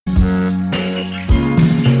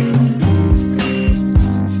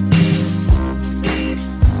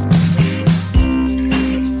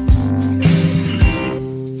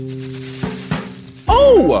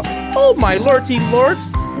Oh, my lordy lords.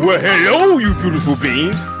 Well, hello, you beautiful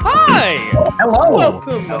beings. Hi. Hello.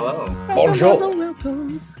 Welcome. Hello. Bonjour.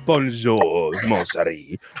 Bonjour, mon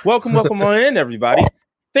chéri. Welcome on in, everybody.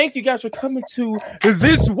 Thank you guys for coming to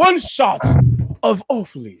this one shot of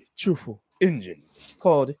Awfully Cheerful Engine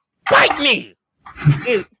called Bite Me.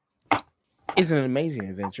 It is an amazing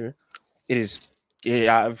adventure. It is,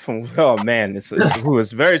 oh man, it's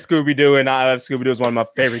very Scooby-Doo, and Scooby-Doo is one of my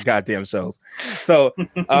favorite goddamn shows. So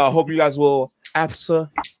I hope you guys will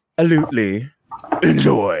absolutely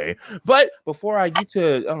enjoy. But before I get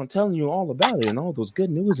to telling you all about it and all those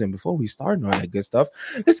good news, and before we start and all that good stuff,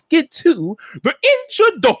 let's get to the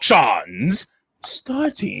introductions,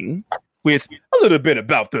 starting with a little bit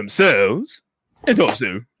about themselves, and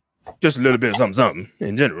also just a little bit of something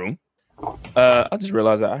in general. I just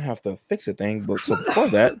realized that I have to fix a thing, but so before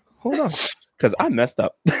that, hold on, because I messed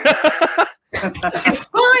up. It's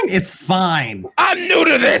fine. It's fine. I'm new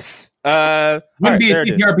to this. Wouldn't be a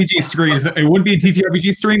TTRPG stream. It wouldn't be a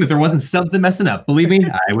TTRPG stream if there wasn't something messing up. Believe me,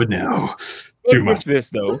 I would know. Too much. With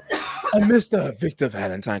this though, Mr. Victor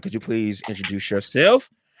Valentine, could you please introduce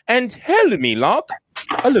yourself and tell me, Locke,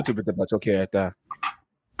 a little bit about your character?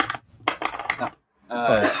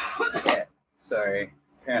 Yeah, sorry.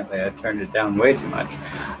 Apparently, I turned it down way too much.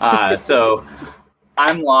 So,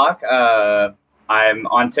 I'm Locke. I'm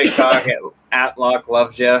on TikTok at Locke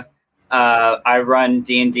Loves Ya. I run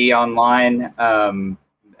D&D online.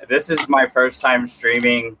 This is my first time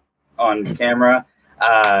streaming on camera.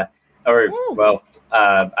 I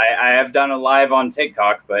have done a live on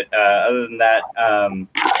TikTok, but other than that,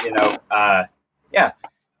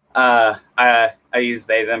 I use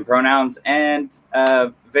they, them pronouns, and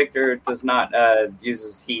Victor does not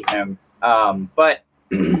uses he, him. I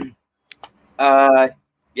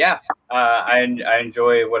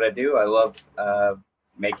enjoy what I do. I love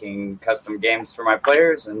making custom games for my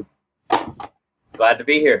players, and glad to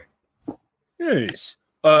be here. Yes.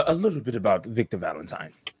 A little bit about Victor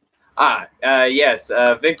Valentine. Yes.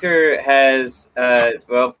 Victor has,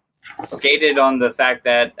 skated on the fact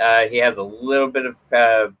that he has a little bit of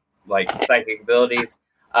psychic abilities,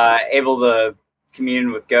 able to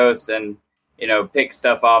commune with ghosts and, pick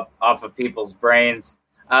stuff off of people's brains,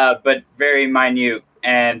 but very minute,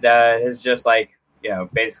 and has just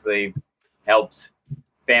basically helped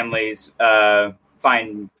families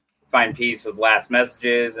find peace with last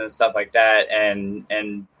messages and stuff like that,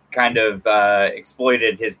 and kind of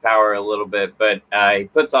exploited his power a little bit, but he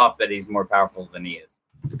puts off that he's more powerful than he is.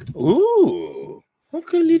 Ooh,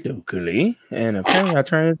 okey-dokey. And apparently I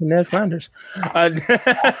turned into Ned Flanders.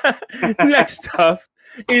 Next up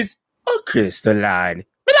is a crystalline.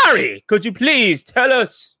 Minari, could you please tell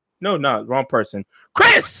us? No, wrong person.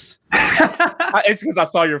 Chris! It's because I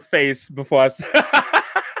saw your face before I said.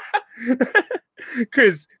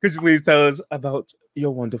 Chris, could you please tell us about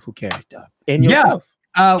your wonderful character and yourself?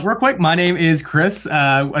 Real quick, my name is Chris.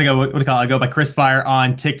 I go by Chris Fire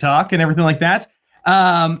on TikTok and everything like that.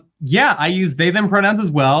 I use they, them pronouns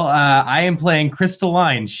as well. I am playing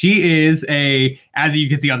Crystalline. She is as you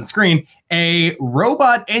can see on the screen, a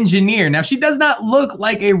robot engineer. Now, she does not look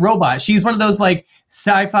like a robot. She's one of those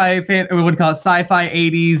sci-fi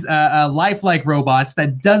 80s lifelike robots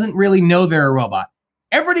that doesn't really know they're a robot.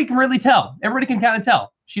 Everybody can really tell. Everybody can kind of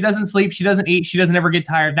tell. She doesn't sleep. She doesn't eat. She doesn't ever get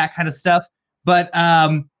tired, that kind of stuff. But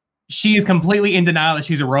she is completely in denial that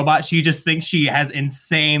she's a robot. She just thinks she has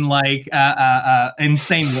insane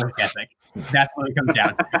insane work ethic. That's what it comes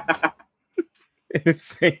down to.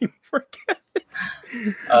 Insane work ethic.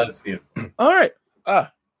 That's beautiful. All right.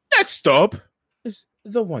 Next up is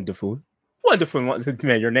the wonderful one.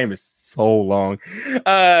 Man, your name is so long.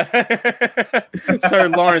 Sir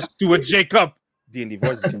Lawrence Stewart Jacob. D&D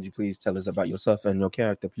Voices, can you please tell us about yourself and your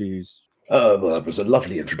character, please? Well, that was a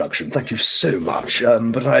lovely introduction. Thank you so much.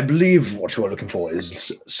 But I believe what you are looking for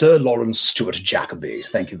is Sir Lawrence Stewart Jacoby.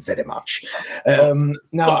 Thank you very much.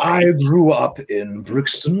 Now, I grew up in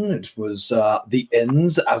Brixton. It was the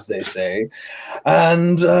ends, as they say.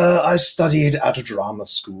 And I studied at a drama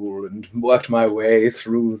school and worked my way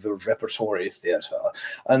through the repertory theatre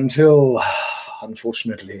until,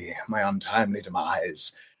 unfortunately, my untimely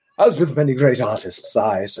demise. As with many great artists,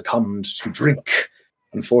 I succumbed to drink.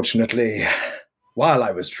 Unfortunately, while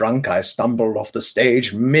I was drunk, I stumbled off the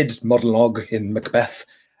stage mid-monologue in Macbeth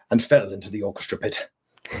and fell into the orchestra pit.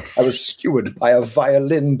 I was skewered by a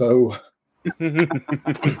violin bow.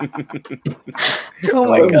 Oh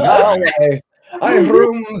my God. I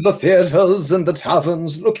roam the theatres and the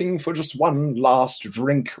taverns looking for just one last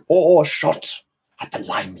drink or shot at the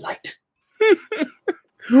limelight.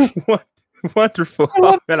 What? Wonderful.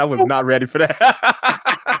 Oh, man, I was not ready for that.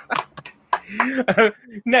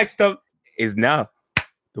 Next up is now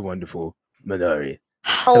the wonderful Minari.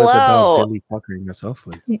 Tell us about Hello. Billy Tucker and yourself,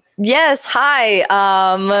 please. Yes, hi.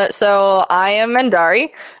 So I am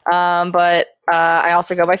Mendari, but I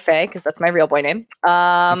also go by Faye because that's my real boy name.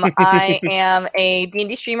 I am a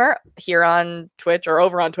D&D streamer here on Twitch, or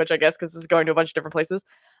over on Twitch, I guess, because this is going to a bunch of different places.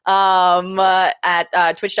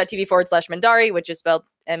 At twitch.tv/Mendari, which is spelled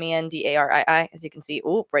Mendarii, as you can see,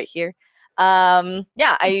 right here.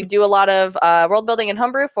 I do a lot of world building and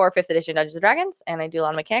homebrew for 5th edition Dungeons and Dragons, and I do a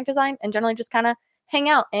lot of mechanic design, and generally just kind of hang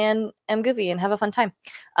out and am goofy and have a fun time.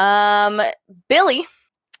 Billy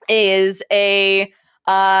is a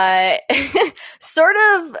sort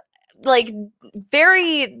of like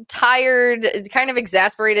very tired, kind of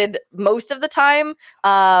exasperated most of the time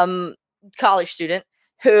college student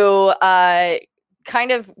who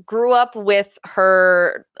kind of grew up with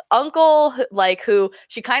her uncle, who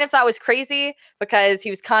she kind of thought was crazy because he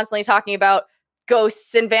was constantly talking about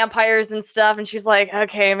ghosts and vampires and stuff, and she's like,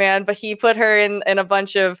 okay, man. But he put her in a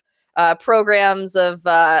bunch of programs of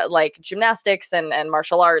like gymnastics and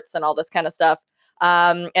martial arts and all this kind of stuff,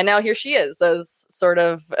 and now here she is as sort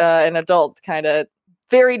of an adult, kind of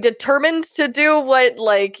very determined to do what,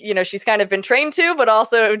 she's kind of been trained to, but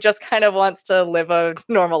also just kind of wants to live a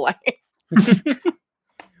normal life.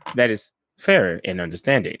 That is fair and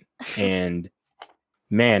understanding. And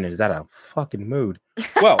man, is that a fucking mood.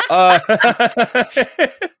 Well,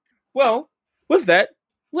 well, with that,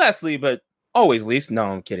 lastly, but always least, no,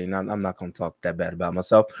 I'm kidding. I'm not going to talk that bad about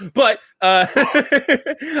myself. But I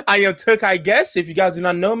am Took, I guess. If you guys do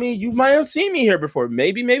not know me, you might have seen me here before.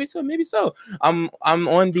 Maybe so. I'm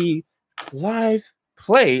on the live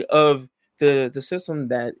play of the system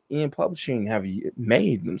that Ian Publishing have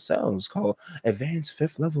made themselves called Advanced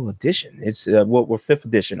 5th Level Edition. It's we're 5th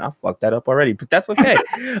edition. I fucked that up already, but that's okay.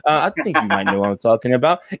 I think you might know what I'm talking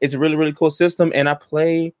about. It's a really, really cool system, and I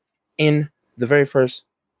play in the very first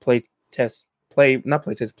playcast. I played in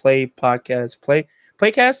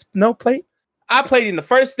the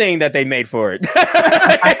first thing that they made for it.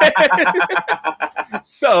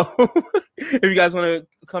 So if you guys want to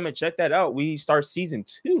come and check that out, we start season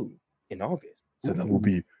 2 in August. So that will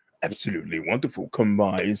be absolutely wonderful. Come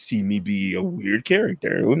by and see me be a weird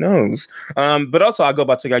character. Who knows? But also I go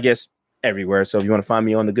by Tick, I guess, everywhere. So if you want to find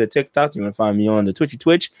me on the good TikTok, you want to find me on the Twitch,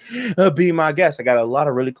 be my guest. I got a lot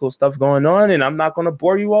of really cool stuff going on, and I'm not going to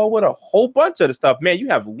bore you all with a whole bunch of the stuff. Man, you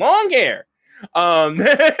have long hair.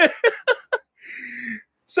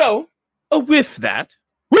 So with that,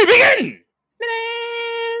 we begin.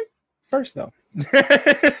 First, though,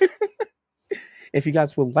 if you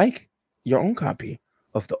guys would like your own copy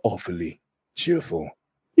of the Awfully Cheerful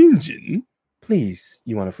Engine, please,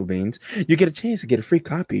 you wonderful beings, you get a chance to get a free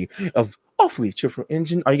copy of Awfully Cheerful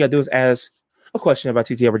Engine. All you gotta do is ask a question about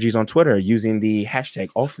TTRPGs on Twitter using the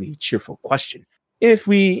hashtag Awfully Cheerful Question. If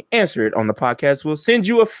we answer it on the podcast, we'll send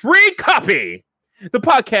you a free copy. The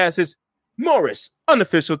podcast is Morris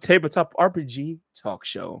Unofficial Tabletop RPG Talk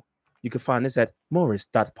Show. You can find this at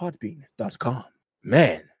morris.podbean.com.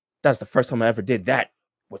 Man, that's the first time I ever did that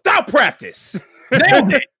without practice.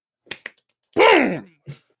 Nailed it. Boom.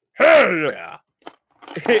 Hell yeah.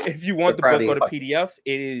 If you want the book or the PDF,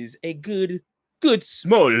 it is a good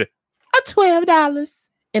small $12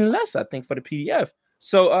 and less, I think, for the PDF.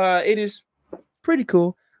 So it is pretty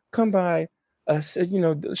cool. Come by,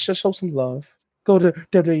 show some love. Go to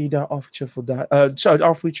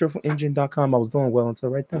www.awfullycheerfulengine.com. I was doing well until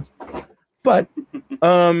right now. But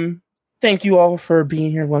thank you all for being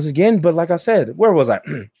here once again. But like I said, where was I?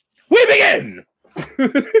 We begin.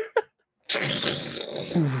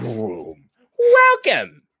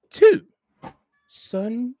 Welcome to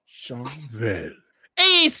Sunshineville,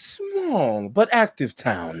 a small but active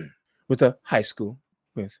town with a high school,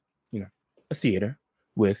 with a theater,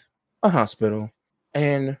 with a hospital,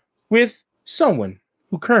 and with someone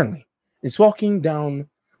who currently is walking down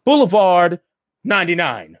Boulevard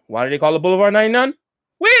 99. Why do they call it Boulevard 99?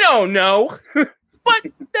 We don't know, but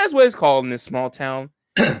that's what it's called in this small town.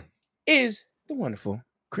 Is the wonderful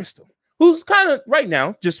Crystal, who's kind of right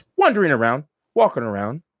now just wandering around, walking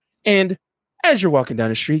around, and as you're walking down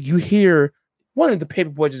the street, you hear one of the paper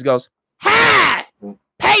boys just goes, "Hi,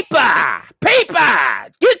 paper,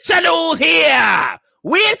 get your news here.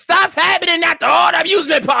 Weird stuff happening at the old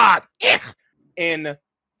amusement park." And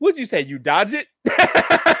would you say you dodge it?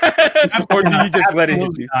 Or do you just let it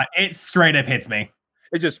hit you? It straight up hits me.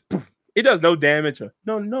 It just, it does no damage.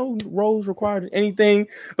 No rolls required, anything,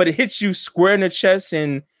 but it hits you square in the chest,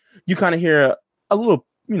 and you kind of hear a little,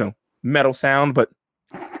 metal sound, but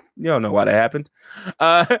you don't know why that happened.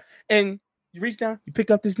 And you reach down, you pick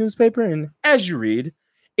up this newspaper, and as you read,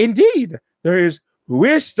 indeed, there is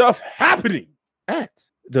weird stuff happening at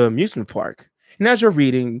the amusement park. And as you're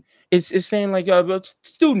reading, it's saying like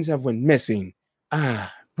students have went missing.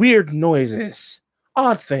 Weird noises,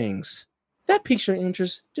 odd things. That piques your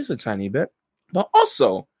interest just a tiny bit. But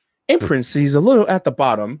also, in parentheses, a little at the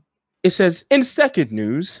bottom, it says, in second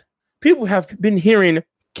news, people have been hearing,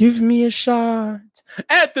 give me a shot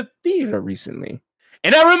at the theater recently.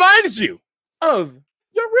 And that reminds you of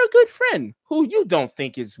your real good friend who you don't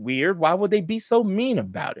think is weird. Why would they be so mean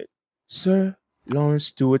about it? Sir Lawrence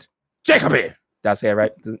Stewart Jacoby. Did I say it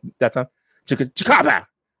right that time? Jacoby.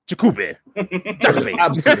 Jacoby. Jacoby.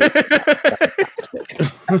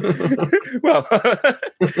 Well,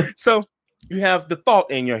 so you have the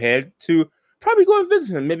thought in your head to probably go and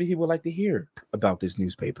visit him. Maybe he would like to hear about this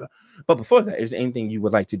newspaper. But before that, is there anything you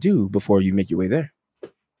would like to do before you make your way there?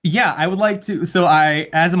 Yeah, I would like to. So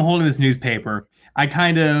as I'm holding this newspaper, I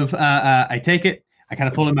kind of I take it, I kind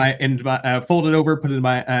of fold it over, put it in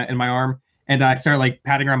my arm, and I start like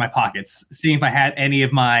patting around my pockets, seeing if I had any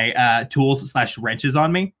of my tools / wrenches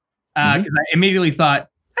on me. Because I immediately thought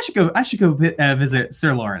I should go visit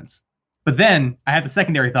Sir Lawrence. But then I had the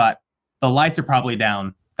secondary thought: the lights are probably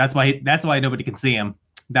down. That's why nobody can see him.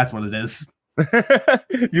 That's what it is.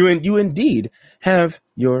 You indeed have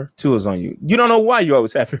your tools on you. You don't know why you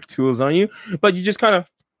always have your tools on you, but you just kind of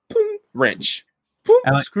wrench,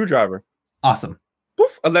 screwdriver, awesome,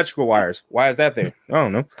 poof, electrical wires. Why is that there? I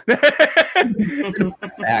don't know.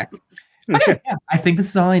 Okay, yeah, I think this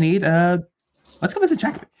is all I need. Let's go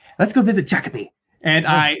visit Jacoby. And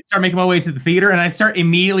I start making my way to the theater, and I start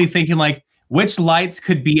immediately thinking like, which lights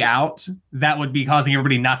could be out that would be causing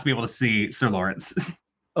everybody not to be able to see Sir Lawrence.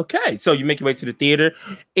 Okay, so you make your way to the theater.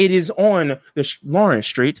 It is on the Lawrence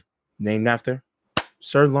Street, named after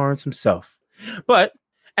Sir Lawrence himself. But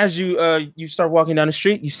as you start walking down the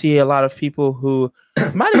street, you see a lot of people who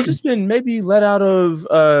might have just been maybe let out of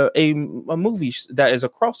a movie that is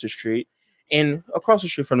across the street, and across the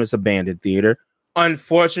street from this abandoned theater.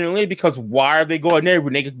 Unfortunately, because why are they going there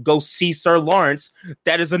when they could go see Sir Lawrence?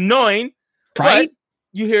 That is annoying, right? But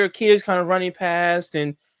you hear kids kind of running past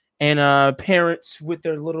and parents with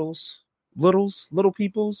their little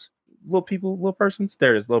persons.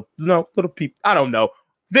 There is little people. I don't know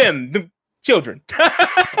the children.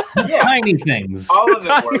 Yeah. Tiny things. All of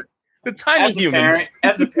it works. The tiny humans.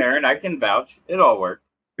 As a parent, I can vouch. It all worked.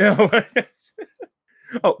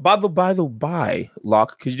 Oh, by the by,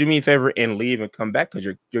 Locke, could you do me a favor and leave and come back because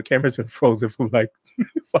your camera's been frozen for like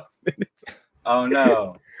 5 minutes. Oh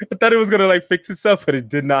no! I thought it was gonna like fix itself, but it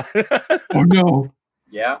did not. Oh no!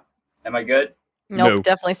 Yeah, am I good? Nope, No.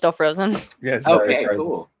 definitely still frozen. Yes. Okay,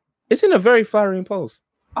 cool. It's in a very flattering pose.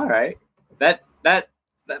 All right, that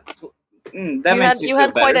You makes me had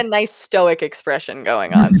feel quite better. a nice stoic expression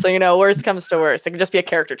going on. So worst comes to worst, it could just be a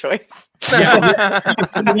character choice. Yeah,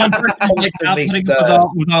 one person like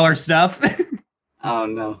outputting with all our stuff. Oh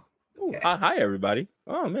no! Ooh, hi everybody.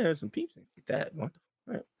 Oh man, there's some peeps in that one.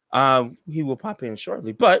 All right. He will pop in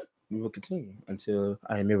shortly, but we will continue until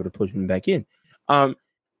I am able to push him back in.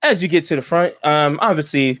 As you get to the front,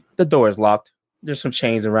 obviously the door is locked. There's some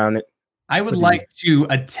chains around it. I would like to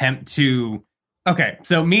attempt to. Okay,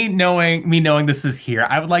 so me knowing this is here,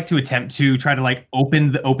 I would like to attempt to try to like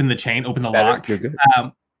open the chain, open the lock. You're good.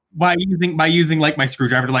 By using like my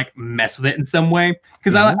screwdriver to like mess with it in some way,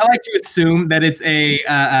 because I like to assume that it's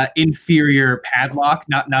a inferior padlock,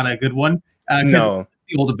 not a good one. No,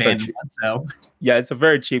 the old abandoned one. So yeah, it's a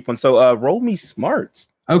very cheap one. So roll me smarts.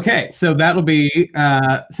 Okay, so that'll be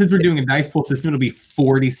since we're doing a dice pool system, it'll be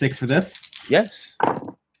 46 for this. Yes.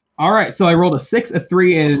 All right, so I rolled a 6, a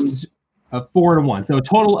 3, and a 4 and a 1, so a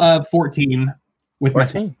total of 14 with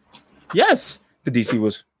 14. Yes, the DC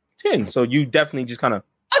was 10. So you definitely just kind of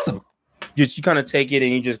awesome. You kind of take it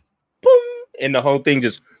and you just boom, and the whole thing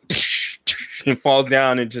just and falls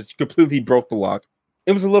down and just completely broke the lock.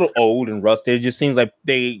 It was a little old and rusted. It just seems like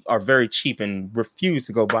they are very cheap and refuse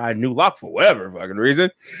to go buy a new lock for whatever fucking reason.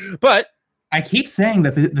 But I keep saying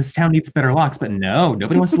that this town needs better locks, but no,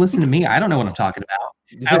 nobody wants to listen to me. I don't know what I'm talking about.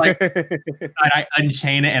 I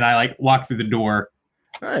unchain it and I like walk through the door.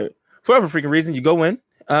 All right. For whatever freaking reason, you go in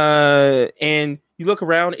and you look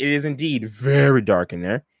around. It is indeed very dark in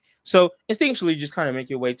there. So instinctually, you just kind of make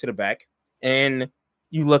your way to the back and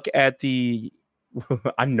you look at the.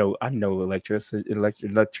 I know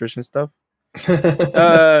electrician stuff.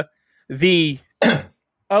 The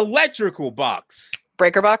electrical box.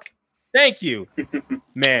 Breaker box. Thank you,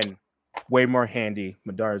 man. Way more handy.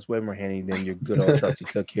 Madara is way more handy than your good old trucks you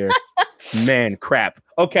took here. Man, crap.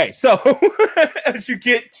 Okay, so as you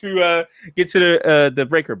get to the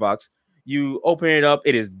breaker box, you open it up.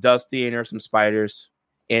 It is dusty and there's some spiders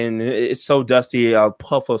and it's so dusty. A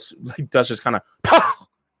puff of like dust just kind of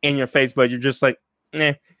in your face, but you're just like,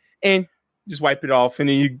 eh, and just wipe it off, and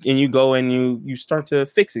then you go and you start to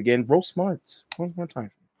fix it again. Roll smarts one more time.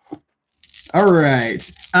 All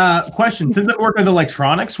right. Question: since I work with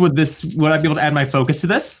electronics, would I be able to add my focus to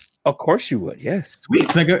this? Of course you would. Yes. Sweet.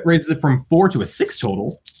 So that raises it from 4 to a 6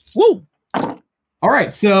 total. Woo. All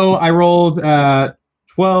right. So I rolled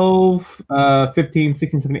 12, 15,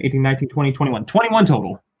 16, 17, 18, 19, 20, 21. 21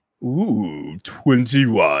 total. Ooh,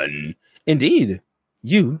 21. Indeed.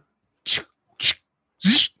 You.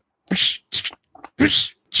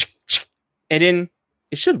 And then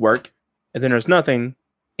it should work. And then there's nothing.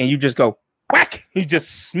 And you just go whack. You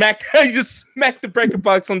just smack the breaker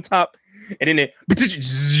box on top. And then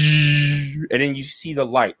and then you see the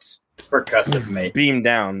lights Percussive, mate. beam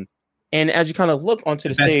down. And as you kind of look onto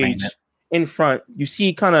the stage in front, you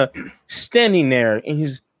see kind of standing there in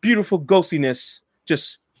his beautiful ghostiness,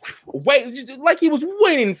 just wait, like he was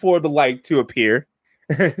waiting for the light to appear.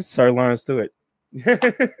 Sorry, Lawrence, do it.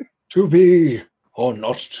 To be or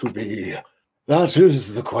not to be, that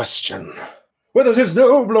is the question. Whether it is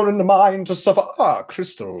nobler in the mind to suffer. Ah,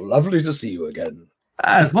 Crystal, lovely to see you again.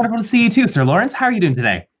 It's wonderful to see you too, Sir Lawrence. How are you doing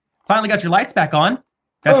today? Finally got your lights back on.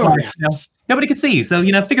 That's why nobody could see you, so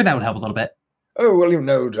figured that would help a little bit. Oh,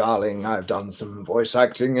 well, darling, I've done some voice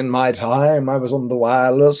acting in my time. I was on the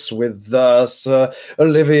wireless with Sir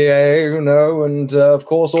Olivier, and of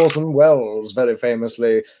course Orson Welles, very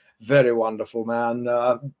famously. Very wonderful man.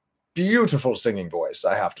 Beautiful singing voice,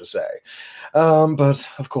 I have to say. But,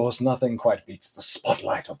 of course, nothing quite beats the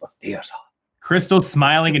spotlight of the theater. Crystal,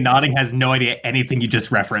 smiling and nodding, has no idea anything you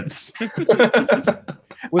just referenced.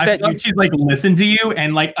 I feel like she's listened to you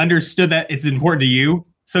and understood that it's important to you,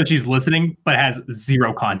 so she's listening, but has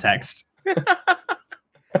zero context.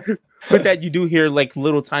 With that, you do hear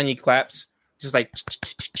little tiny claps, just and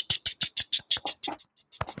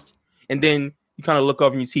then you kind of look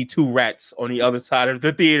over and you see 2 rats on the other side of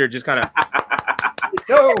the theater, just kind of.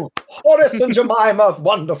 Oh, Horace and Jemima,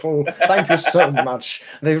 wonderful. Thank you so much.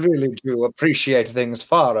 They really do appreciate things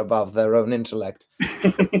far above their own intellect.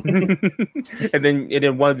 and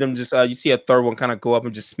then one of them just, you see a third one kind of go up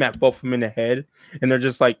and just smack both of them in the head. And they're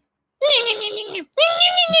just like.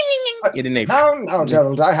 Now,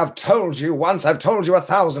 Gerald, I have told you once, I've told you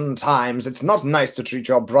 1,000 times. It's not nice to treat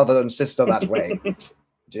your brother and sister that way.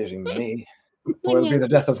 Dearie me. Will be the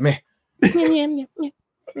death of me.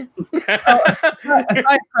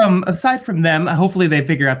 Aside from them, hopefully they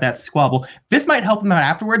figure out that squabble. This might help them out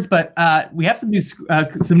afterwards, but we have some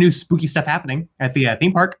new spooky stuff happening at the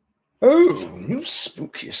theme park. Oh, new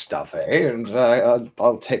spooky stuff, eh? And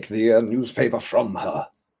I'll take the newspaper from her.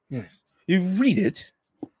 Yes, you read it,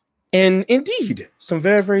 and indeed, some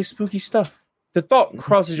very, very spooky stuff. The thought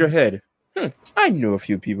crosses your head. I knew a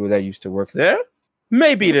few people that used to work there.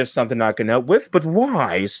 Maybe there's something I can help with, but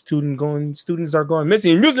why students are going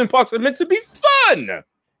missing? Amusement parks are meant to be fun.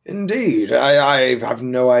 Indeed. I have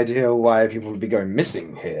no idea why people would be going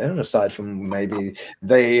missing here, aside from maybe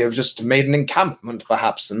they have just made an encampment,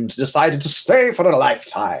 perhaps, and decided to stay for a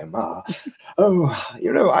lifetime.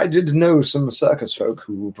 I did know some circus folk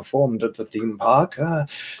who performed at the theme park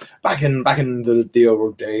back in the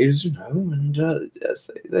old days, and yes,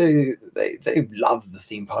 they love the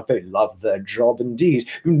theme park. They love their job indeed.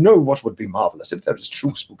 What would be marvelous if there is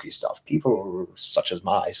true spooky stuff. People such as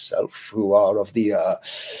myself who are of the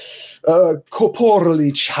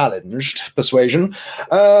corporally challenged persuasion.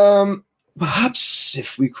 Perhaps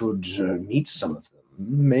if we could meet some of them,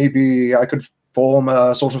 maybe I could form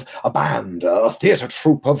a sort of a band, a theater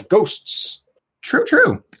troupe of ghosts.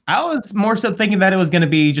 True. I was more so thinking that it was going to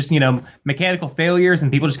be just, mechanical failures and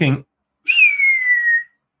people just getting...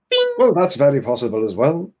 Bing. Well, that's very possible as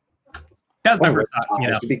well. That was my first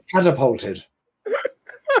thought, to be catapulted.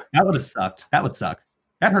 That would have sucked. That would suck.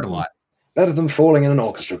 That hurt a lot. Better than falling in an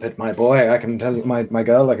orchestra pit, my boy. I can tell you, my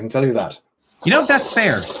girl, I can tell you that. That's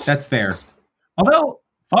fair. That's fair. Although,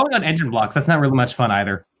 falling on engine blocks, that's not really much fun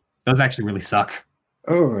either. Those actually really suck.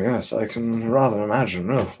 Oh, yes, I can rather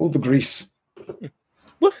imagine. Oh, all the grease.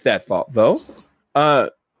 With that thought, though,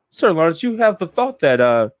 Sir Lawrence, you have the thought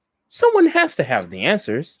that someone has to have the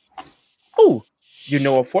answers. Oh,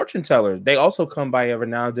 a fortune teller. They also come by every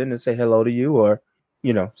now and then and say hello to you, or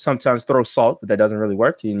sometimes throw salt, but that doesn't really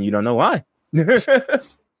work, and you don't know why.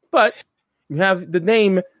 But you have the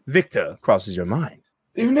name Victor crosses your mind.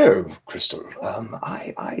 Crystal,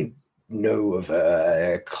 I know of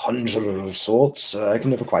a conjurer of sorts. I can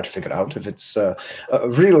never quite figure out if it's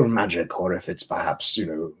real magic or if it's perhaps,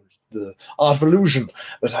 the art of illusion.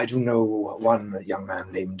 But I do know one young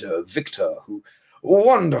man named Victor who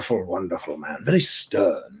Wonderful, wonderful man. Very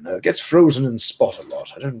stern. Gets frozen in spot a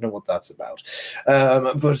lot. I don't know what that's about.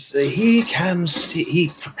 But he can see,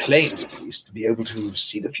 he proclaims at least to be able to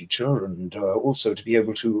see the future and also to be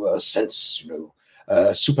able to sense,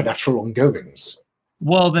 supernatural ongoings.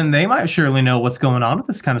 Well, then they might surely know what's going on with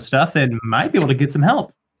this kind of stuff and might be able to get some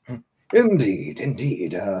help.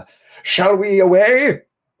 Indeed. Shall we away?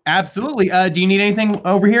 Absolutely. Do you need anything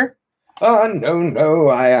over here? No.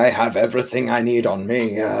 I have everything I need on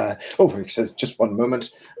me. He says, just one moment.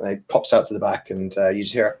 And he pops out to the back, and you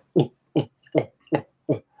just hear,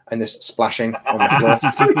 and this splashing on the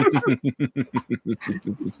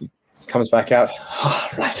floor. Comes back out.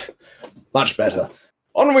 Right. Much better.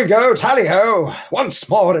 On we go, tally-ho. Once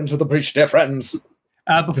more into the breach, dear friends.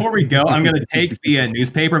 Before we go, I'm going to take the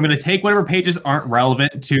newspaper. I'm going to take whatever pages aren't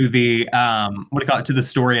relevant to the to the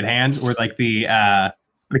story at hand, or like the to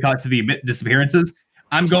the disappearances.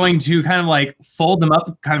 I'm going to kind of like fold them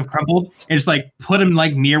up, kind of crumpled, and just like put them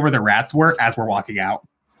like near where the rats were as we're walking out.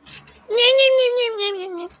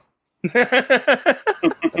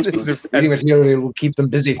 Reading material will keep them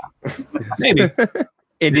busy. Maybe.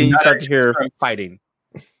 And then you start to hear fighting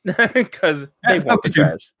because they want the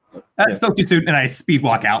trash. That spoke too soon, and I speed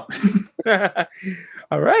walk out.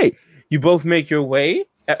 All right. You both make your way.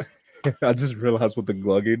 I just realized what the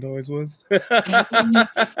glugging noise was.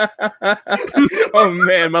 Oh,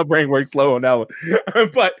 man, my brain works slow on that one.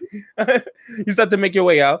 But you start to make your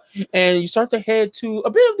way out, and you start to head to a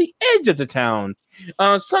bit of the edge of the town.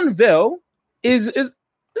 Sunville is it's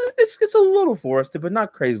a little forested, but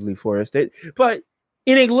not crazily forested. But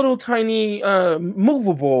in a little tiny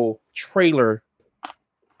movable trailer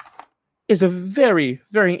is a very,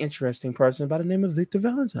 very interesting person by the name of Victor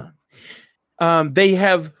Valentine. They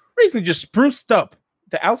have recently just spruced up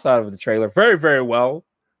the outside of the trailer very, very well.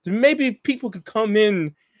 So maybe people could come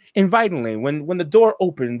in invitingly. When the door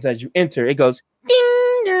opens as you enter, it goes,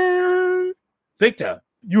 ding, ding. Victor,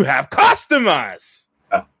 you have customers.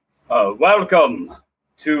 Welcome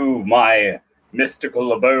to my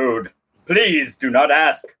mystical abode. Please do not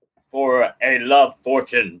ask for a love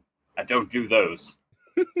fortune. I don't do those.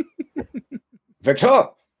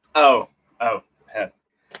 Victor!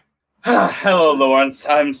 Hello, Lawrence.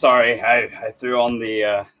 I'm sorry. I threw on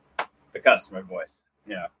the customer voice.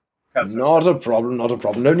 Not a problem. No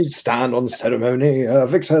need to stand on ceremony.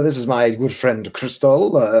 Victor, this is my good friend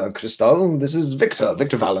Crystal. Crystal, this is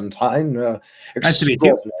Victor Valentine. Nice to meet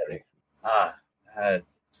you. Extraordinary.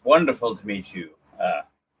 It's wonderful to meet you,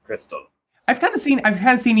 Crystal. I've kind of seen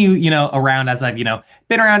you, around as I've,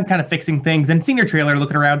 been around kind of fixing things and seen your trailer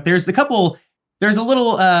looking around. There's a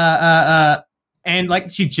little, and like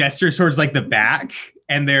she gestures towards like the back,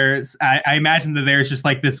 and I imagine that there's just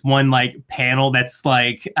like this one like panel that's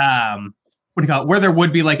like, what do you call it? Where there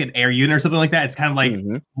would be like an air unit or something like that. It's kind of like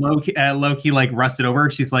low key, like rusted over.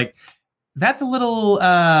 She's like, that's a little,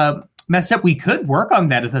 messed up. We could work on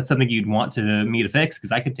that if that's something you'd want me to fix,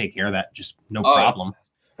 because I could take care of that. Just no problem.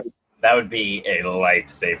 That would be a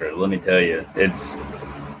lifesaver. Let me tell you, it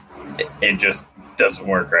just doesn't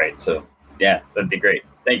work right. So yeah, that'd be great.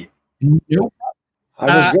 Thank you. Nope.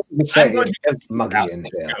 I was going to say, it's muggy in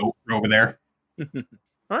here. Go over there. All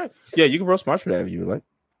right. Yeah, you can roll smart for that if you would like.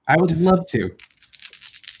 I would love to.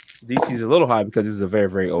 DC is a little high because this is a very,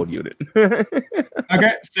 very old unit.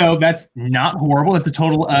 Okay, so that's not horrible. It's a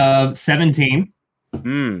total of 17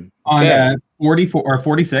 on 44 or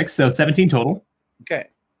 46, so 17 total. Okay.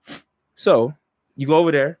 So you go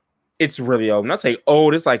over there. It's really old. When I say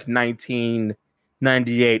old, it's like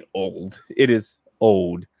 1998 old. It is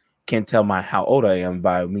old. Can't tell how old I am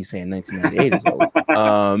by me saying 1998 is old.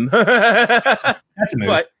 That's a move.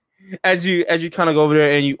 But as you kind of go over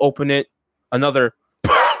there and you open it, another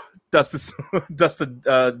dust of dust.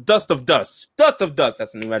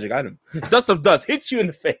 That's a new magic item. Dust of dust hits you in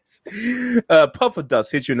the face. Puff of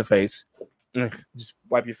dust hits you in the face. Just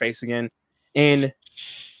wipe your face again, and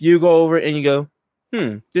you go over and you go,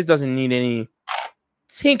 this doesn't need any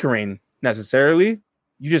tinkering necessarily.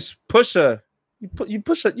 You just push a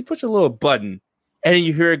little button, and then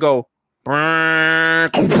you hear it go.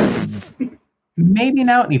 Maybe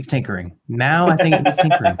now it needs tinkering. Now I think it needs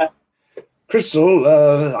tinkering. Crystal,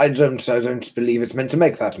 I don't believe it's meant to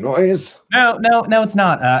make that noise. No, it's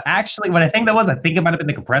not. Actually, what I think that was, I think it might have been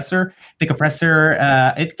the compressor. The compressor,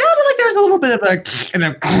 it sounded like there's a little bit of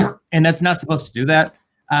and that's not supposed to do that.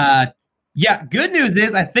 Yeah, good news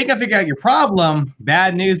is I think I figured out your problem.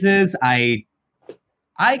 Bad news is I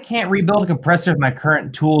can't rebuild a compressor with my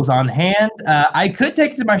current tools on hand. I could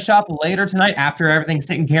take it to my shop later tonight after everything's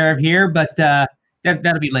taken care of here, but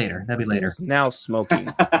that'll be later. That'll be later. It's now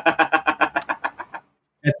smoking.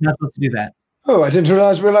 It's not supposed to do that. Oh, I didn't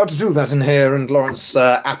realize we were allowed to do that in here. And Lawrence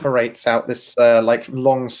apparates out this like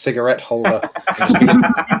long cigarette holder.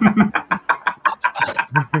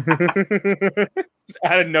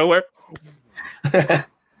 Out of nowhere.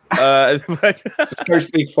 But Just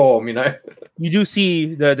ghostly form, you know. you do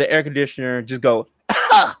see the air conditioner just go.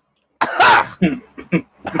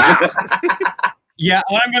 Yeah,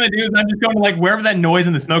 what I'm gonna do is I'm just going to like wherever that noise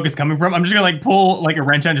and the smoke is coming from. I'm just gonna like pull like a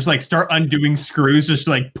wrench and just like start undoing screws, just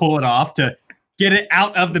to, like pull it off to get it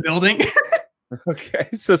out of the building. Okay,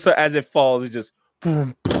 so as it falls, it just.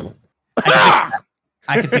 I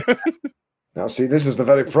can fix that. Now, see, this is the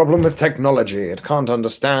very problem with technology. It can't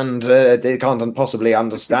understand. It can't possibly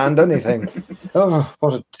understand anything. Oh,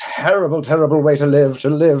 what a terrible, terrible way to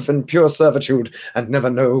live in pure servitude and never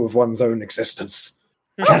know of one's own existence.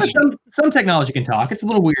 Some technology can talk. It's a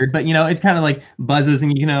little weird, but it kind of like buzzes,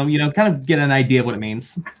 and kind of get an idea of what it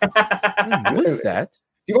means. What is that?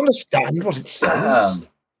 You understand what it says?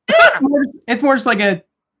 It's more just like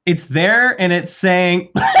it's there and it's saying.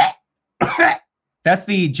 That's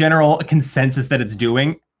the general consensus that it's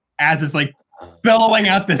doing, as it's like billowing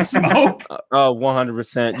out the smoke.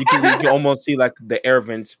 100%. You can almost see like the air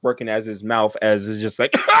vents working as his mouth, as it's just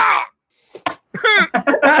like.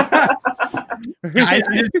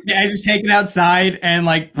 I just take it outside and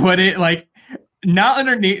like put it like not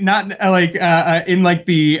underneath, not like in like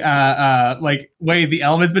the like way of the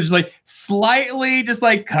elements, but just like slightly just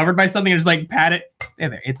like covered by something and just like pat it.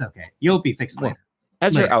 There, it's okay. You'll be fixed later.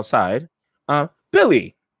 As you're outside,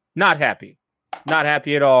 Billy, not happy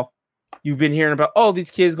at all. You've been hearing about all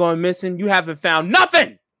these kids going missing. You haven't found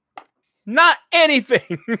nothing, not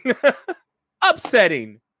anything.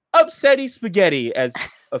 Upsetting spaghetti, as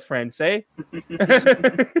a friend say.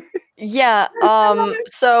 Yeah.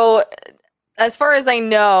 So as far as I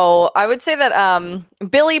know, I would say that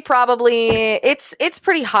Billy probably it's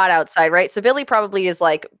pretty hot outside, right? So Billy probably is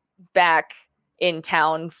like back in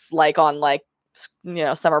town, like on like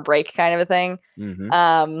summer break kind of a thing.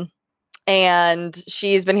 Mm-hmm. And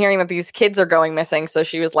she's been hearing that these kids are going missing, so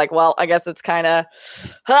she was like, well, I guess it's kind of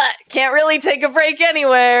can't really take a break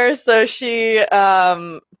anywhere. So she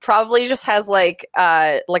probably just has like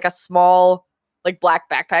a small like black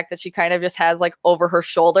backpack that she kind of just has like over her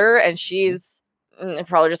shoulder, and she's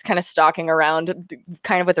probably just kind of stalking around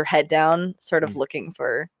kind of with her head down, sort of looking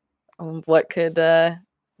for what could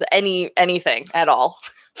anything at all.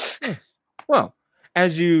 Well,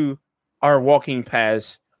 as you are walking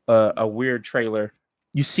past a weird trailer,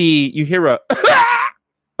 you hear a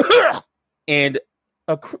and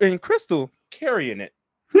Crystal carrying it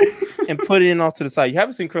and put it off to the side. You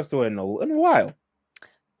haven't seen Crystal in a while.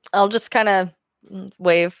 I'll just kind of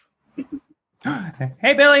wave.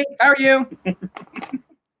 Hey, Billy, how are you?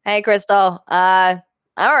 Hey, Crystal. All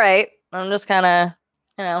right. I'm just kind of,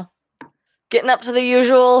 getting up to the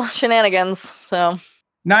usual shenanigans. So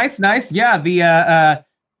Nice. Yeah, the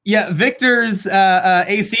Victor's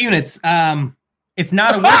AC units. It's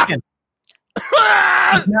not working.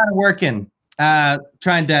 It's not working.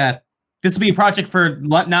 Trying to. This will be a project for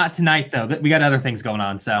not tonight, though. We got other things going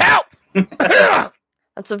on. So.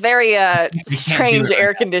 that's a very strange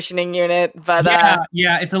air conditioning unit, but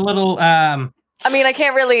yeah, it's a little. I mean, I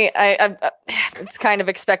can't really. It's kind of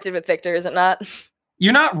expected with Victor, is it not?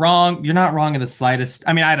 You're not wrong. You're not wrong in the slightest.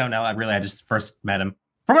 I mean, I don't know. I just first met him.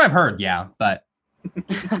 From what I've heard, yeah, but.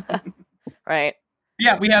 Right.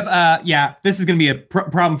 Yeah, we have. This is gonna be a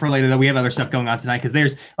problem for later. Though we have other stuff going on tonight because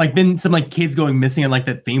there's like been some like kids going missing in like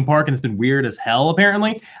that theme park, and it's been weird as hell.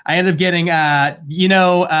 Apparently, I ended up getting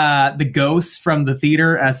the ghosts from the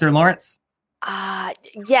theater, Sir Lawrence.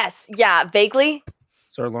 Yes, yeah, vaguely.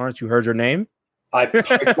 Sir Lawrence, you heard your name?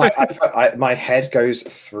 My head goes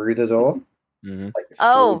through the door. Mm-hmm.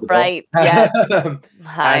 Oh, right. Yeah.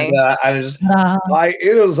 Hi. And I just, my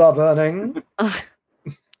ears are burning.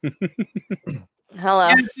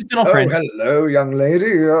 Hello. Oh, hello, young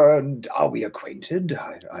lady. Are we acquainted?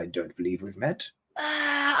 I don't believe we've met.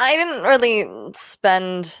 I didn't really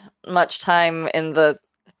spend much time in the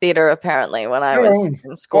theater, apparently, when I was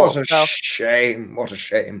in school. What a shame. What a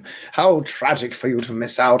shame. How tragic for you to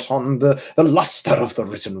miss out on the luster of the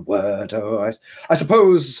written word. Oh, I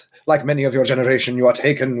suppose, like many of your generation, you are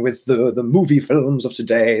taken with the movie films of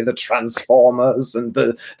today, the Transformers and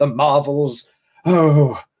the Marvels.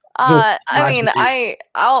 Oh. I mean, I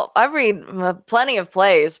read plenty of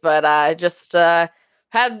plays, but I just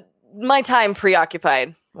had my time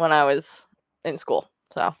preoccupied when I was in school.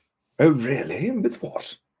 So. Oh, really? With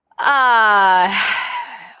what?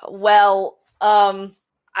 Well,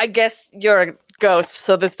 I guess you're a ghost,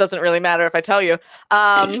 so this doesn't really matter if I tell you.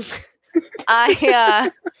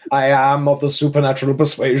 I am of the supernatural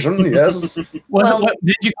persuasion, yes. What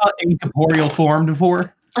did you call it? Incorporeal form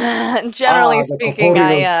before? Generally the speaking,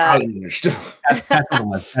 corporeal challenged. That's what it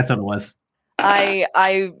was. That's what it was.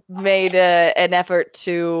 I made an effort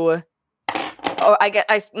to, I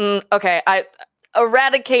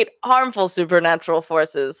eradicate harmful supernatural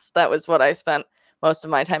forces. That was what I spent most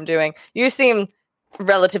of my time doing. You seem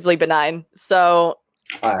relatively benign, so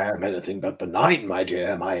I am anything but benign, my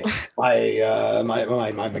dear. My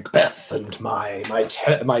Macbeth and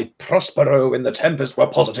my Prospero in the Tempest were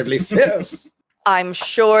positively fierce. I'm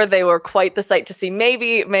sure they were quite the sight to see.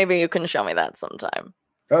 Maybe you can show me that sometime.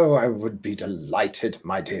 Oh, I would be delighted,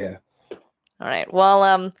 my dear. All right.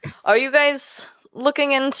 Well, are you guys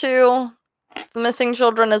looking into the missing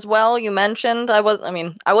children as well? You mentioned I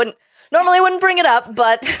wouldn't bring it up,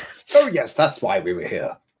 but Oh yes, that's why we were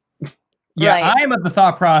here. Yeah, Right. I am of the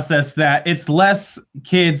thought process that it's less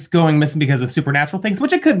kids going missing because of supernatural things,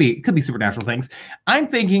 which it could be. It could be supernatural things. I'm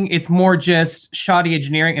thinking it's more just shoddy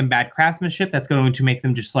engineering and bad craftsmanship that's going to make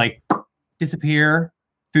them just like disappear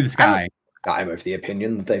through the sky. I'm of the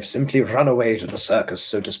opinion that they've simply run away to the circus,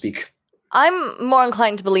 so to speak. I'm more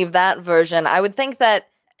inclined to believe that version. I would think that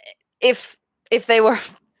if they were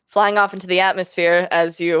flying off into the atmosphere,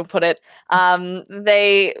 as you put it,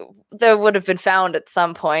 they would have been found at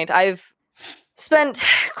some point. I've spent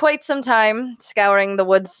quite some time scouring the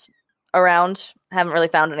woods around. Haven't really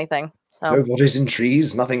found anything. So. No bodies in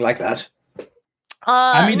trees, nothing like that.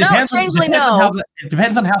 No, strangely, no. It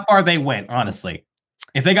depends on how far they went, honestly.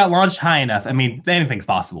 If they got launched high enough, I mean, anything's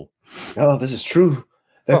possible. Oh, this is true.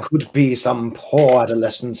 There could be some poor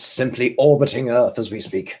adolescents simply orbiting Earth as we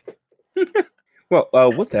speak.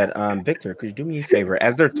 Well, with that, Victor, could you do me a favor?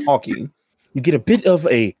 As they're talking, you get a bit of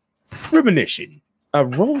a premonition.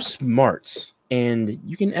 Roll smarts, and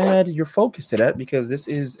you can add your focus to that because this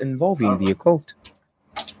is involving the occult.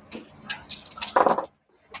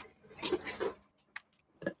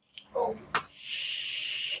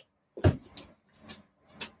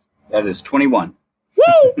 That is 21.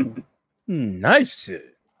 Woo! Nice.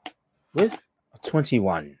 With a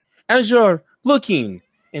 21. As you're looking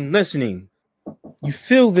and listening, you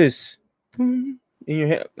feel this in your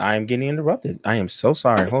head. I am getting interrupted. I am so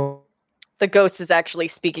sorry. Hold. The ghost is actually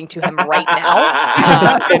speaking to him right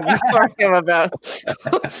now and informing him about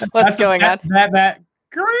what's going on.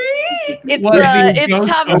 It's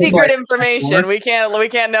top secret information. We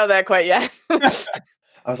can't know that quite yet.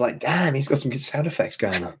 I was like, damn, he's got some good sound effects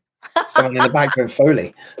going on. Someone in the back going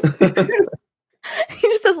Foley. He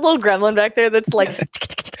just has a little gremlin back there that's like.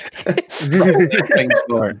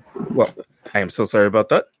 Well, I am so sorry about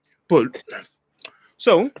that. But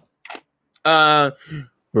so, where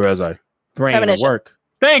was I? Brain at work.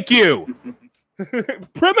 Thank you.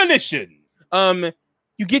 Premonition.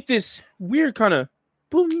 You get this weird kind of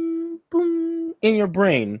boom, boom in your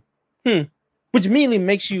brain, which immediately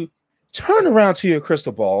makes you turn around to your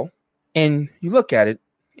crystal ball and you look at it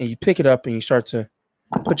and you pick it up and you start to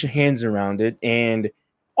put your hands around it, and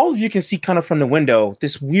all of you can see kind of from the window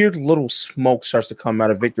this weird little smoke starts to come out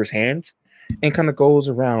of Victor's hand and kind of goes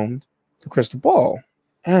around the crystal ball.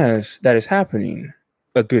 As that is happening,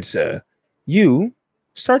 good sir, you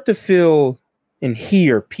start to feel and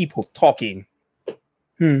hear people talking.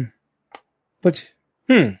 But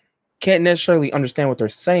can't necessarily understand what they're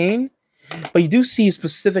saying, but you do see a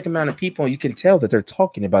specific amount of people and you can tell that they're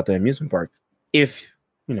talking about the amusement park. If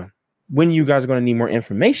when you guys are going to need more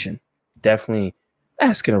information, definitely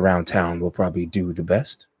asking around town will probably do the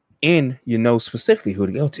best. And you know specifically who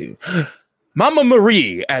to go to. Mama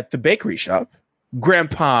Marie at the bakery shop.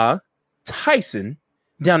 Grandpa Tyson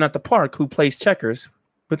down at the park who plays checkers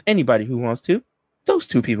with anybody who wants to. Those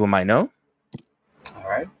two people might know. All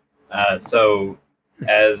right. So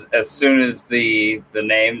as soon as the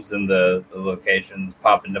names and the locations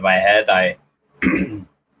pop into my head, I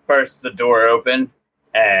burst the door open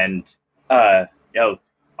and yell,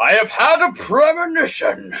 I have had a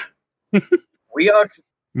premonition. We are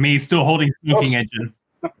me still holding smoking engine.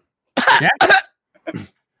 Yeah.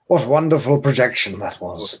 What wonderful projection that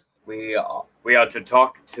was. We are to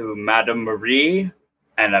talk to Madame Marie,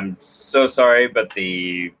 and I'm so sorry, but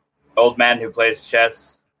the old man who plays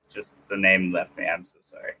chess, just the name left me. I'm so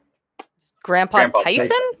sorry. Grandpa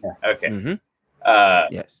Tyson? Yeah. Okay. Mm-hmm.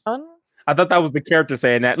 Yes. I thought that was the character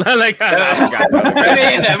saying that. Like,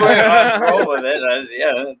 I we're roll with it.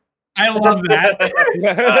 Yeah. I love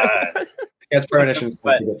that. Yes, premonitions,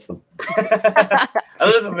 but he gets them.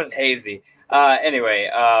 Elizabeth Hazy.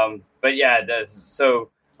 Anyway, but yeah,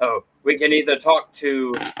 we can either talk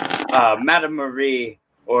to Madame Marie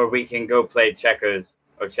or we can go play checkers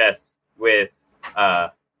or chess with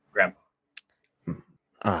Grandpa.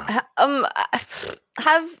 Have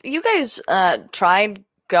you guys tried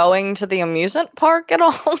going to the amusement park at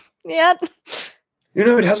all yet?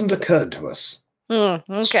 It hasn't occurred to us.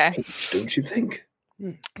 Okay. Strange, don't you think?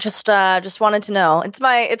 Just wanted to know. It's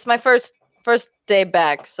my first day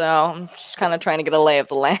back, so I'm just kind of trying to get a lay of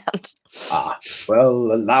the land.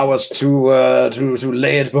 Well, allow us to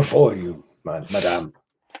lay it before you, madame.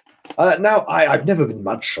 Now, I've never been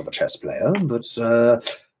much of a chess player, but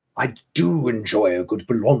I do enjoy a good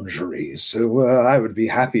boulangerie, so I would be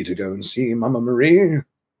happy to go and see Mama Marie.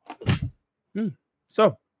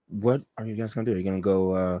 So, what are you guys gonna do? Are you gonna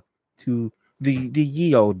go to the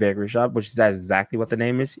Ye Old Bakery Shop, which is exactly what the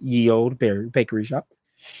name is, Ye Old Bakery Shop?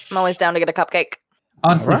 I'm always down to get a cupcake.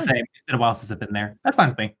 Honestly, Alright. same. It's been a while since I've been there. That's fine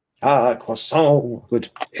with me. Croissant would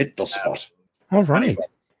hit the spot. All right.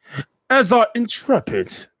 As our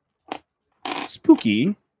intrepid,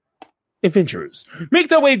 spooky adventurers make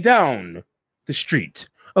their way down the street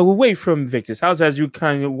away from Victor's house, as you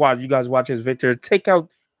guys watch as Victor take out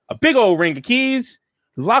a big old ring of keys,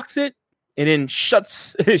 locks it, and then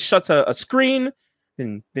shuts a screen,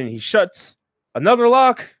 and then he shuts another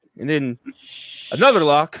lock, and then another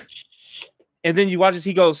lock, and then you watch as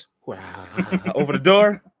he goes over the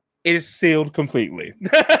door. It is sealed completely.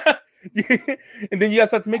 And then you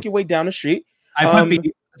guys have to make your way down the street.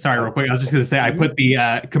 Sorry, real quick. I was just going to say, I put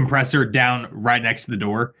the compressor down right next to the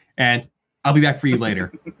door, and I'll be back for you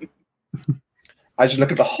later. I just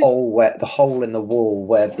look at the hole in the wall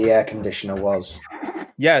where the air conditioner was.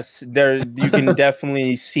 Yes, there you can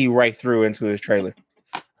definitely see right through into his trailer.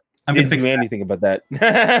 I'm Didn't going to do fix anything about that.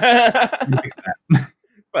 that.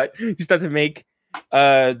 But you start to make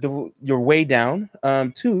your way down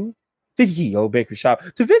to the Ye Old Bakery Shop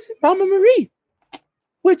to visit Mama Marie,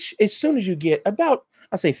 which as soon as you get about,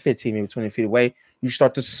 I'll say 15, maybe 20 feet away, you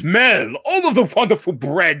start to smell all of the wonderful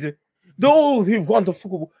bread, all the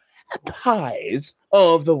wonderful pies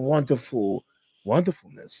of the wonderfulness.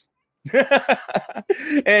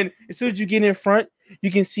 And as soon as you get in front,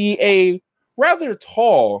 you can see a rather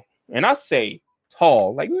tall, and I say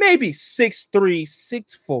tall, like maybe 6'3",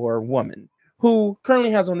 6'4" woman who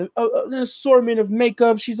currently has on an assortment of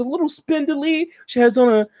makeup. She's a little spindly. She has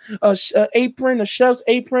on a chef's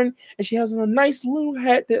apron, and she has on a nice little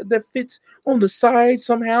hat that fits on the side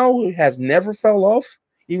somehow. It has never fell off,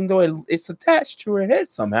 even though it's attached to her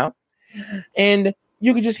head somehow. And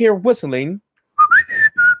you can just hear whistling.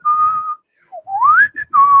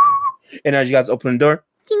 And as you guys open the door,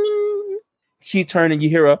 ding, she turned and you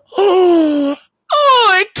hear a, oh,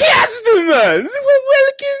 customers,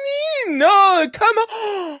 welcome in. No, come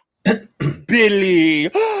on. Billy.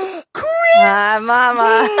 Chris. Hi,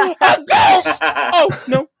 Mama. A ghost. Oh,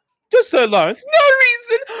 no. Just Sir Lawrence. No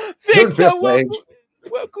reason. Victor,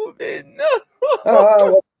 welcome in.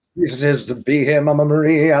 What it is to be here, Mama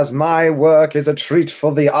Marie, as my work is a treat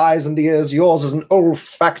for the eyes and the ears. Yours is an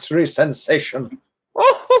olfactory sensation.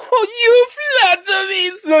 Oh, you flatter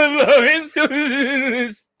me, Sir.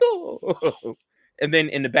 And then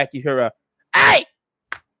in the back you hear a, hey,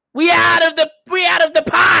 we out of the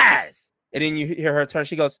pies. And then you hear her turn.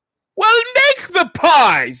 She goes, well, make the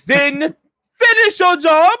pies, then finish your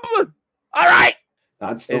job. All right.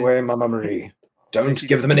 That's the way, Mama Marie. Don't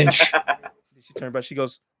give them an inch. She turned back. She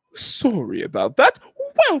goes, sorry about that.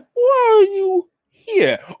 Well, why are you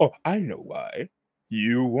here? Oh, I know why.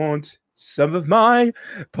 You want some of my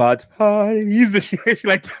pot pies. She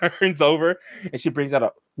like turns over and she brings out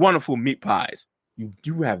a wonderful meat pies.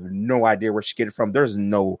 You have no idea where she get it from. There's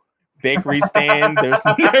no bakery stand.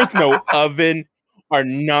 There's no oven or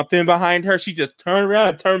nothing behind her. She just turned around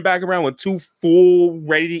and turned back around with two full,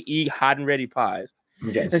 ready to eat, hot and ready pies.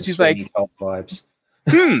 And she's like, top vibes.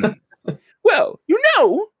 Well,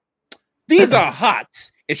 these are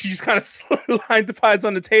hot. And she just kind of lined the pies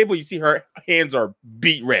on the table. You see her hands are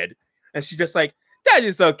beet red. And she's just like, that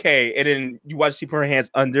is okay. And then you watch she put her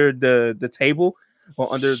hands under the table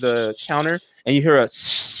or under the counter. And you hear a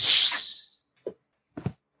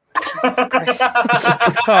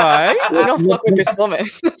hi. We don't fuck with this woman.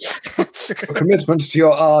 Your commitment to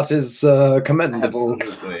your art is commendable.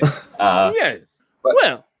 Absolutely. Yes.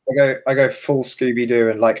 Well, I go full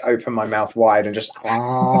Scooby-Doo and like open my mouth wide and just the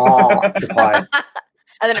pie.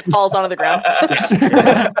 And then it falls onto the ground.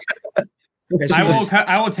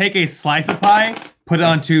 I will take a slice of pie, put it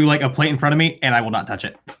onto like a plate in front of me, and I will not touch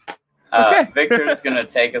it. Okay. Victor's gonna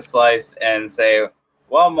take a slice and say,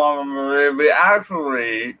 well, Mama Marie, we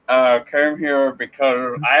actually came here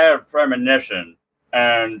because I had a premonition,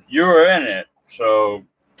 and you were in it. So,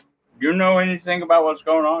 you know anything about what's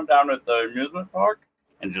going on down at the amusement park?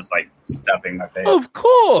 and just like stuffing my face. Of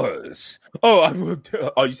course. Oh, I will.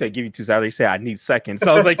 Oh, you said give you 2 seconds. You said I need seconds.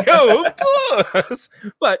 So I was like, yo, of course.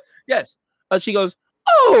 But yes, she goes,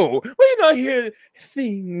 oh, well, I hear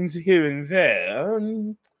things here and there.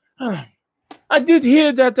 I did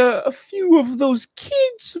hear that a few of those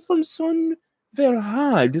kids from Sunvale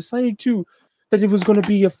High decided that it was going to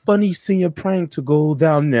be a funny senior prank to go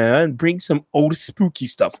down there and bring some old spooky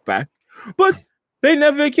stuff back. But they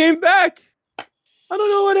never came back. I don't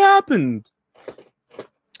know what happened.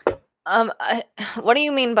 What do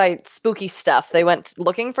you mean by spooky stuff? They went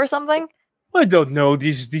looking for something? I don't know.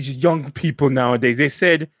 These young people nowadays, they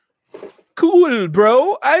said, cool,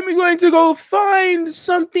 bro, I'm going to go find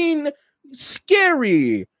something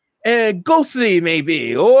scary and ghostly,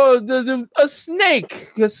 maybe, or a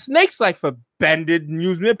snake. Because snakes like for bandit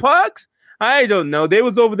amusement parks. I don't know. They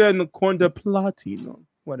was over there in the corner plotting or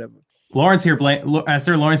whatever.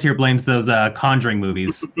 Sir Lawrence here blames those Conjuring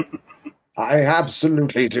movies. I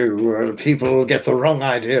absolutely do. People get the wrong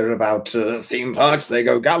idea about theme parks. They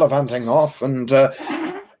go gallivanting off, and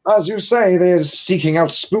as you say, they're seeking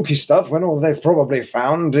out spooky stuff when all they've probably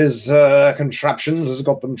found is contraptions has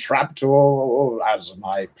got them trapped, or as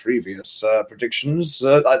my previous predictions,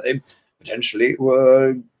 they potentially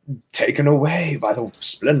were taken away by the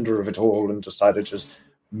splendor of it all and decided to just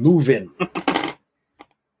move in.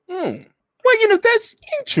 Well, that's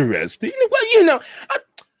interesting. Well,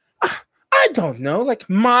 I don't know, like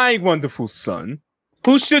my wonderful son,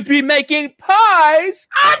 who should be making pies,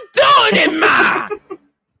 I'm doing it, Ma,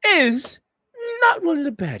 is not one of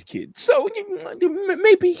the bad kids. So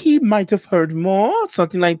maybe he might have heard more,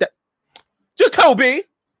 something like that. Jacoby!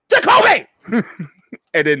 And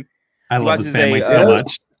then I love this family so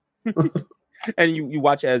much. And you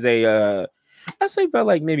watch as a, I say about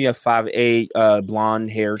like maybe a 5'8", blonde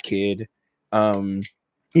hair kid.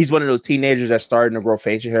 He's one of those teenagers that's starting to grow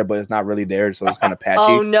facial hair, but it's not really there, so it's kind of patchy.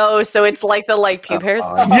 Oh no! So it's like the pube hairs.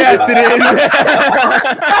 Yes, it is.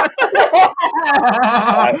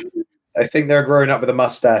 I think they're growing up with a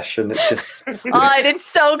mustache, and it's just. It's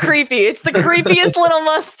so creepy. It's the creepiest little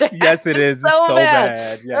mustache. Yes, it is. It's so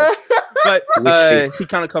bad. Yes. But he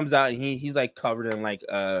kind of comes out, and he's like covered in like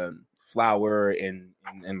flour and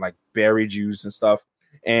like berry juice and stuff,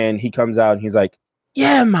 and he comes out and he's like,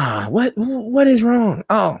 yeah, Ma, what is wrong?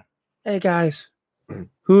 Oh, hey, guys,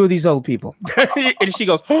 who are these old people? And she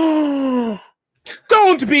goes, oh,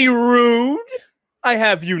 don't be rude. I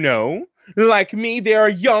have like me, they are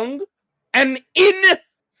young and in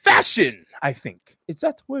fashion, I think. Is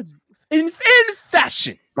that the word? In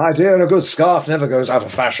fashion. My dear, a good scarf never goes out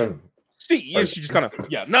of fashion. See, and she just kind of,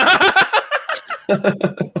 yeah.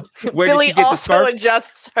 Billy also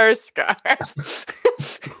adjusts her scarf.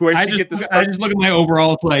 I just look at my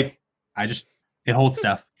overall. It's like it holds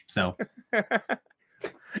stuff. So,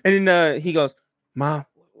 and then he goes, Ma,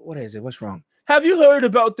 what is it? What's wrong? Have you heard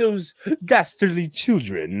about those dastardly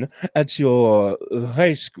children at your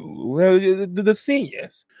high school? The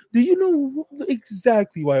seniors. Do you know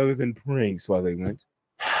exactly why other than pranks why they went?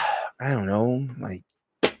 I don't know. Like,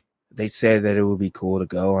 they said that it would be cool to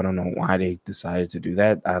go. I don't know why they decided to do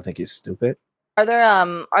that. I think it's stupid. Are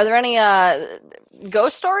there any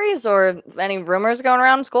ghost stories or any rumors going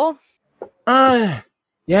around school? Yeah,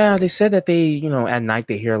 they said that they, at night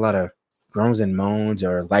they hear a lot of groans and moans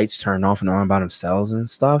or lights turn off and on by themselves and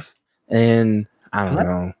stuff. And I don't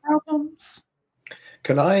know. Problems.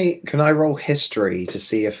 Can I roll history to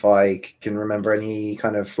see if I can remember any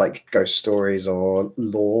kind of like ghost stories or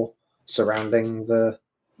lore surrounding the?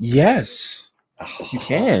 Yes, you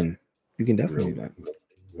can. You can definitely do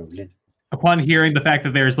that. Upon hearing the fact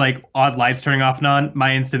that there's like odd lights turning off and on,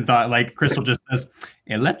 my instant thought, like Crystal just says,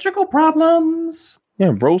 electrical problems.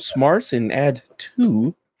 Yeah, roll smarts and add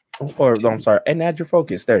 2. Or no, I'm sorry, and add your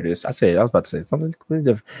focus. There it is. I was about to say something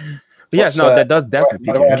completely different. But yes, no, that does definitely.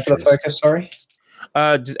 What do I add for the focus? Sorry.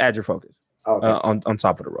 Just add your focus. Okay. On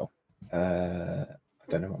top of the roll. I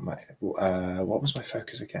don't know what was my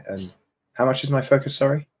focus again? And how much is my focus?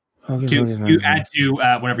 Sorry. You add 2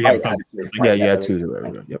 whenever you have a focus. Yeah, you add 2 to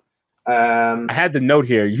it. Yep. I had the note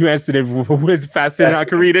here. You answered it faster than I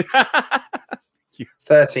could read it.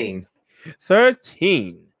 13.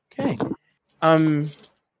 13. Okay.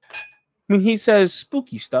 When he says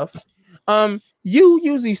spooky stuff, you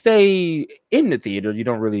usually stay in the theater. You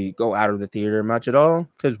don't really go out of the theater much at all.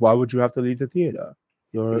 Because why would you have to leave the theater?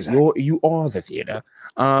 You are the theater.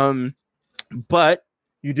 But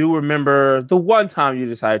you do remember the one time you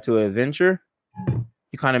decided to adventure.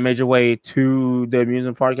 You kind of made your way to the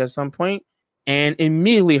amusement park at some point and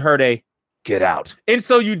immediately heard a get out. And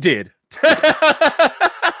so you did.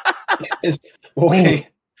 Okay.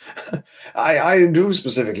 I do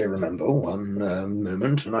specifically remember one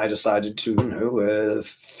moment when I decided to,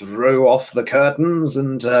 throw off the curtains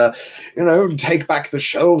and, take back the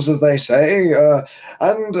shelves, as they say.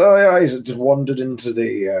 And I wandered into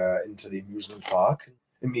the amusement park.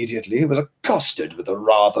 Immediately was accosted with a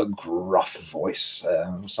rather gruff voice,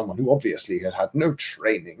 someone who obviously had no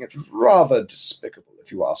training. It was rather despicable,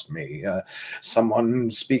 if you ask me.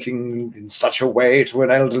 Someone speaking in such a way to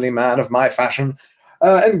an elderly man of my fashion.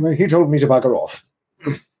 Anyway, he told me to bugger off.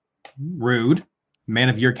 Rude. Man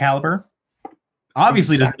of your caliber.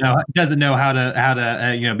 Obviously doesn't know how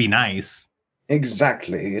to be nice.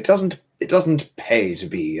 Exactly. It doesn't pay to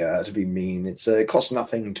be mean. It costs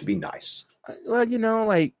nothing to be nice. Well,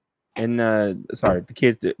 and sorry, the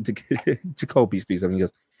kids, Jacoby speaks up and he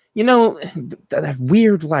goes, that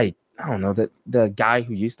weird, I don't know, that the guy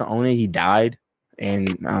who used to own it, he died,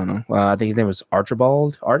 and I don't know. I think his name was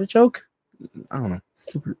Archibald Artichoke. I don't know,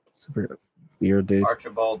 super weird dude.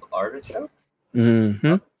 Archibald Artichoke.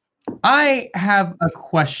 Mm-hmm. I have a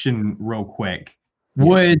question, real quick. Yes.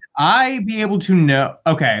 Would I be able to know?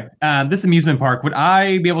 Okay, this amusement park. Would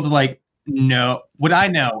I be able to know? Would I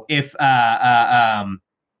know if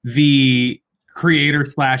the creator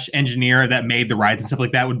 / engineer that made the rides and stuff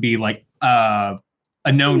like that would be a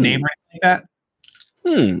known name or anything like that?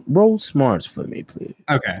 Roll smarts for me, please.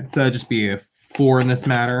 Okay, so just be a 4 in this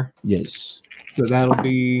matter. Yes. So that'll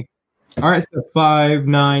be all right. So 5,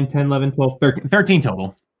 9, 10, 11, 12, 13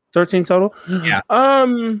 total. 13 total. Yeah.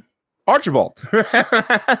 Archibald.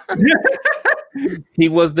 He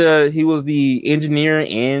was the engineer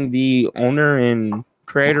and the owner and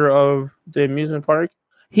creator of the amusement park.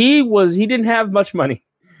 He didn't have much money,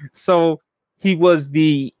 so he was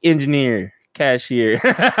the engineer, cashier,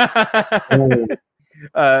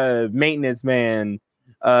 maintenance man,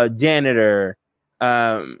 janitor.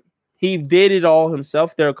 He did it all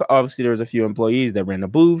himself. There was a few employees that ran the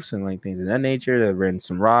booths and things of that nature, that ran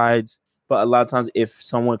some rides. But a lot of times, if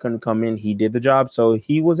someone couldn't come in, he did the job. So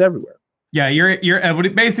he was everywhere. Yeah, you're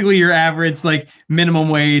basically your average minimum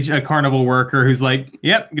wage carnival worker who's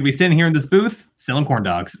yep, gonna be sitting here in this booth selling corn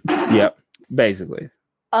dogs. Yep, basically.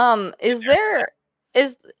 Is there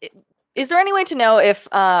any way to know if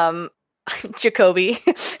Jacoby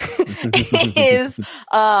is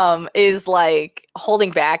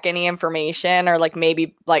holding back any information, or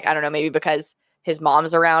maybe I don't know, maybe because his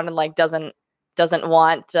mom's around and doesn't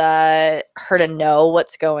want her to know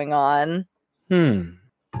what's going on?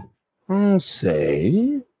 I'll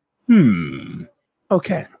say,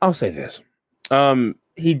 okay, I'll say this.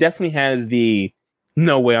 He definitely has the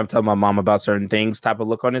no way I'm telling my mom about certain things type of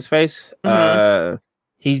look on his face. Mm-hmm.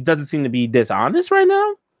 He doesn't seem to be dishonest right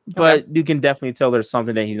now, but you can definitely tell there's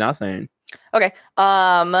something that he's not saying. Okay.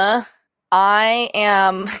 I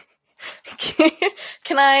am.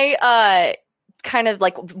 Can I kind of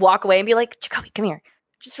walk away and be like, Jacoby, come here,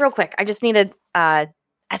 just real quick. I just need to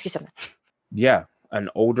ask you something. Yeah. An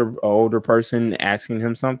older person asking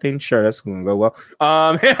him something, sure, that's gonna go well.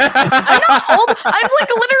 I'm not old. I'm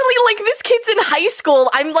literally this kid's in high school.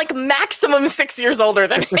 I'm maximum 6 years older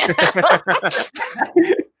than him.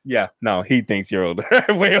 Yeah, no, he thinks you're older,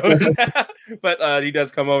 way older. But he does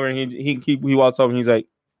come over and he walks over and he's like,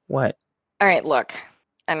 "What?" All right, look,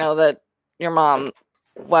 I know that your mom,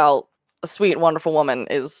 well, a sweet, wonderful woman,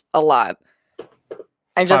 is a lot.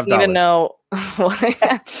 I just need to know.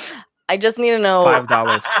 I just need to know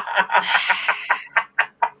 $5.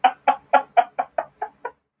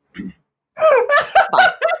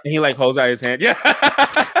 And he holds out his hand. Yeah.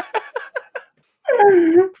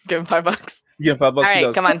 Give him $5. Give him $5. All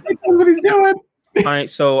right, come on. That's what he's doing. All right,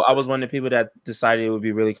 so I was one of the people that decided it would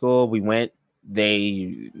be really cool. We went.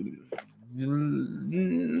 They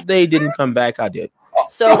didn't come back. I did.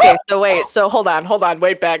 So okay. So wait. So hold on.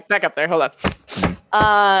 Wait, back up there. Hold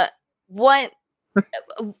on. What?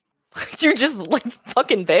 You just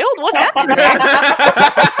fucking bailed? What happened?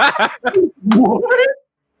 What?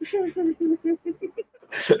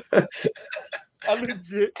 I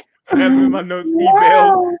legit have in my notes. He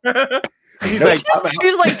bailed.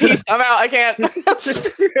 He's peace. I'm out. I can't.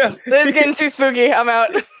 This is getting too spooky. I'm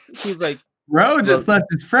out. He's like, bro, just left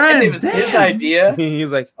his friends. And it was his idea. He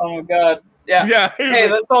was like, oh my god, yeah. Hey,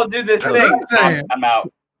 let's all do this thing. I'm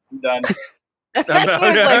out. I'm done.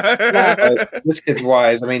 This kid's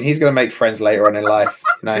wise. I mean, he's going to make friends later on in life.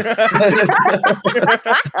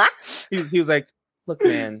 He was like, look,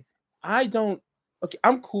 man,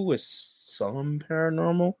 I'm cool with some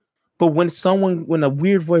paranormal, but when a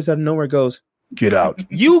weird voice out of nowhere goes, get out,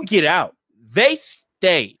 you get out. They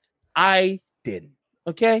stayed. I didn't.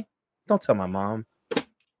 Okay? Don't tell my mom.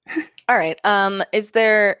 All right. Is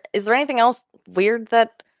there anything else weird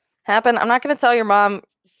that happen. I'm not going to tell your mom.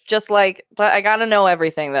 Just like, but I got to know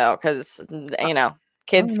everything though, because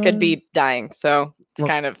kids could be dying. So it's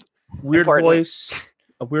kind of weird important. voice.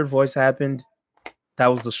 A weird voice happened. That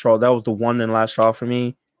was the straw. That was the one and last straw for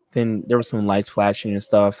me. Then there was some lights flashing and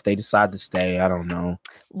stuff. They decided to stay. I don't know.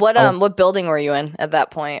 What building were you in at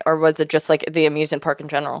that point, or was it just like the amusement park in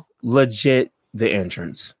general? Legit, the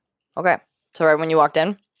entrance. Okay, so right when you walked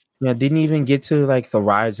in. Yeah, didn't even get to like the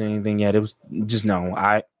rides or anything yet. It was just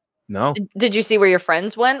no. Did you see where your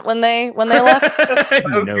friends went when they left?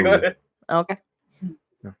 No. Okay.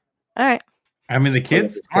 No. All right. I mean, the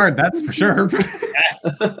kids aren't. That's for sure.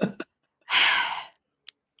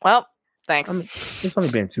 Well, thanks. It's only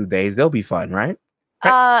been 2 days. They'll be fine, right?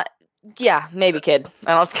 Yeah, maybe, kid.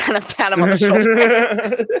 And I'll just kind of pat him on the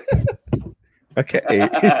shoulder. Okay.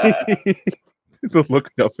 The look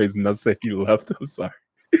in your face not saying he left. I'm sorry.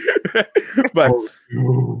 But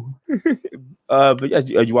yeah,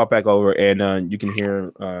 you walk back over and you can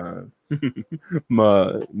hear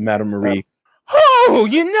Madame Marie. Oh,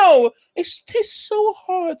 it tastes so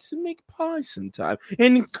hard to make pie sometime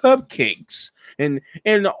and cupcakes and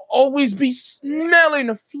always be smelling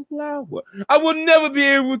a flower. I will never be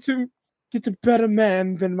able to get a better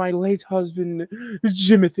man than my late husband,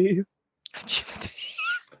 Jimothy.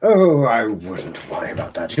 Oh, I wouldn't worry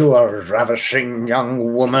about that. You are a ravishing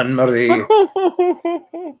young woman, Marie.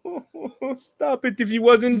 Stop it. If he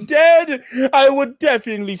wasn't dead, I would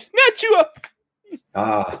definitely snatch you up.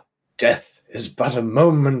 Ah, death is but a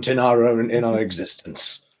moment in our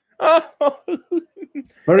existence.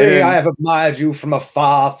 Marie, I have admired you from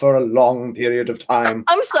afar for a long period of time.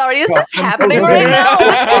 I'm sorry, is this happening right now?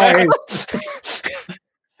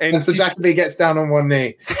 And so Jacoby gets down on one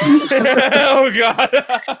knee. Oh,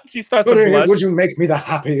 God. She starts to blush. Would you make me the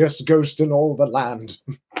happiest ghost in all the land?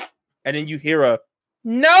 And then you hear a,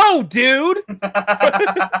 no, dude.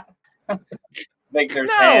 Victor's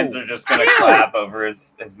hands are just going to clap over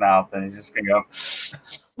his mouth, and he's just going to go,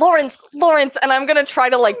 Lawrence, and I'm going to try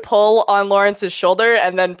to like pull on Lawrence's shoulder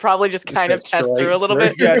and then probably just kind of test through a little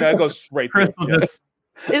bit. Yeah, no, it goes straight through.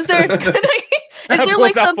 Is there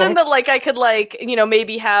like something that like I could like,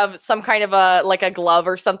 maybe have some kind of a glove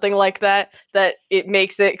or something like that it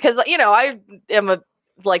makes it, because I am a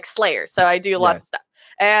like slayer, so I do lots of stuff.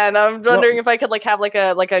 And I'm wondering if I could like have like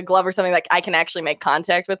a glove or something like I can actually make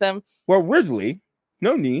contact with him. Well, Ridley,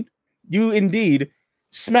 no need. You indeed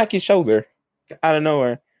smack his shoulder out of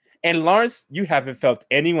nowhere. And Lawrence, you haven't felt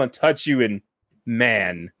anyone touch you in,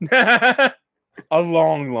 a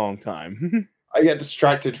long, long time. I get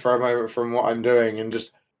distracted for a moment from what I'm doing and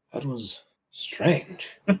just, that was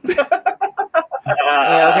strange. Okay.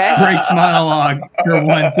 Breaks monologue for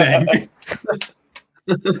one thing.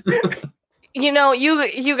 You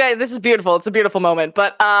guys, this is beautiful. It's a beautiful moment,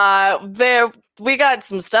 but we got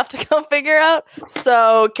some stuff to go figure out.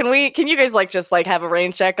 So can you guys like just like have a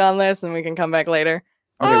rain check on this and we can come back later?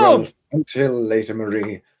 Okay, well, until later,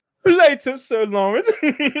 Marie. Later, Sir Lawrence.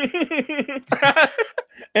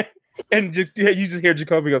 and you just hear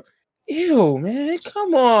Jacoby go, ew, man,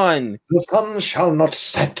 come on. The sun shall not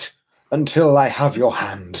set until I have your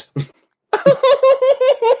hand.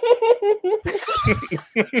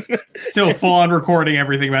 Still full on recording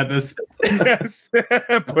everything about this. Yes.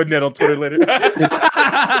 Putting it on Twitter later.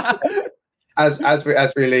 As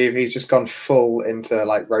we leave, he's just gone full into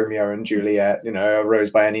like Romeo and Juliet, a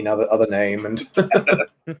rose by any other name, and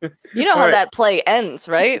you know how that play ends,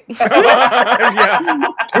 right? Yeah.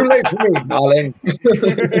 Too late for me, darling.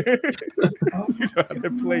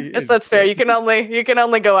 Yes, that's fair. You can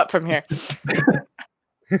only go up from here.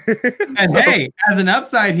 And hey, as an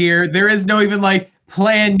upside here, there is no even like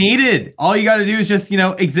plan needed. All you got to do is just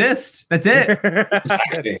exist. That's it.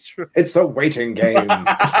 Exactly. It's a waiting game.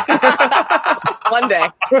 One day.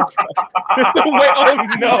 Wait, oh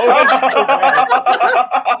no.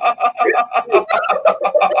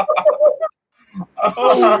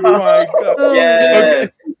 Oh my God.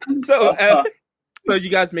 yes. Okay. So you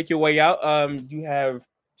guys make your way out. You have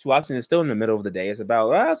two options. It's still in the middle of the day. It's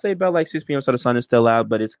I'll say about like 6 p.m. So the sun is still out,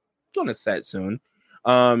 but it's gonna set soon.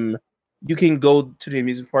 You can go to the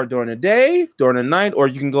amusement park during the day, during the night, or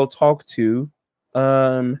you can go talk to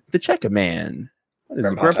the Checker Man. What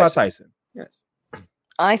is Grandpa Tyson? Yes.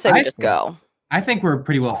 I say we just go. I think we're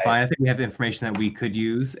pretty well fine. I think we have the information that we could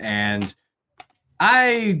use, and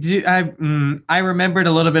I remembered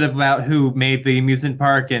a little bit about who made the amusement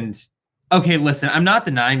park. And okay, listen, I'm not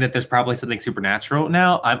denying that there's probably something supernatural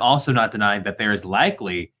now. I'm also not denying that there is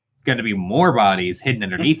likely going to be more bodies hidden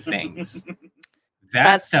underneath things.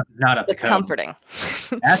 That stuff is not up to code. It's comforting.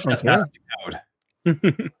 That stuff's not up to code.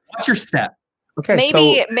 Watch your step.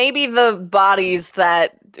 Okay, maybe the bodies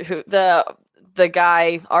that the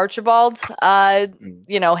guy Archibald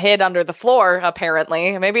hid under the floor,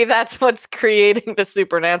 apparently. Maybe that's what's creating the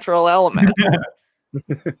supernatural element.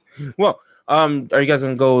 Well, are you guys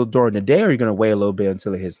gonna go during the day, or are you gonna wait a little bit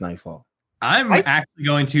until it hits nightfall? I'm actually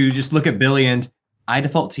going to just look at Billy and I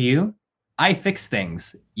default to you. I fix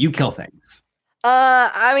things. You kill things.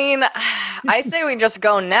 I mean, I say we just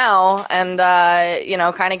go now and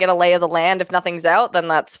kind of get a lay of the land. If nothing's out, then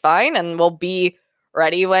that's fine, and we'll be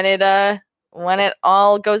ready when it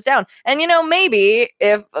all goes down. And maybe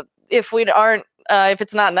if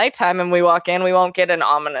it's not nighttime and we walk in, we won't get an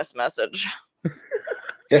ominous message.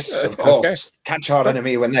 Yes, of course. Okay. Catch our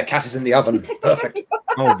enemy when their cat is in the oven. Perfect.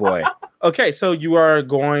 Oh boy. Okay, so you are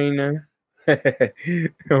going.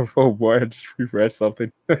 Oh boy, I just reread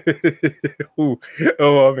something. Ooh.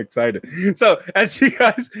 Oh, I'm excited. So as you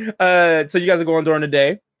guys, are going during the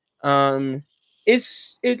day.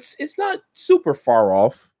 It's not super far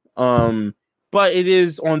off. But it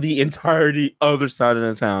is on the entirety other side of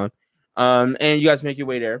the town. And you guys make your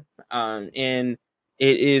way there. And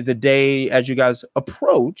it is the day as you guys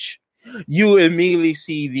approach, you immediately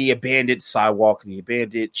see the abandoned sidewalk, the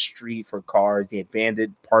abandoned street for cars, the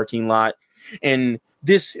abandoned parking lot. And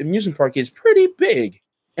this amusement park is pretty big.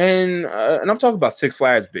 And I'm talking about Six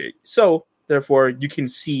Flags big. So therefore you can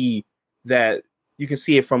see it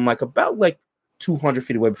from about 200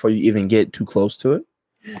 feet away before you even get too close to it.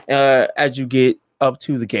 As you get up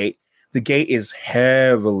to the gate is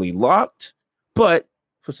heavily locked, but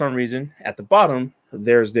for some reason at the bottom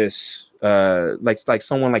there's this like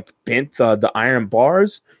someone bent the iron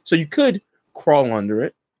bars, so you could crawl under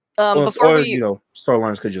it.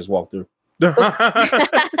 Starliners could just walk through.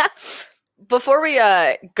 Before we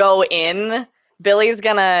go in, Billy's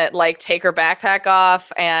gonna take her backpack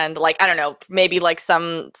off and I don't know, maybe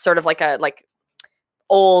some sort of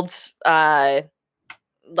old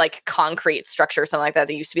concrete structure or something like that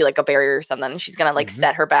used to be a barrier or something. She's gonna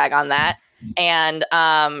set her bag on that, and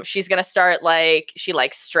she's gonna start she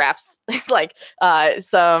straps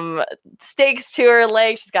some stakes to her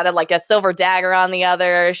leg. She's got a silver dagger on the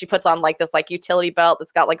other. She puts on this utility belt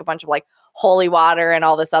that's got a bunch of holy water and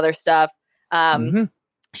all this other stuff.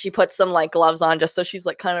 She puts some gloves on just so she's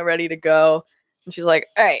kind of ready to go, and she's like,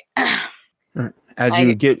 all right. As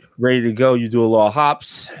you get ready to go, you do a little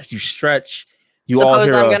hops, you stretch.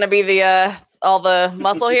 Suppose I'm going to be the all the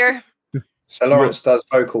muscle here. So Lawrence does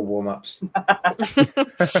vocal warm-ups.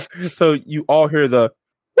 So you all hear the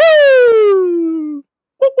woo,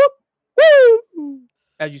 whoop, whoop, woo,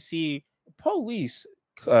 as you see a police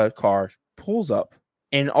car pulls up,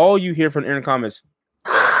 and all you hear from the intercom is,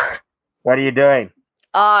 "What are you doing?"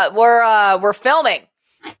 We're filming.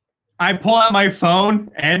 I pull out my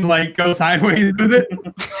phone and go sideways with it.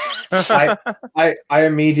 I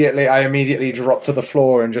immediately drop to the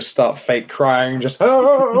floor and just start fake crying. Just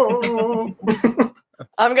oh.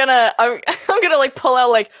 I'm gonna pull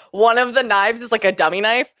out one of the knives is a dummy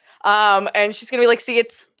knife. And she's gonna be see,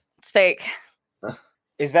 it's fake.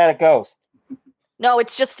 Is that a ghost? No,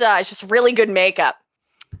 it's just really good makeup.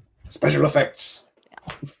 Special effects.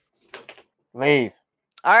 Leave.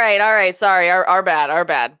 All right. Sorry, our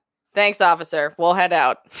bad. Thanks, officer. We'll head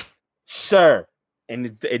out. Sir.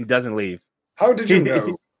 And it doesn't leave. How did you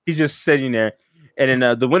know? He's just sitting there. And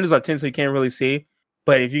then the windows are tint, so you can't really see.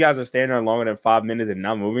 But if you guys are standing there longer than 5 minutes and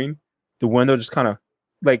not moving, the window just kind of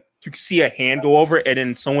you can see a hand go over, and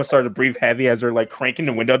then someone started to breathe heavy as they're cranking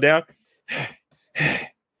the window down.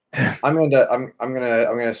 I'm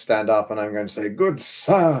gonna stand up and I'm going to say, "Good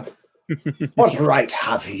sir, what right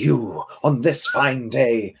have you on this fine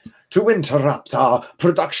day to interrupt our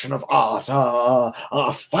production of art,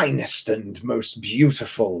 our finest and most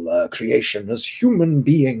beautiful creation as human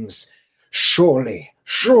beings? Surely,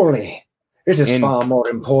 it is far more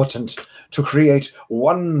important to create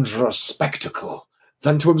wondrous spectacle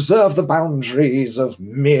than to observe the boundaries of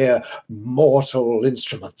mere mortal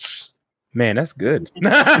instruments." Man, that's good.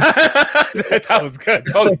 That was good.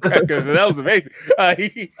 That was amazing.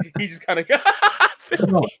 He just kind of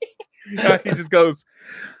he just goes.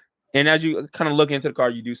 And as you kind of look into the car,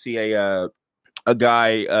 you do see a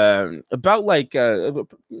guy about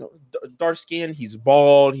dark skin. He's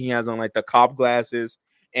bald. He has on the cop glasses,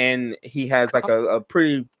 and he has a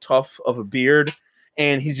pretty tough of a beard,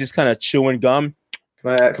 and he's just kind of chewing gum.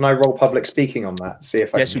 Can I roll public speaking on that? See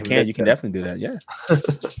if I yes, you can. You can definitely do that. Yeah.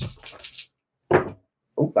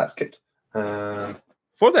 Oh, that's good.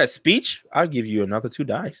 For that speech, I'll give you another 2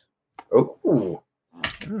 dice. Oh,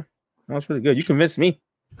 that was really good. You convinced me.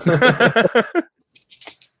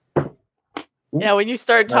 Yeah, when you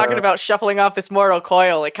start talking about shuffling off this mortal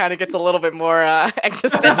coil, it kind of gets a little bit more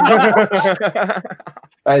existential.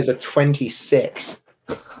 That is a 26.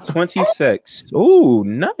 26. Ooh,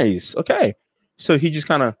 nice. Okay. So he just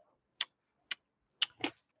kind of,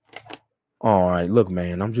 all right, look,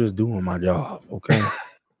 man, I'm just doing my job. Okay.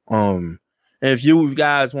 And if you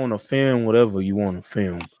guys want to film whatever you want to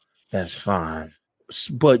film, that's fine.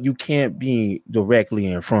 But you can't be directly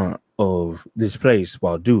in front of this place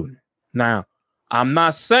while doing it. Now, I'm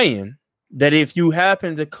not saying that if you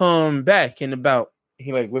happen to come back in about,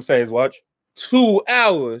 let's say his watch, 2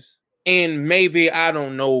 hours, and maybe, I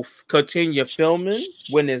don't know, continue filming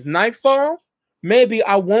when it's nightfall, maybe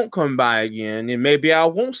I won't come by again, and maybe I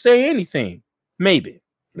won't say anything. Maybe.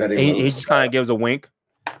 He just kind of gives a wink.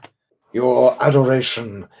 Your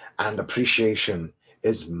adoration and appreciation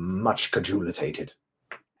is much cajulated.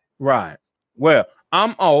 Right. Well,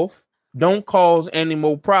 I'm off. Don't cause any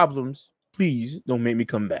more problems. Please don't make me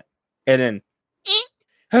come back. And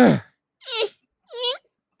then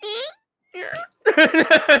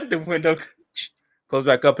the window goes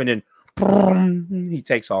back up, and then he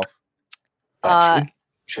takes off.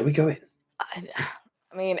 Shall we go in? I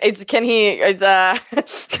mean, can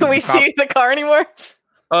we see the car anymore?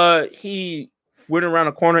 He went around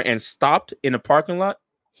a corner and stopped in a parking lot.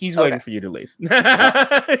 He's waiting for you to leave.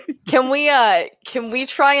 Can we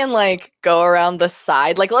try and like go around the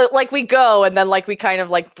side? Like we go and then like we kind of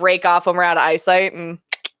like break off when we're out of eyesight and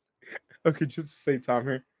okay, just say Tom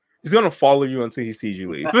here. He's gonna follow you until he sees you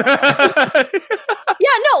leave. Yeah,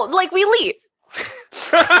 no, like we leave.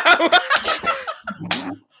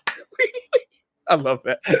 I love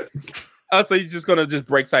that. So you're just gonna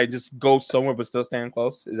break side, just go somewhere, but still stand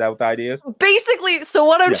close. Is that what the idea is? Basically, so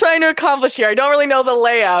what I'm trying to accomplish here, I don't really know the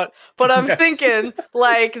layout, but I'm thinking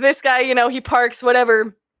like this guy, he parks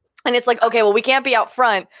whatever, and it's like, okay, well, we can't be out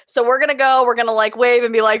front, so we're gonna like wave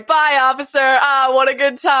and be like, "Bye, officer! Ah, what a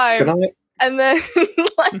good time!" And then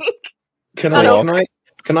like, can I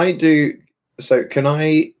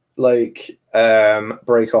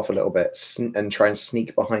break off a little bit and try and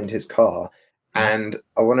sneak behind his car? And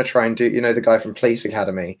I want to try and do, the guy from Police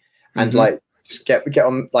Academy, and just get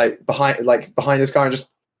on behind his car and just.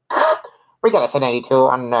 We got a 1082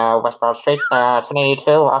 on Westborough Street. 1082,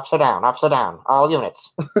 officer down, all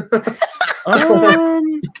units.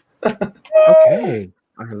 Okay.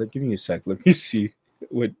 All right, give me a sec. Let me see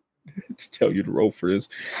what to tell you to roll for this.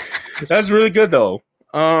 That's really good though.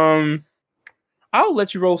 I'll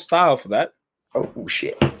let you roll style for that. Oh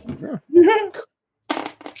shit. Yeah.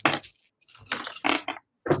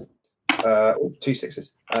 2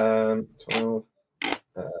 sixes. 12.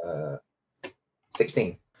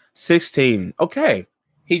 16. 16. Okay.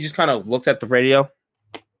 He just kind of looks at the radio.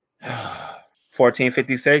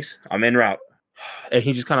 1456. I'm en route. And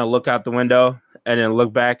he just kind of look out the window and then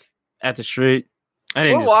look back at the street.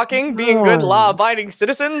 And we're walking, being good law-abiding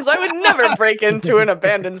citizens. I would never break into an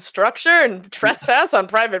abandoned structure and trespass on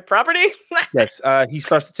private property. Yes. He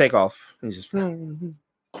starts to take off. He's just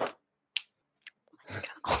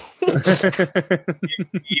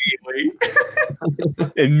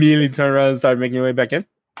immediately turn around and start making your way back in.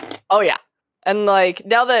 Oh yeah, and like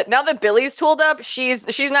now that Billy's tooled up,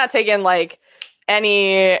 she's not taking like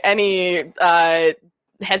any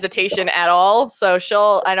hesitation at all. So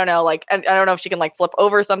I don't know if she can like flip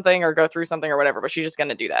over something or go through something or whatever, but she's just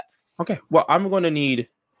gonna do that. Okay. Well, I'm going to need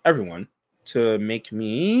everyone to make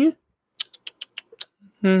me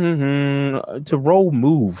to roll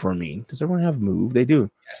move for me. Does everyone have move? They do.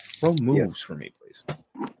 Yes. Roll moves for me, please.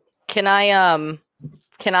 Can I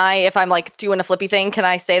if I'm like doing a flippy thing, can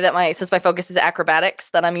I say that since my focus is acrobatics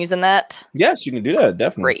that I'm using that? Yes, you can do that.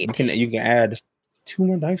 Definitely. Great. You can add 2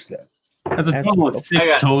 more dice there. That's a total of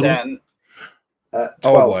 6 total. 10. Oh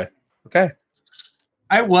boy. Okay.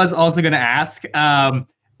 I was also going to ask.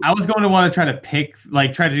 I was going to want to try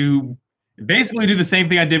to basically do the same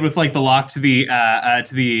thing I did with like the lock to the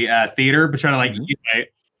theater, but try to like use my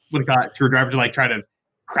screwdriver to like try to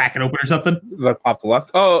crack it open or something. Like pop the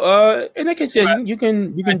lock. Oh, in that case, yeah, you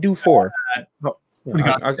can do 4. Make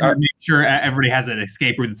sure everybody has an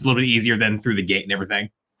escape route that's a little bit easier than through the gate and everything.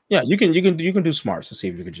 Yeah, you can do smarts to see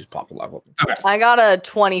if you can just pop the lock open. Okay. I got a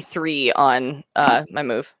 23 on my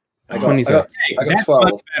move. I got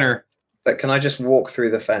 12. Much better. But can I just walk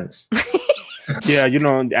through the fence? Yeah,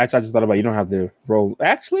 actually, I just thought about it. You don't have to roll.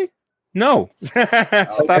 Actually, no. I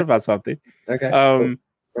just thought about something. Okay.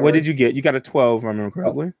 What did you get? You got a 12, if I remember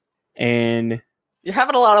correctly. And you're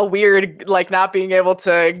having a lot of weird, like not being able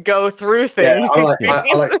to go through things. Yeah,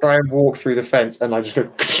 I like try and walk through the fence, and I just go.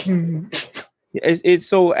 It's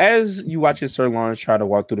so as you watch his Sir Lawrence try to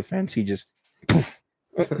walk through the fence, he just poof.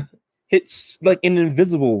 hits like an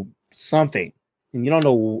invisible something, and you don't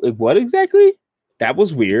know what exactly. That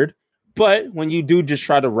was weird. But when you do just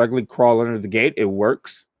try to regularly crawl under the gate, it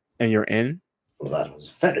works, and you're in. Well, that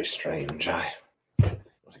was very strange. I not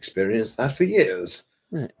experienced that for years.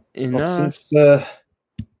 And, Not since, oh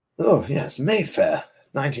yes, Mayfair,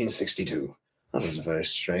 1962. That was a very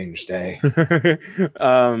strange day.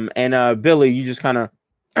 and Billy, you just kind of,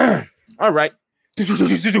 all right. Just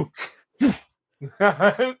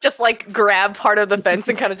like grab part of the fence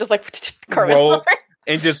and kind of just like roll over.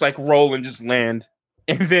 and just like roll and just land.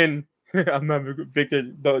 And then I'm not Victor,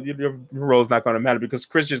 though your roll's not going to matter because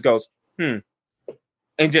Chris just goes, and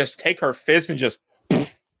just take her fist and just and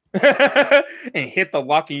hit the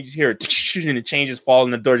lock, and you just hear it, and it changes, fall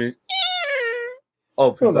in the door. Just,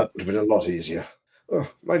 Oh, that would have been a lot easier. Oh,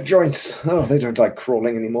 my joints. Oh, they don't like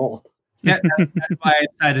crawling anymore. That's why I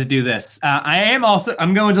decided to do this.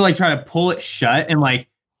 I'm going to like try to pull it shut and like,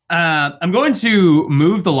 I'm going to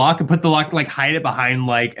move the lock and put the lock, like hide it behind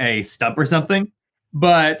like a stump or something.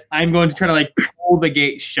 But I'm going to try to like pull the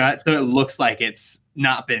gate shut so it looks like it's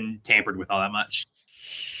not been tampered with all that much.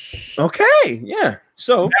 Okay, yeah.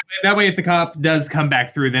 So that way, if the cop does come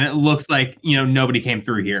back through, then it looks like, nobody came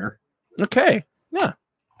through here. Okay, yeah,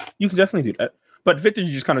 you can definitely do that. But Victor,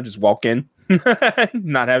 you just kind of just walk in,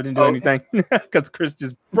 not having to do anything, because Chris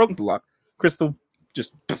just broke the lock. Crystal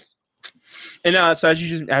just, and so as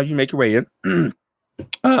you make your way in,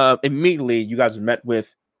 immediately you guys are met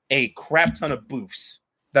with a crap ton of booths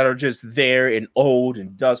that are just there and old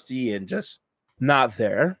and dusty and just not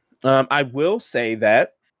there. I will say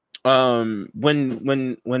that when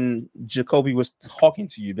Jacoby was talking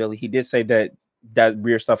to you, Billy, he did say that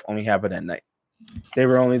weird stuff only happened at night. They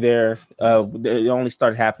were only there. It only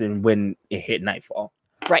started happening when it hit nightfall.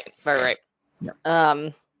 Right. Yeah.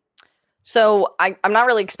 So I'm not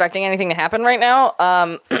really expecting anything to happen right now.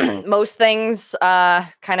 Most things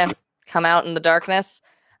kind of come out in the darkness.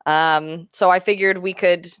 So I figured we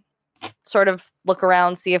could sort of look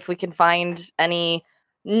around, see if we can find any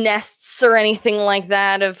nests or anything like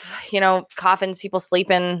that of, coffins, people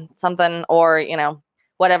sleeping, something, or,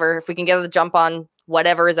 whatever. If we can get the jump on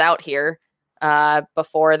whatever is out here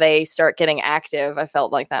before they start getting active, I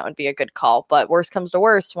felt like that would be a good call. But worst comes to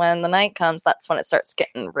worst, when the night comes, that's when it starts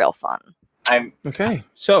getting real fun. I'm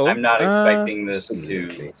not expecting this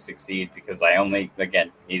to succeed because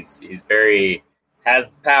he's very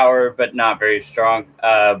has power but not very strong.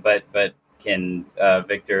 But can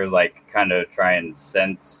Victor like kind of try and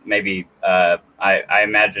sense maybe I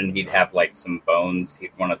imagine he'd have like some bones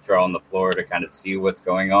he'd want to throw on the floor to kind of see what's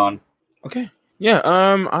going on. Okay. Yeah,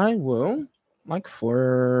 I will like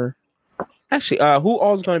for actually who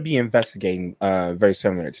all is going to be investigating very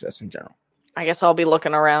similar to this in general. I guess I'll be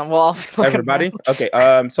looking around. Well, everybody around. Okay,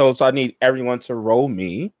 so I need everyone to roll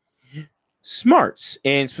me smarts,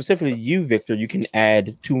 and specifically you, Victor, you can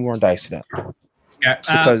add 2 more dice to that. Yeah,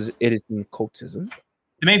 because it is in cultism.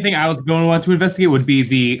 The main thing I was going to want to investigate would be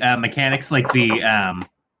the mechanics, like the what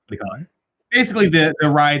do you call it? Basically, the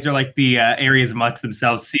rides are like the areas amongst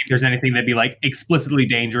themselves. See if there's anything that'd be like explicitly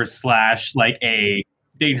dangerous / like a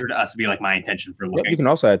danger to us would be like my intention for looking. Yep, you can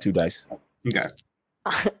also add 2 dice. Okay.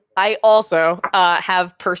 I also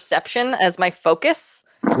have perception as my focus.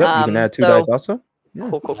 Yep, you can add 2 dice also. Yeah.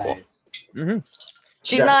 Cool. Mm-hmm.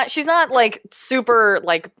 She's not like super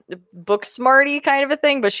like book smarty kind of a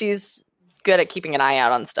thing, but she's good at keeping an eye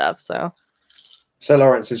out on stuff. So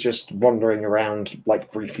Lawrence is just wandering around,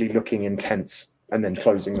 like briefly looking in tents and then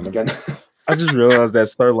closing them again. I just realized that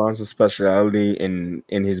Sir Lawrence's speciality in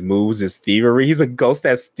his moves is thievery. He's a ghost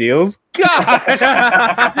that steals. God,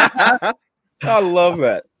 I love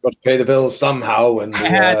that. Got to pay the bills somehow, and I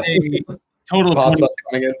had a total of parts 20. are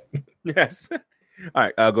coming in. Yes. All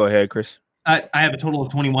right, go ahead, Chris. I have a total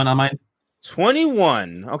of 21 on mine.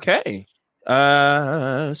 21. Okay.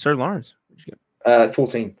 Sir Lawrence. What'd you get?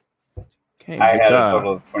 14. Okay. I had a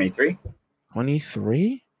total of 23.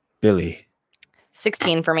 23? Billy.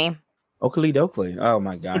 16 for me. Oakley Dokley. Oh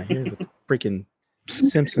my God. Here's the freaking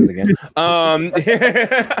Simpsons again. I've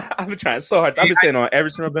been trying so hard. I've been saying on every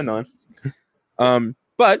single I've been on.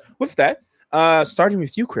 But with that, starting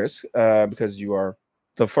with you, Chris, because you are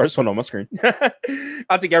the first one on my screen.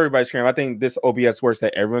 I think everybody's screen. I think this OBS works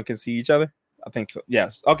that everyone can see each other. I think so.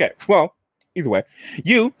 Yes. Okay. Well, either way,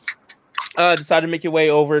 you decided to make your way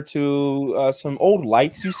over to some old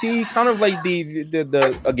lights. You see kind of like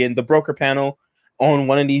the broker panel on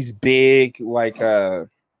one of these big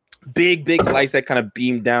big lights that kind of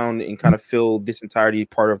beam down and kind of fill this entirety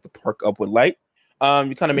part of the park up with light.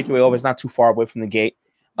 You kind of make your way over. It's not too far away from the gate.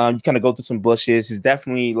 You kind of go through some bushes. It's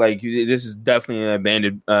definitely like this is definitely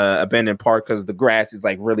an abandoned park because the grass is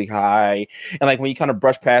like really high, and like when you kind of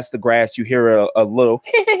brush past the grass, you hear a little.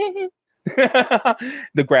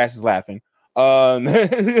 The grass is laughing.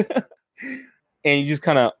 And you just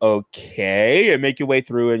kind of and make your way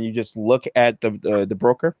through, and you just look at the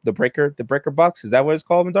breaker box. Is that what it's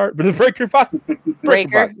called in Dart? But the breaker box,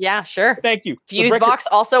 Breaker. box. Yeah, sure. Thank you. Fuse box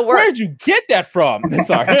also works. Where'd you get that from?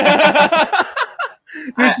 Sorry.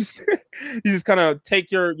 You just kind of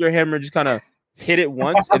take your hammer, just kind of hit it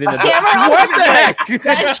once, and then what the heck?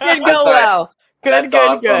 That should go Sorry. well. Good, That's good,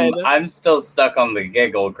 awesome. good. I'm still stuck on the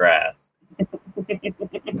giggle grass.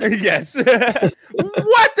 Yes. What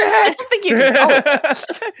the heck? I think you can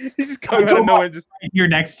He's just coming out of nowhere and just Right here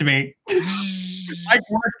next to me. My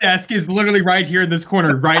work desk is literally right here in this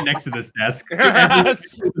corner, right next to this desk. So everything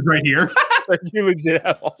is right here. like you legit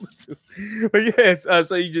have all the two. But yes,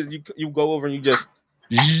 so you go over and you just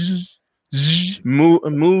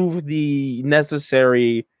move the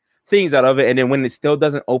necessary things out of it, and then when it still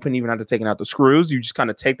doesn't open, even after taking out the screws, you just kind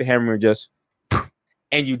of take the hammer and just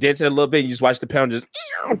you dent it a little bit, and you just watch the pound just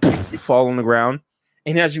fall on the ground.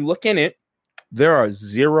 And as you look in it, there are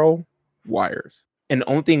 0 wires. And the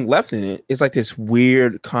only thing left in it is like this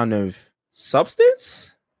weird kind of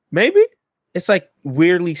substance. Maybe it's like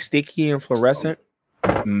weirdly sticky and fluorescent.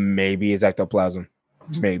 Maybe it's ectoplasm.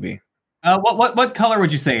 Maybe. What color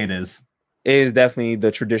would you say it is? It is definitely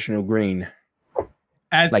the traditional green.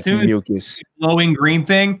 As Like soon mucus. as the glowing green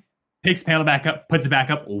thing picks panel back up, puts it back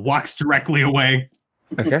up, walks directly away.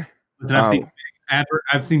 Okay. Listen,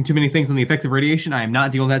 I've seen too many things on the effects of radiation. I am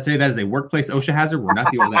not dealing with that today. That is a workplace OSHA hazard. We're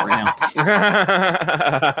not dealing with that right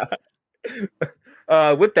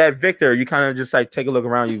now. With that, Victor, you kind of just like take a look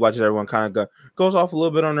around. You watch everyone kind of goes off a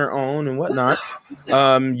little bit on their own and whatnot.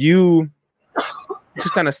 You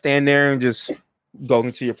just kind of stand there and just go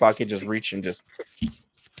into your pocket, just reach and just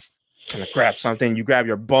kind of grab something. You grab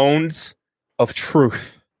your bones of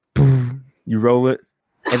truth. Boom. You roll it,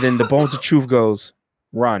 and then the bones of truth goes.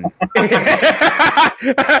 Run.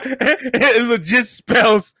 It legit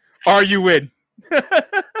spells, are you in?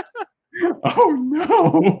 Oh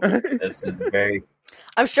no. This is very.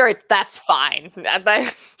 I'm sure that's fine. And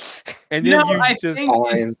then I you just think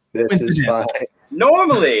Fine. This is fine.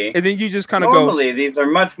 Normally, and then you just kind of go. normally these are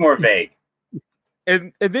much more vague.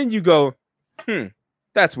 And then you go,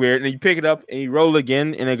 that's weird. And then you pick it up and you roll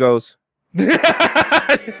again, and it goes.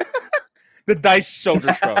 The dice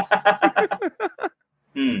shoulder shrugs.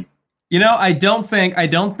 You know, I don't think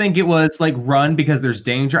it was like run because there's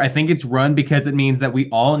danger. I think it's run because it means that we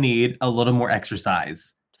all need a little more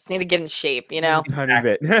exercise. Just need to get in shape, you know? Tiny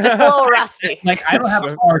bit. Just a little rusty. Like I don't have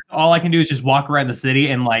a car. So all I can do is just walk around the city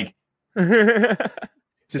and like Just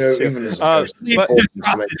chill. Even as a Uh, person, it's but- important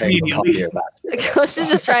just to maintain a copy of that. Ghost is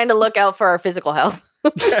just trying to look out for our physical health.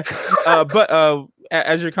 But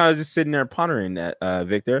as you're kind of just sitting there pondering that,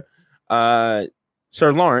 Victor,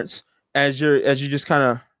 Sir Lawrence, as you're just kind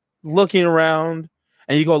of looking around,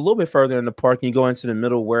 and you go a little bit further in the park, and you go into the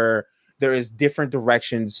middle where there is different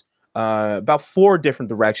directions, about 4 different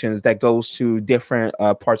directions that goes to different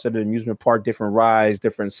parts of the amusement park, different rides,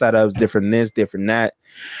 different setups, different this, different that.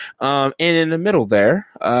 And in the middle there,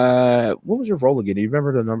 what was your roll again? Do you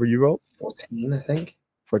remember the number you rolled? 14, I think.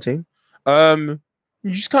 14.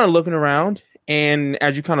 You're just kind of looking around, and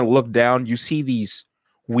as you kind of look down, you see these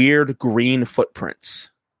weird green footprints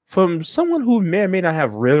from someone who may or may not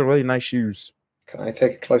have really, really nice shoes. Can I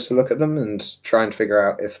take a closer look at them and try and figure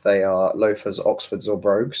out if they are loafers, Oxfords, or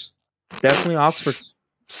brogues? Definitely Oxfords.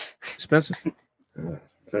 Expensive.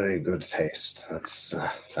 Very good taste. That's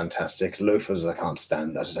fantastic. Loafers, I can't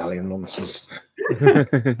stand that Italian nonsense.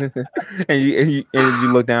 and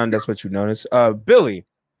you look down, that's what you notice. Billy,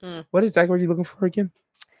 what exactly were you looking for again?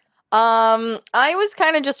 I was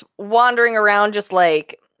kind of just wandering around, just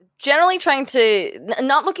like generally trying to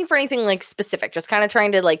not looking for anything like specific, just kind of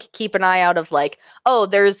trying to like keep an eye out of like, oh,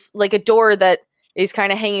 there's like a door that is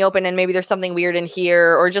kind of hanging open and maybe there's something weird in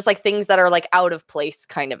here, or just like things that are like out of place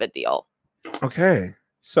kind of a deal. Okay.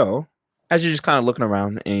 So as you're just kind of looking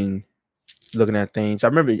around and looking at things,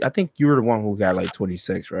 I think you were the one who got like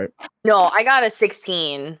 26, right? No, I got a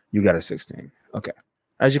 16. You got a 16. Okay.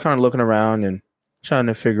 As you're kind of looking around and trying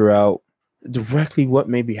to figure out directly what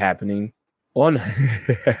may be happening on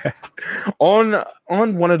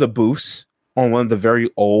on one of the booths, on one of the very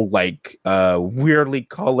old, like weirdly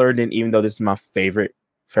colored, and even though this is my favorite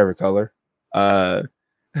color, but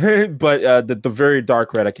the very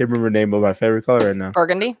dark red, I can't remember the name of my favorite color right now.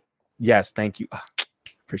 Burgundy. Yes, thank you.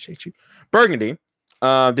 Appreciate you. Burgundy.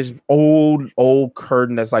 This old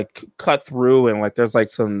curtain that's like cut through, and like there's like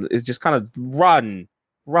some, it's just kind of rotten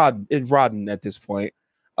rotten at this point.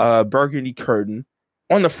 Burgundy curtain.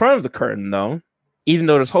 On the front of the curtain, though, even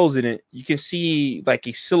though there's holes in it, you can see like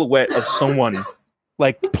a silhouette of someone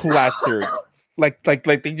like plastered. Like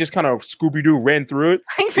they just kind of Scooby-Doo ran through it.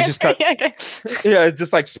 It's just kind it's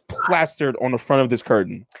just like plastered on the front of this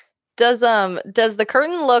curtain. Does the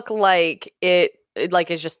curtain look like it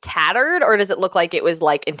is just tattered, or does it look like it was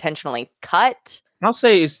like intentionally cut? I'll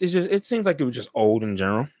say it seems like it was just old in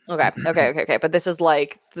general. Okay. But this is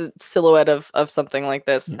like the silhouette of something like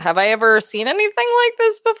this. Yeah. Have I ever seen anything like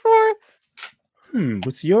this before?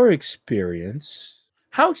 With your experience,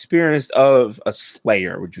 how experienced of a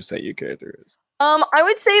slayer would you say your character is? I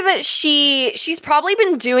would say that she's probably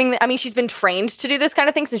been doing. I mean, she's been trained to do this kind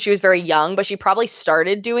of thing since she was very young, but she probably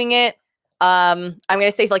started doing it. I'm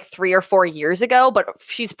gonna say like 3 or 4 years ago, but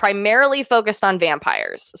she's primarily focused on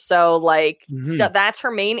vampires. So like that's her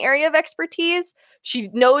main area of expertise. She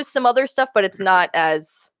knows some other stuff, but it's not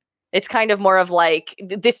as. It's kind of more of like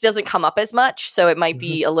this doesn't come up as much, so it might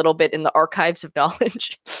be a little bit in the archives of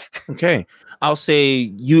knowledge. Okay, I'll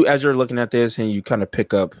say you as you're looking at this and you kind of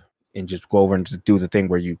pick up. And just go over and just do the thing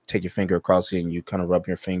where you take your finger across it and you kind of rub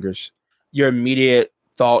your fingers. Your immediate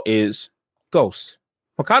thought is ghost.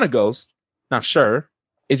 What kind of ghost? Not sure.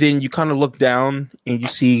 And then you kind of look down and you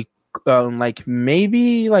see like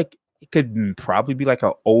maybe like it could probably be like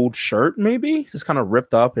an old shirt, maybe just kind of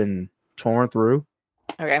ripped up and torn through.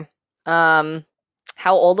 Okay. How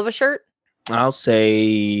old of a shirt? I'll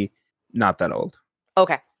say not that old.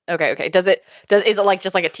 Okay. Is it like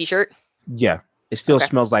just like a t-shirt? Yeah. It still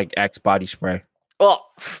smells like Axe body spray. Oh,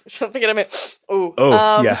 forget a minute. Ooh.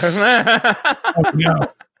 Yeah.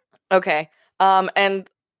 No. Okay. And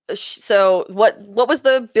so what was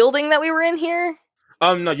the building that we were in here?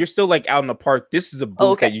 No, you're still like out in the park. This is a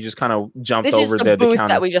booth that you just kind of jumped over. This is the booth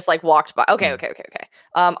that we just like walked by. Okay.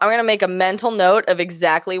 I'm gonna make a mental note of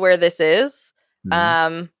exactly where this is.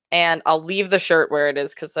 And I'll leave the shirt where it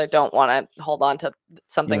is because I don't want to hold on to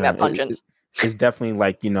something that pungent. It's definitely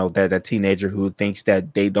like, that teenager who thinks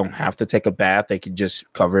that they don't have to take a bath. They can just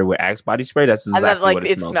cover it with Axe body spray. That's exactly what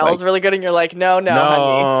it smells like. Really good. And you're like, no,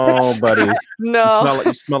 honey. Buddy. No.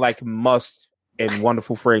 You smell like musk and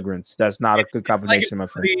wonderful fragrance. That's not a good combination, my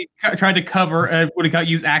friend. Tried to cover,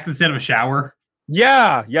 use Axe instead of a shower.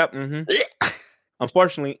 Yeah. Yep. Mm-hmm.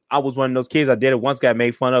 Unfortunately, I was one of those kids. I did it once, got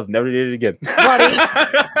made fun of, never did it again.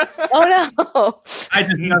 Oh, no. I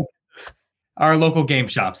just know. Our local game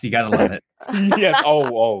shops, you gotta love it. Yes.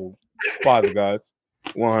 Oh, Father gods,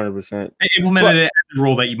 100%. I implemented it as a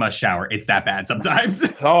rule that you must shower. It's that bad sometimes.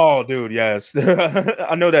 Oh, dude, yes.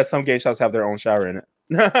 I know that some game shops have their own shower in it.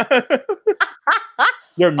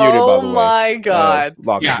 You're muted, by the way. Oh my god,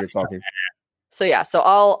 Locke, you're talking. So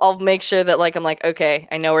I'll make sure that like I'm like okay,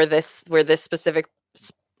 I know where this specific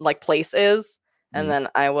like place is, and then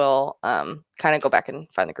I will kind of go back and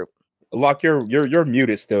find the group. Locke, you're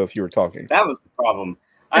muted still if you were talking. That was the problem.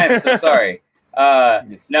 I am so sorry.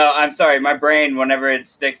 No, I'm sorry. My brain, whenever it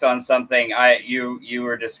sticks on something, you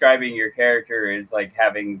were describing your character as like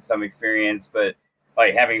having some experience, but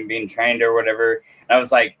like having been trained or whatever. And I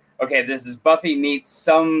was like, okay, this is Buffy meets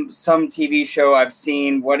some TV show I've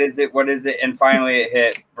seen. What is it? And finally it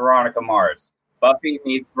hit Veronica Mars. Buffy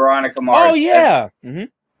meets Veronica Mars. Oh yeah.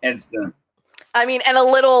 Instant. I mean, and a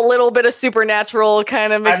little bit of supernatural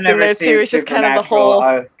kind of mixed in there too. It's just kind of the whole.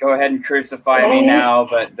 Go ahead and crucify me now,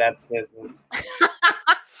 but that's it.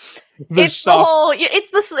 It's the whole.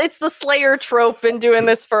 It's the Slayer trope. Been doing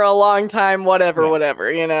this for a long time. Whatever. That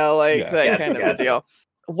kind of a deal.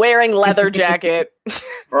 Wearing leather jacket.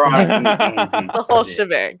 The whole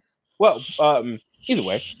shebang. Well, either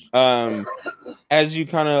way, as you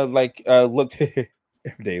kind of like looked. Every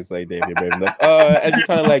day is like David, brave enough. As you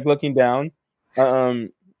kind of like looking down.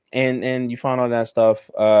 And you found all that stuff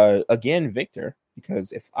again, Victor,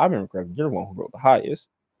 because if I remember correctly, you're the one who rolled the highest,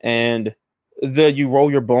 and you roll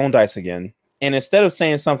your bone dice again, and instead of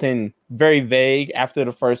saying something very vague after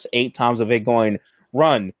the first 8 times of it going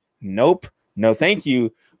run, nope, no thank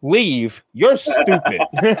you, leave, you're stupid.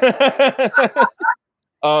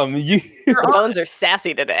 Your bones are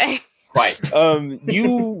sassy today. Quite.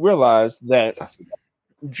 You realize that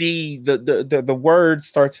the words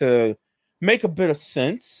start to make a bit of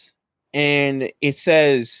sense, and it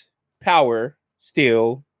says power,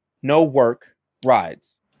 steel, no work,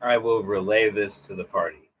 rides. I will relay this to the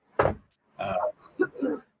party.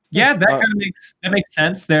 Yeah, that kind of makes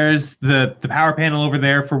sense. There's the power panel over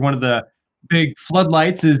there for one of the big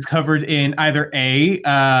floodlights is covered in either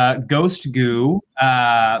ghost goo.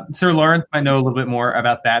 Sir Lawrence might know a little bit more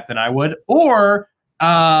about that than I would, or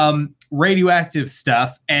radioactive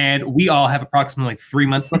stuff, and we all have approximately 3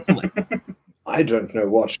 months left to live. I don't know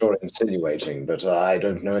what you're insinuating, but I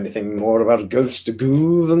don't know anything more about ghost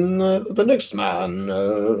goo than the next man.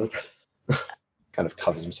 Kind of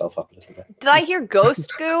covers himself up a little bit. Did I hear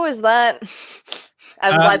ghost goo? Is that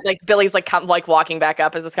like Billy's like walking back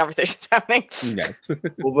up as this conversation's happening? Yes.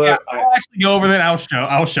 Well, I'll actually go over that.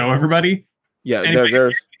 I'll show everybody. Yeah, Anybody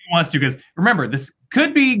there's wants to, because remember, this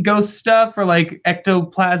could be ghost stuff or like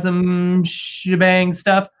ectoplasm shebang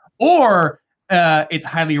stuff, or it's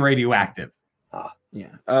highly radioactive. yeah.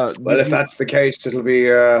 well, if that's the case, it'll be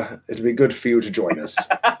good for you to join us.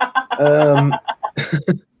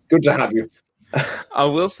 Good to have you. I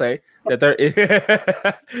will say that there is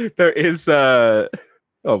there is oh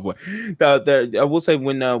boy. I will say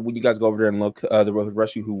when you guys go over there and look, the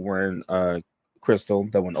rest of you who were in Crystal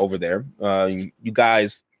that went over there, you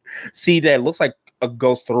guys see that it looks like a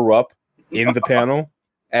ghost threw up in the panel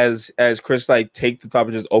as Chris like take the top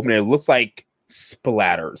and just open it. It looks like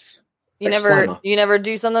splatters. You Like never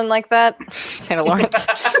do something like that, Santa Lawrence.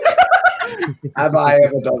 Have I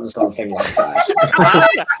ever done something like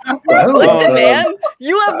that? Well, Listen, man,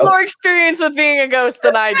 you have more experience with being a ghost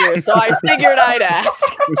than I do, so I figured I'd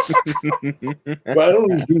ask. Well,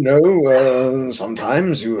 you know,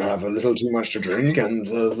 sometimes you have a little too much to drink, and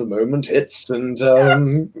the moment hits, and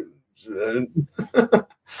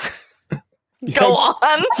Go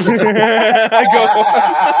on. Go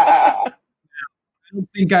on. I don't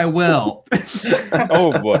think I will.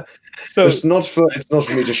 Oh boy. So it's not for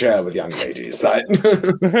me to share with young ladies.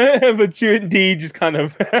 but you indeed just kind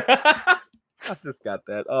of I just got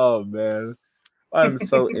that. Oh man. I'm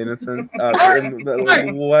so innocent.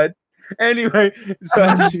 What? Anyway, so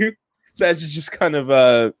as you just kind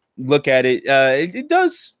of look at it, it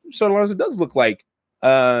does, so long as it does look like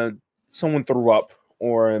someone threw up,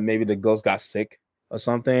 or maybe the ghost got sick or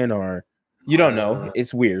something, or you don't know.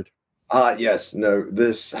 It's weird. Yes, no,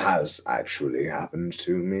 this has actually happened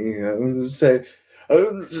to me. I would say,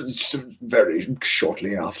 very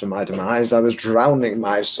shortly after my demise, I was drowning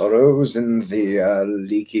my sorrows in the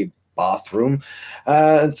leaky bathroom.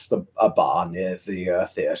 It's a bar near the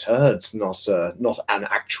theatre. It's not an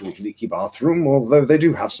actual leaky bathroom, although they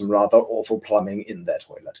do have some rather awful plumbing in their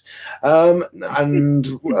toilet.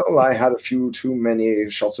 And well, I had a few too many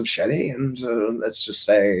shots of sherry, and let's just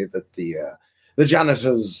say that the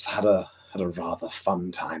janitors had a rather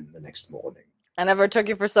fun time the next morning. I never took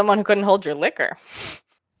you for someone who couldn't hold your liquor.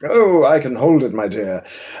 Oh, I can hold it, my dear,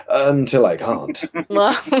 until I can't.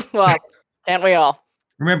 Well, can't we all?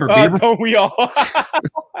 Remember, Don't we all?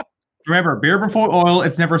 beer before oil,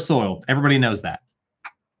 it's never soiled. Everybody knows that.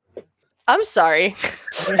 I'm sorry.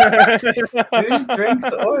 Who drinks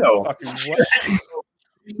oil?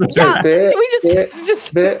 Yeah, can we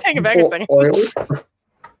just take it back a second?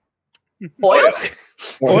 Oil?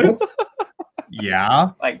 Oil?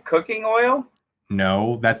 Yeah. Like cooking oil?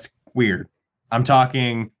 No, that's weird. I'm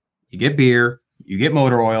talking, you get beer, you get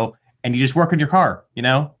motor oil, and you just work on your car, you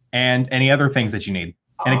know, and any other things that you need.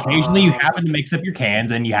 And occasionally you happen to mix up your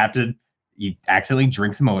cans and you accidentally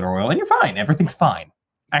drink some motor oil and you're fine. Everything's fine.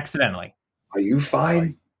 Accidentally. Are you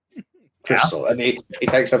fine? Crystal. And he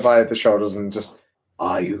takes her by the shoulders and just,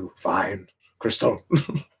 are you fine, Crystal?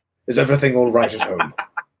 Is everything all right at home?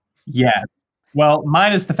 Yes. Well,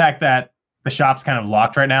 mine is the fact that the shop's kind of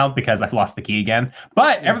locked right now because I've lost the key again.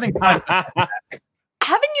 But everything's fine.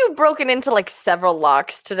 Haven't you broken into like several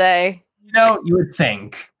locks today? You know, you would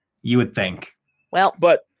think. Well,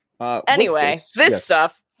 But anyway, with this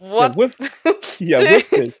stuff. What? with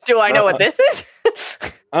this. Do I know what this is?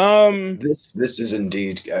 This is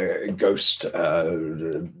indeed ghost.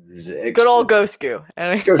 Good old ghost goo.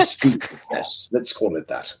 Ghost goo. Yes, let's call it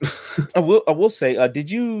that. I will say,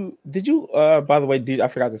 did you by the way, I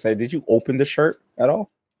forgot to say, did you open the shirt at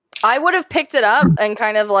all? I would have picked it up and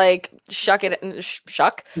kind of like shook it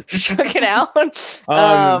out.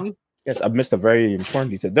 Yes, I missed a very important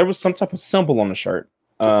detail. There was some type of symbol on the shirt.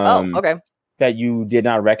 Okay. That you did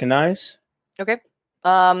not recognize. Okay.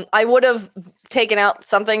 I would have taken out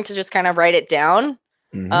something to just kind of write it down.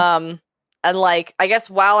 Mhm. And like, I guess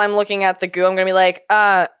while I'm looking at the goo, I'm gonna be like,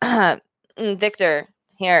 Victor,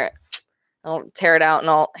 here. I'll tear it out and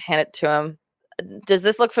I'll hand it to him. Does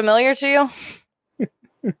this look familiar to you?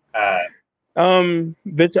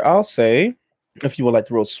 Victor, I'll say, if you would like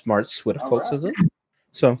to roll smarts with occultism,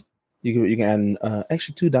 so you can add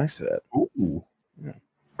actually 2 dice to that. Ooh. Yeah.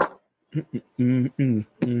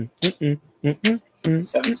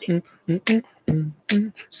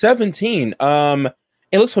 17.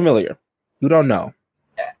 It looks familiar. You don't know,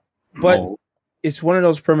 but it's one of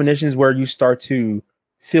those premonitions where you start to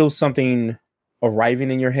feel something arriving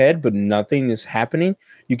in your head, but nothing is happening.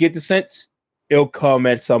 You get the sense it'll come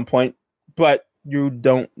at some point, but you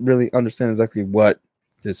don't really understand exactly what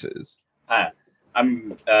this is.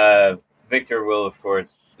 I'm Victor will of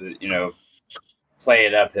course play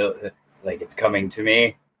it up. He'll like it's coming to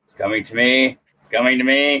me. It's coming to me. It's coming to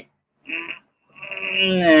me.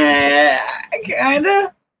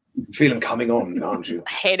 Kinda. You feel him coming on, aren't you? I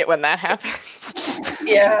hate it when that happens.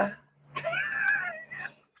 Yeah.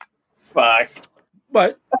 Fuck.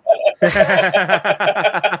 But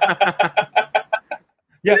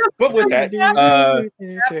yeah, but with that,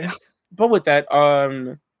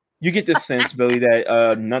 you get the sense, Billy,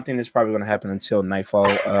 that nothing is probably going to happen until nightfall.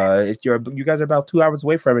 You guys are about 2 hours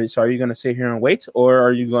away from it. So are you going to sit here and wait, or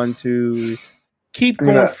are you going to keep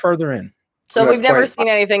going further in? So we've never seen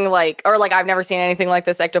anything I've never seen anything like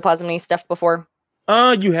this ectoplasm-y stuff before.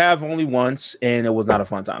 You have only once, and it was not a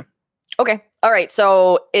fun time. Okay, all right.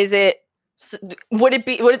 So would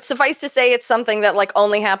it suffice to say it's something that like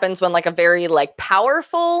only happens when like a very like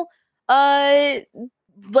powerful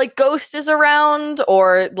like ghost is around,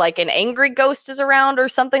 or like an angry ghost is around, or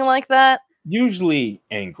something like that? Usually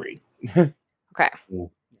angry. Okay.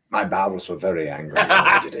 My bowels were very angry when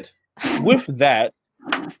I did it. With that,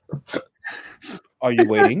 are you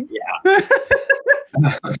waiting? Yeah.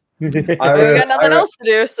 We got nothing else to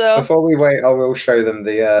do, so before we wait, I will show them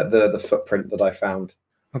the footprint that I found.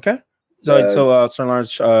 Okay. So Sir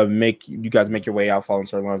Lawrence, you guys make your way out, following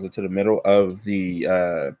Sir Lawrence into the middle of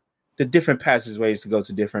the different passageways to go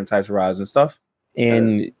to different types of rides and stuff.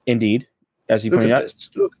 And indeed, as he pointed out,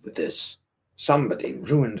 look at this. Somebody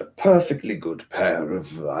ruined a perfectly good pair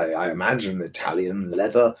of, I imagine, Italian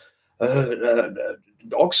leather.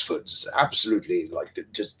 Oxford's absolutely like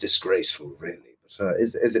just disgraceful, really. But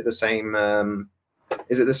is it the same?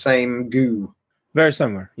 Is it the same goo? Very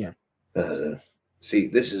similar, yeah. See,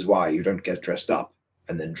 this is why you don't get dressed up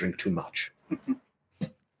and then drink too much.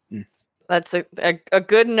 that's a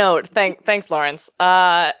good note. Thanks, Lawrence.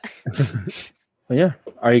 Well, yeah.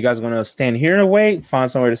 Are you guys gonna stand here and wait? Find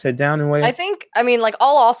somewhere to sit down and wait? I'll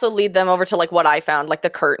also lead them over to like what I found, like the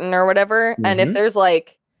curtain or whatever. Mm-hmm. And if there's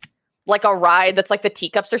like a ride that's like the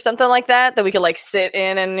teacups or something like that we could like sit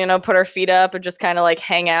in and put our feet up and just kind of like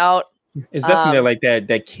hang out. It's definitely like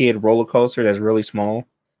that kid roller coaster that's really small.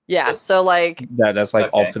 Yeah, so like that's like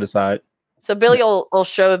off to the side. So Billy will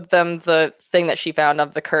show them the thing that she found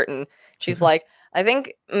of the curtain. She's like, I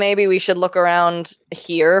think maybe we should look around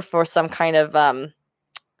here for some kind of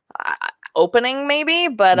opening, maybe.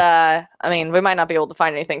 But we might not be able to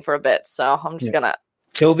find anything for a bit. So I'm just gonna.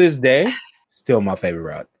 Till this day, still my favorite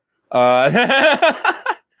ride.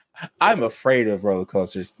 I'm afraid of roller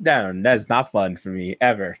coasters. That's not fun for me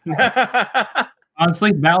ever.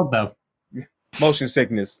 Honestly, valid though. Motion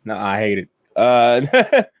sickness. No, I hate it.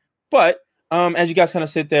 But as you guys kind of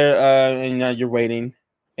sit there and you're waiting,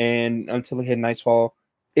 and until it hit nightfall,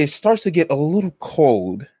 it starts to get a little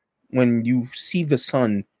cold when you see the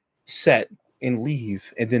sun set and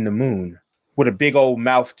leave, and then the moon with a big old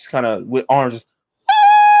mouth, just kind of with arms,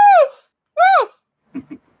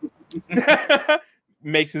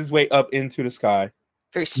 makes his way up into the sky.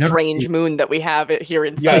 Very strange moon that we have it here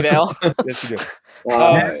in Sunnydale. Yes, you do.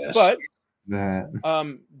 Yes. But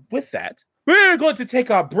with that, we're going to take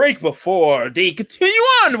our break before they continue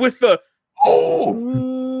on with the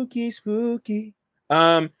spooky.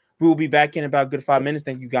 We will be back in about a good 5 minutes.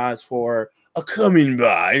 Thank you guys for coming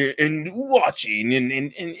by and watching,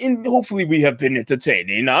 and hopefully we have been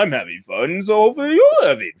entertaining. I'm having fun, so hopefully you're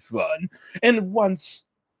having fun. And once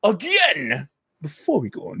again, before we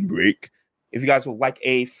go on break, if you guys would like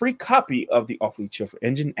a free copy of the Awfully Cheerful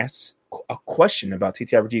Engine, ask a question about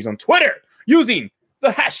TTRPGs on Twitter using the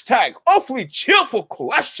hashtag Awfully Cheerful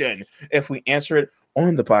Question. If we answer it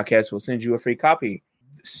on the podcast, we'll send you a free copy.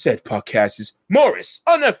 Said podcast is Morris,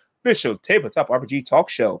 unofficial tabletop RPG talk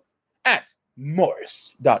show at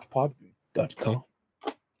morris.podbean.com.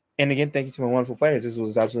 And again, thank you to my wonderful players. This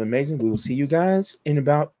was absolutely amazing. We will see you guys in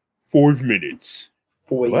about 5 minutes.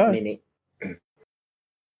 5 minutes.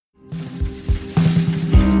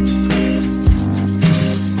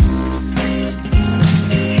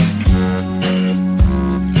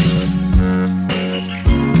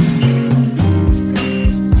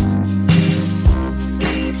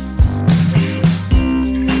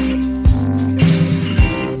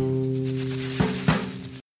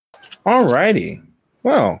 Alrighty.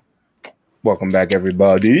 Well, welcome back,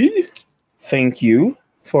 everybody. Thank you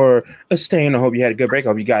for staying. I hope you had a good break. I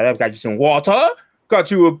hope you got up, got you some water, got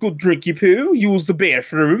you a good drinky poo, used the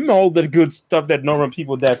bathroom, all the good stuff that normal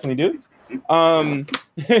people definitely do.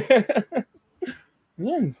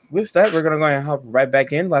 Yeah, with that, we're gonna go and hop right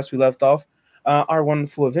back in. Last we left off, our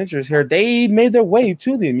wonderful adventurers here, they made their way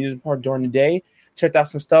to the amusement park during the day checked out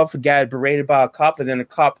some stuff, got berated by a cop, and then the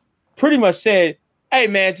cop pretty much said, "Hey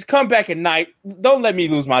man, just come back at night. Don't let me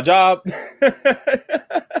lose my job."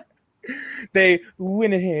 They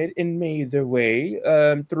went ahead and made their way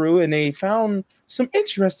through, and they found some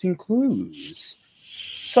interesting clues.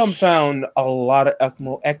 Some found a lot of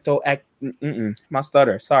ectoplasm.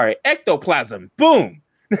 Boom!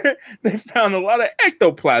 They found a lot of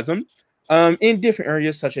ectoplasm in different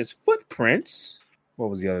areas, such as footprints. What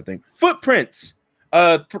was the other thing? Footprints.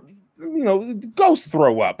 Ghost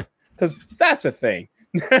throw up, because that's a thing.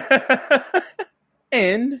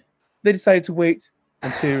 And they decided to wait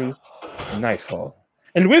until nightfall.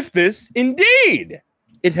 And with this, indeed,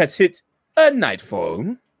 it has hit a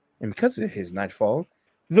nightfall. And because it his nightfall,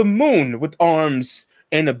 the moon with arms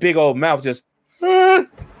and a big old mouth just comes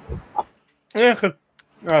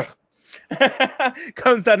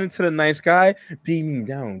out into the night sky, beaming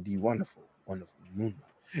down the wonderful, wonderful moon.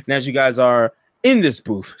 And as you guys are in this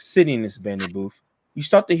booth, sitting in this abandoned booth, you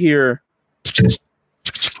start to hear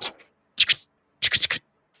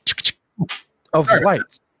of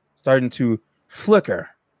lights starting to flicker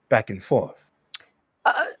back and forth.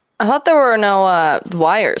 I thought there were no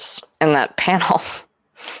wires in that panel.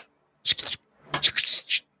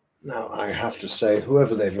 Now, I have to say,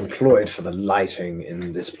 whoever they've employed for the lighting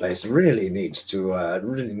in this place really needs to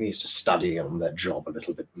study on their job a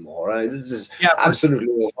little bit more. This is absolutely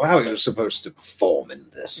awful. How are you supposed to perform in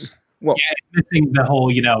this? Well, it's missing the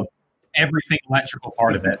whole, everything electrical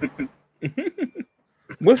part of it.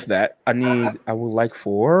 With that, I would like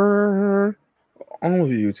for all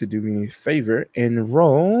of you to do me a favor and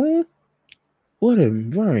roll. Where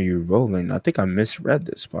are you rolling? I think I misread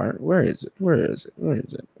this part. Where is it?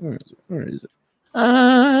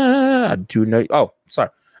 I do know. Oh, sorry.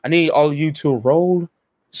 I need all of you to roll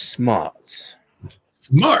smarts.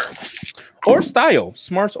 Smarts. Or style.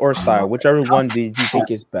 Smarts or style. Whichever one do you think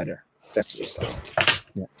is better. Definitely style.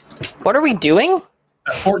 Yeah. What are we doing?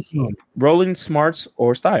 14. Rolling smarts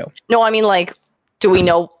or style. No, I mean, do we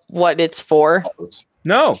know what it's for?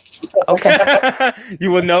 No. Okay. You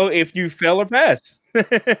will know if you fail or pass.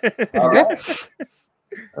 All right.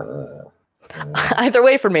 Either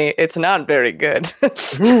way, for me, it's not very good.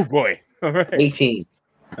 Oh boy. All right. 18.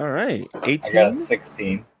 All right. I 18. got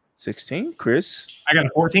 16. 16. Chris. I got a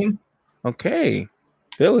 14. Okay.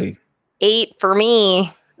 Billy. 8 for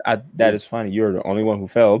me. That is funny. You're the only one who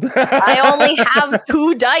failed. I only have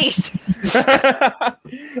 2 dice.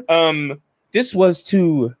 This was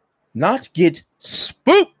to not get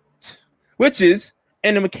spooked, which is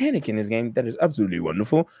a mechanic in this game that is absolutely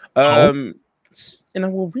wonderful. And I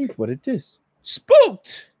will read what it is.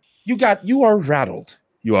 Spooked. You are rattled.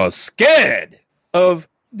 You are scared of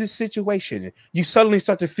this situation. You suddenly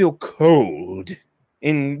start to feel cold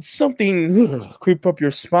and something creep up your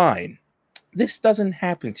spine. This doesn't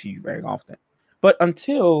happen to you very often. But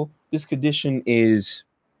until this condition is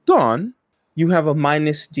gone, you have a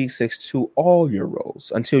minus D6 to all your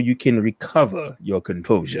rolls until you can recover your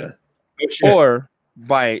composure. Or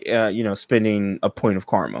by spending a point of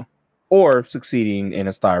karma, or succeeding in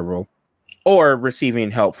a style roll, or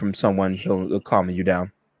receiving help from someone who'll calm you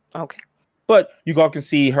down. Okay. But you all can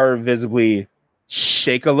see her visibly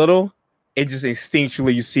shake a little. It just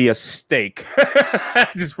instinctually you see a stake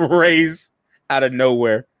just raise out of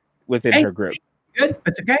nowhere within her grip. Good.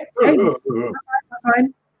 That's okay. Hey,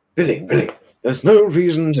 fine. Billy, there's no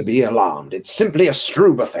reason to be alarmed. It's simply a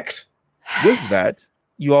strobe effect. With that,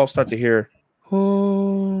 you all start to hear,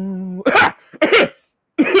 oh.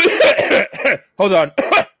 Hold on.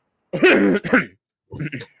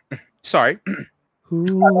 Sorry.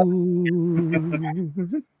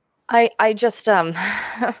 I just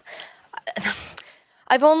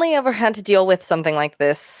I've only ever had to deal with something like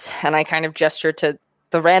this, and I kind of gesture to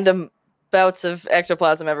the random bouts of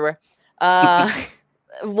ectoplasm everywhere.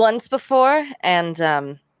 Once before, and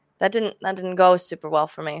that didn't go super well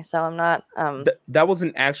for me. So I'm not. That was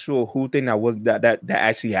an actual who thing that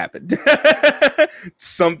actually happened.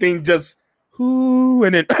 Something just who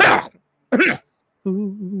and then.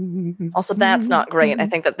 Also, that's not great. I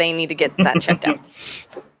think that they need to get that checked out.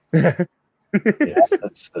 Yes,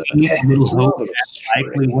 that's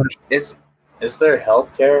likely what Is there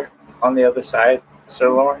healthcare on the other side, Sir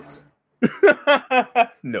Lawrence?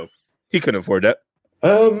 No, he couldn't afford that.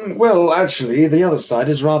 Well, actually, the other side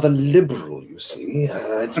is rather liberal, you see.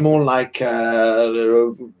 It's more like,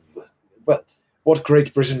 what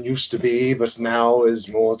Great Britain used to be, but now is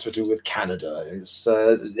more to do with Canada.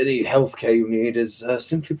 Any healthcare you need is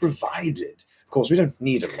simply provided. Of course, we don't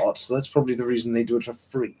need a lot, so that's probably the reason they do it for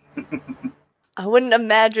free. I wouldn't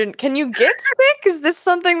imagine. Can you get sick? Is this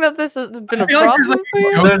something that this has been a feel like there's, problem for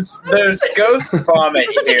you? There's ghost vomit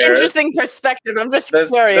It's such an here. interesting perspective. I'm just There's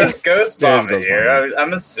curious. ghost There's vomit ghost here. vomit.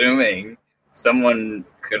 I'm assuming someone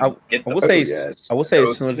could get I the will say, yes. I will say, as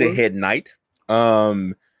Ghost soon as they food? hit night,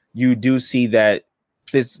 you do see that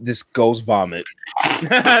this ghost vomit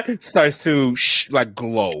starts to like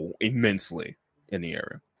glow immensely in the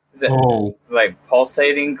area, Is it Oh, like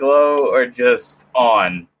pulsating glow or just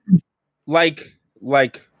on? like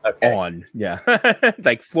Okay. on, yeah,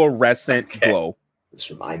 like fluorescent Okay. glow. This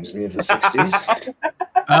reminds me of the 60s.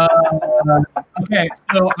 okay.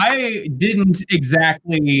 So I didn't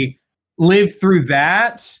exactly live through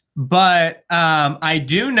that, but I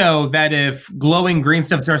do know that if glowing green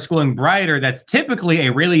stuff starts glowing brighter, that's typically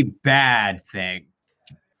a really bad thing.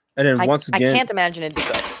 And then I once I again, can't imagine it'd be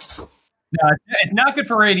good. No, it's not good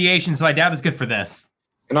for radiation, so I doubt it's good for this.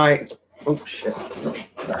 Can I? Oh shit! Can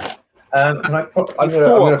I? I'm You gonna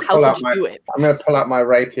fool. pull How out could my. you do it? I'm gonna pull out my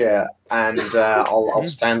rapier and I'll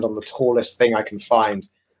stand on the tallest thing I can find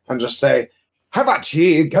and just say, "Have at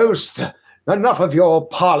ye, ghost! Enough of your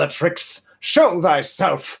parlor tricks. Show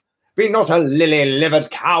thyself. Be not a lily-livered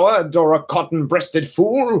coward or a cotton-breasted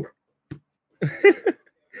fool."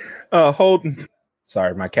 hold.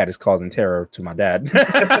 Sorry, my cat is causing terror to my dad.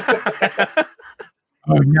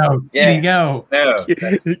 Oh no! There you Yes. go. No.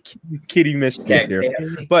 that's- Kitty mischief Yeah, here. yeah.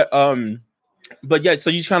 But yeah, so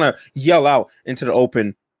you kind of yell out into the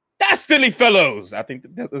open, "Dastardly fellows!" I think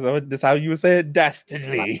that's how you would say it.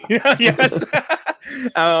 Dastardly. Yes.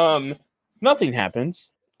 Nothing happens,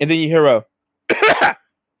 and then you hear a.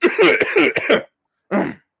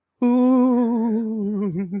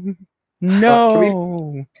 Ooh,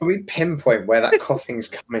 no. Can we pinpoint where that coughing's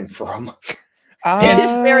coming from? It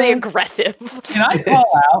is very Uh, aggressive.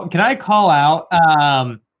 Can I call out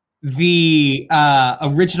the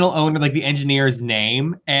original owner, like the engineer's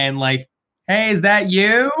name, and like, hey, is that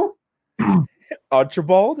you?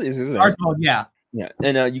 Archibald is his name. Archibald, yeah. Yeah,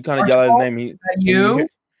 and you kind of yell out his name. Is that you?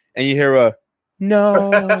 And you hear a no.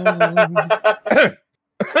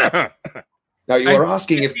 Now you I- were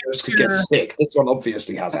asking if ghosts could get sick. This one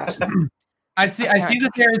obviously has asthma. I see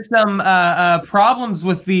that there's some problems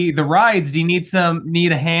with the rides. Do you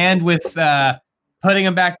need a hand with putting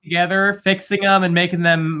them back together, fixing them, and making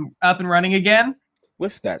them up and running again?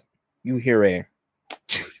 With that, you hear a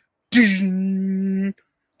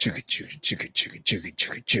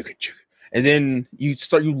and then you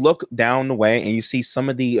look down the way and you see some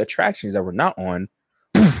of the attractions that were not on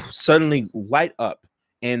suddenly light up,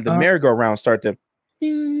 and the merry-go-round starts to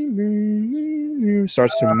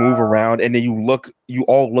move around, and then you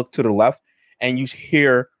all look to the left, and you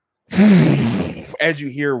hear as you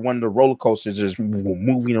hear one of the roller coasters just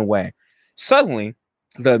moving away. Suddenly,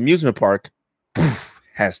 the amusement park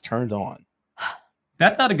has turned on.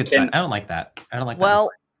 That's not a good sign. I don't like that. I don't like that.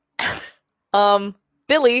 Well,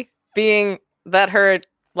 Billy, being that her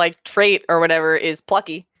like trait or whatever is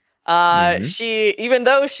plucky, she, even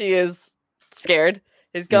though she is scared,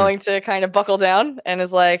 is going to kind of buckle down and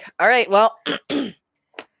is like, all right, well,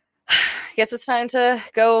 guess it's time to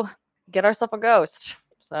go get ourselves a ghost.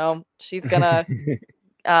 So she's gonna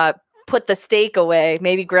put the steak away,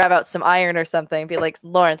 maybe grab out some iron or something, be like,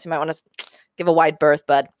 Lawrence, you might want to give a wide berth,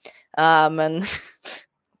 bud, and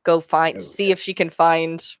go see if she can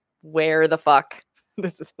find where the fuck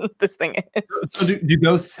this thing is. So do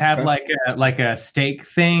ghosts have like a steak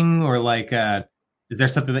thing, or like is there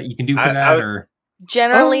something that you can do for that? Or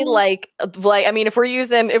generally like I mean, if we're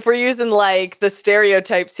using like the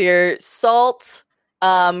stereotypes here, salt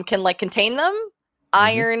can like contain them.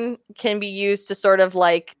 Iron can be used to sort of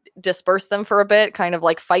like disperse them for a bit, kind of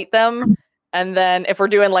like fight them. And then if we're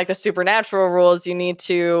doing like the supernatural rules, you need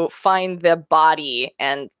to find the body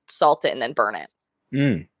and salt it and then burn it.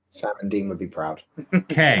 Sam and Dean would be proud.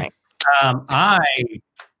 okay, I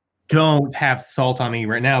don't have salt on me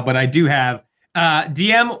right now, but I do have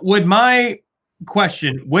DM. Would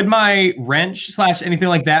my wrench / anything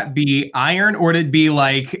like that be iron, or would it be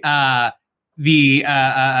like the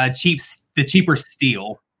cheaper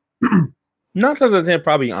steel? 9 times out of 10,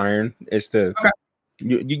 probably iron. It's the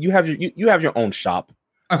you have your own shop,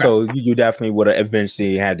 so you definitely would have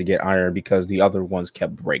eventually had to get iron because the other ones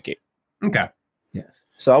kept breaking. Okay, yes.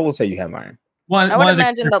 So I will say you have iron. I would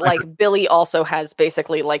imagine that like Billy also has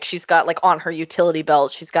basically like she's got like on her utility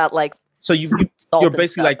belt, she's got like so you're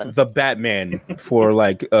basically like the Batman for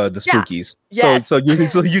like the spookies. Yes. So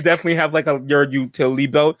you definitely have like your utility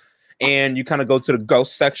belt, and you kind of go to the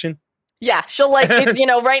ghost section. Yeah, she'll like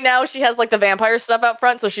right now she has like the vampire stuff out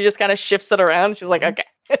front, so she just kind of shifts it around. She's like, okay.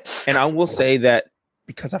 And I will say that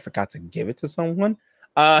because I forgot to give it to someone,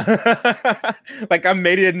 Like I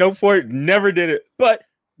made it a note for it, never did it, but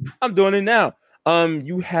I'm doing it now.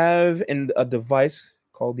 You have a device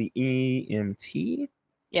called the EMT.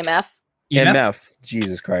 EMF. MF.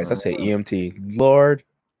 Jesus Christ, I say EMT. Lord,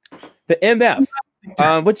 the MF,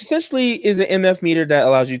 which essentially is an MF meter that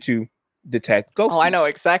allows you to detect ghosts. Oh, I know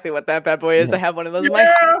exactly what that bad boy is. Yeah. I have one of those in my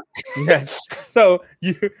house. Yes. So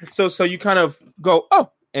you kind of go,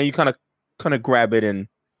 oh, and you kind of grab it, and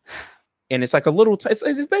it's like a little. It's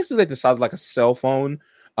basically like the size of like a cell phone,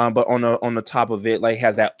 but on the top of it like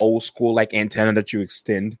has that old school like antenna that you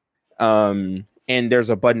extend. And there's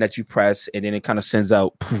a button that you press, and then it kind of sends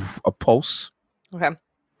out a pulse. Okay.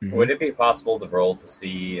 Mm-hmm. Would it be possible to roll to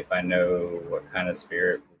see if I know what kind of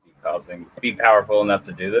spirit would be powerful enough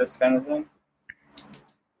to do this kind of thing?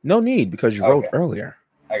 No need, because you rolled earlier.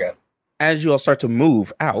 I got it. As you all start to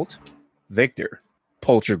move out, Victor,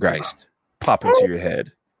 poltergeist pop into your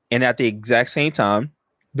head, and at the exact same time,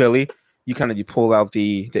 Billy, you pull out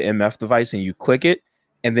the MF device and you click it,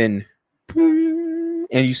 and then and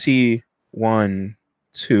you see 1,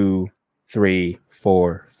 2, 3,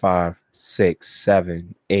 4, 5, 6,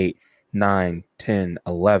 7, 8, 9, 10,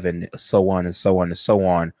 11, so on and so on and so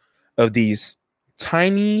on, of these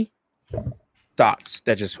tiny dots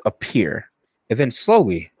that just appear. And then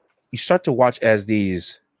slowly you start to watch as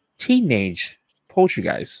these teenage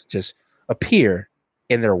poltergeists just appear,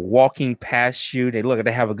 and they're walking past you. They look like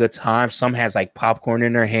they have a good time. Some has like popcorn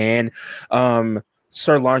in their hand.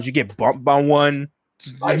 Sir Lawrence, you get bumped by one.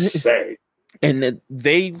 I say. And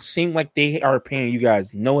they seem like they are paying you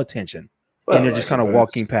guys no attention. Well, and they're just kind of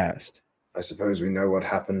walking past. I suppose we know what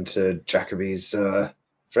happened to Jacoby's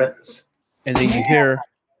friends. And then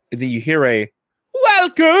you hear a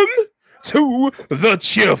welcome to the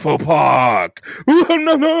Cheerful Park. And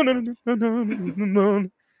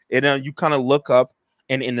you kind of look up,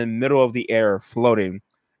 and in the middle of the air, floating,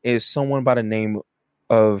 is someone by the name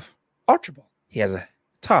of Archibald. He has a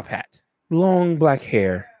top hat, long black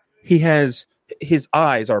hair. His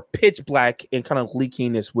eyes are pitch black and kind of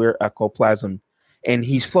leaking this weird ectoplasm. And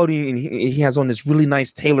he's floating, and he has on this really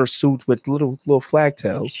nice tailor suit with little flag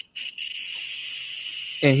tails.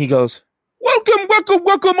 And he goes,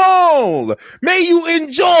 welcome all. May you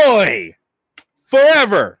enjoy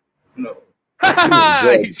forever. No.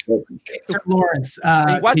 Sir Lawrence,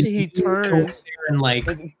 he turns and like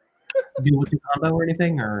do with the combo or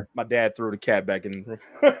anything, or my dad threw the cat back in the room.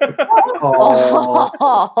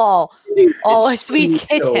 a sweet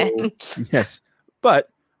kitten. Yes, but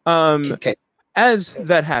as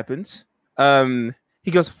that happens,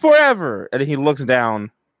 he goes forever, and then he looks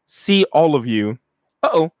down, see all of you.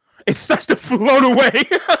 It starts to float away.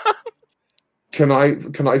 Can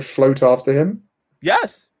I float after him?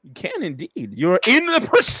 Yes, you can indeed. You're in the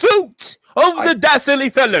pursuit of the dastardly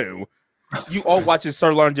fellow. You all watch as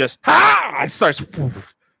Sir Lawrence just starts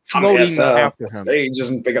floating after him. The stage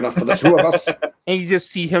isn't big enough for the two of us. And you just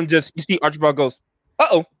see him you see Archibald goes,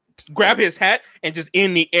 grab his hat and just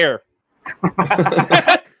in the air.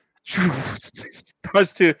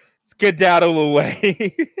 Starts to skedaddle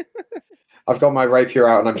away. I've got my rapier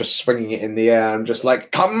out and I'm just swinging it in the air. I'm just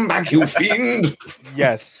like, come back, you fiend.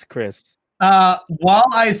 Yes, Chris. While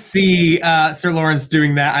I see Sir Lawrence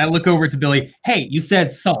doing that, I look over to Billy. Hey, you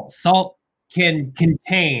said salt. Salt can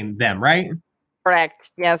contain them, right?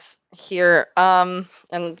 Correct. Yes. Here. And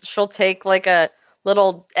she'll take like a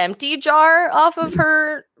little empty jar off of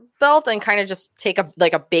her belt and kind of just take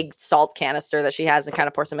a big salt canister that she has and kind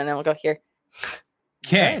of pour some in, and we'll go here.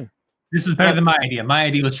 Okay. This is better than my idea. My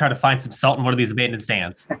idea was try to find some salt in one of these abandoned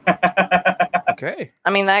stands. Okay. I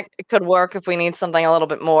mean, that could work if we need something a little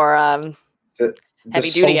bit more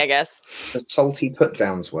heavy duty, I guess. Does salty put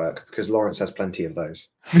downs work? Because Lawrence has plenty of those.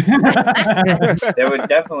 There would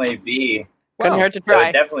definitely be. Couldn't hurt to There try.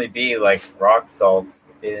 would definitely be like rock salt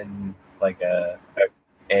in like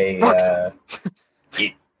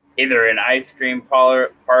either an ice cream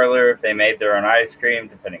parlor if they made their own ice cream,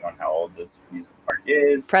 depending on how old this amusement park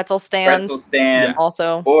is. Pretzel stand. Yeah.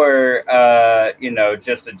 Also. Or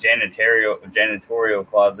just a janitorial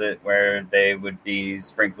closet where they would be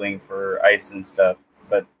sprinkling for ice and stuff.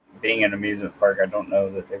 But being an amusement park, I don't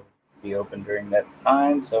know that they would be open during that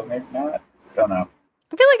time, so maybe not. Don't know.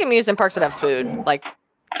 I feel like amusement parks would have food, like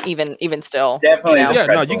even still. Definitely. You know? Yeah,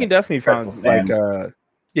 Pretzel. you can definitely find Pretzel stand.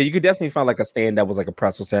 you could definitely find like a stand that was like a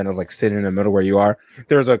pretzel stand that was like sitting in the middle where you are.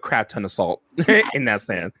 There's a crap ton of salt in that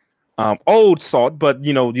stand. Old salt, but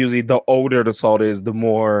usually the older the salt is, the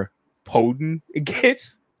more potent it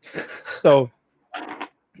gets. So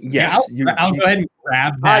yes, I'll go ahead and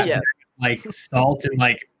grab that yeah. like salt and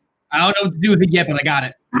like I don't know what to do with it yet, but I got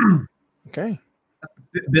it. Okay.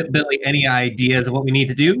 Billy, any ideas of what we need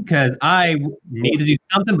to do? Because I need to do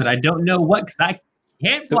something, but I don't know what. Because I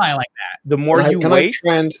can't fly like that. The more you Can wait,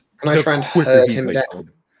 I try and quicker herd he's him like, down?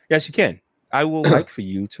 yes, you can. I will like for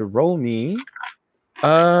you to roll me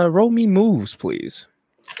moves, please.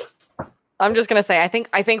 I'm just gonna say I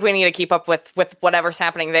think we need to keep up with whatever's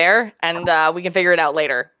happening there, and we can figure it out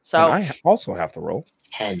later. So And I also have to roll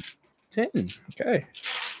 10. 10. Okay.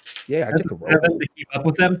 Yeah, I That's get to a roll. 7 to keep up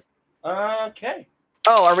with them. Okay.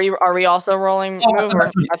 oh, are we also rolling move? Or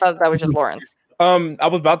I thought that was just Lawrence. I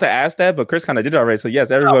was about to ask that, but Chris kind of did it already. So yes,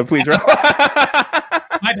 everyone, please roll.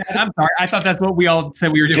 My bad. I'm sorry. I thought that's what we all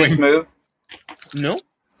said we were doing. Just move. No.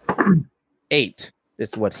 8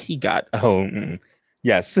 is what he got. Oh,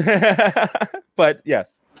 yes. But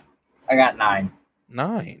yes. I got 9.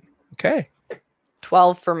 9. Okay.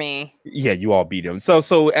 12 for me. Yeah, you all beat him. So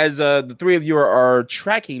as the three of you are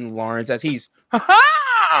tracking Lawrence as he's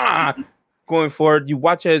going forward, you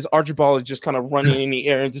watch as Archibald is just kind of running in the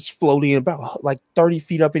air and just floating about like 30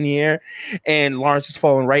 feet up in the air, and Lawrence is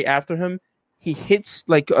falling right after him. He hits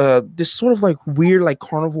like this sort of like weird like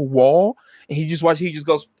carnival wall, and he just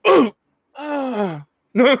goes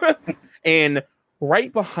and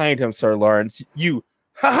right behind him, Sir Lawrence, you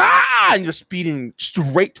and you're speeding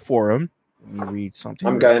straight for him. Let me read something.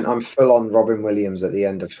 I'm full on Robin Williams at the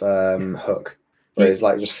end of Hook, where he's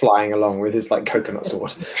like just flying along with his like coconut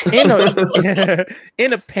sword.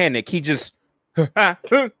 In a panic, he just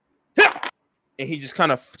and he just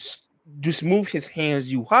kind of just move his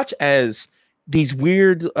hands. You watch as these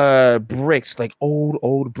weird bricks, like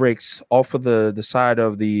old bricks, off of the side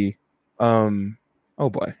of the oh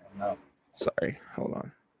boy. No. Sorry, hold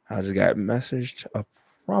on. I just got messaged a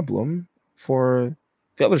problem for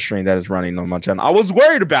the other stream that is running on my channel. I was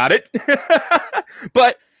worried about it,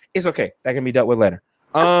 but it's okay. That can be dealt with later.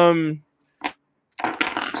 So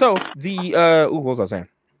the what was I saying?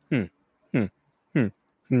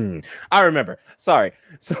 I remember. Sorry.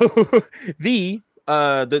 So these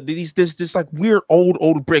like weird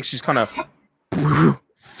old bricks just kind of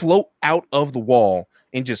float out of the wall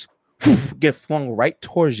and just get flung right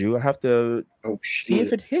towards you. I have to see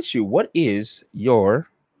if it hits you. What is your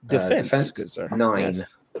defense? Good sir. 9. Yes.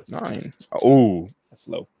 9. Oh, that's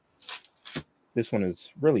low. This one is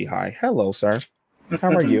really high. Hello, sir. How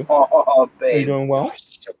are you? Oh, Are you babe. doing well?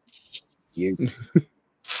 You.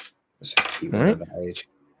 So cute All right. for that age.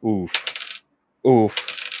 Oof.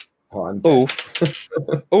 Oof. Oh, I'm dead. Oof.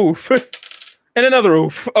 Oof. And another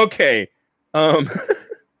oof. Okay. Oh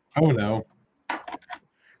no.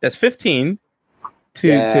 That's 15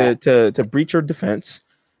 Yeah. to breach your defense.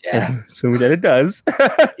 Yeah. Assuming that it does.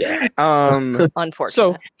 Yeah. Unfortunate.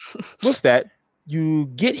 So with that, you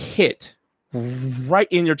get hit right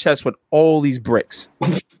in your chest with all these bricks.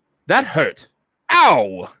 That hurt.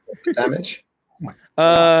 Ow. Damage.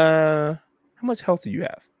 How much health do you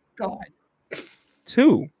have? God.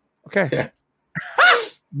 2. Okay. Yeah.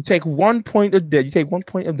 You take 1 point of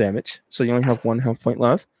damage, so you only have 1 health point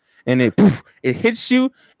left, and it hits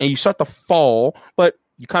you, and you start to fall, but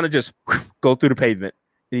you kind of just go through the pavement,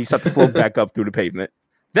 and you start to float back up through the pavement.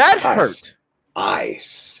 That hurt. I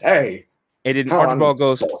say. And then How Archibald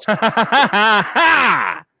goes,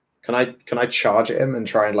 Can I charge at him and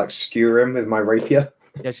try and like skewer him with my rapier?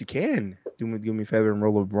 yes, you can. Do me a favor and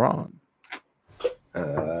roll a brawn.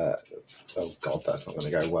 Oh god, that's not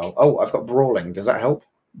going to go well. Oh, I've got brawling. Does that help?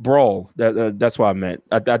 Brawl. That's what I meant.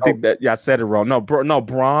 I think that I said it wrong. No,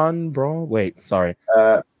 brawn. Wait, sorry.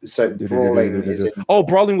 So brawling is in... Oh,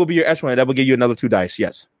 brawling will be your echelon. That will give you another 2 dice.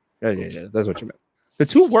 Yes. Yeah. That's what you meant. The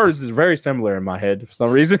 2 words is very similar in my head for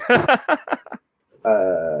some reason.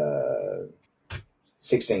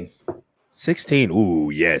 16. 16. Ooh,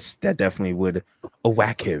 yes, that definitely would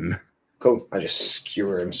whack him. Cool. I just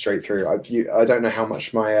skewer him straight through. I don't know how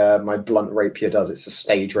much my my blunt rapier does. It's a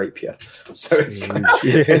stage rapier, so it's like...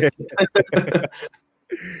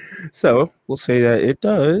 So we'll say that it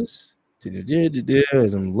does.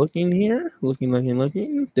 As I'm looking here, looking.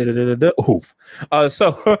 Oof.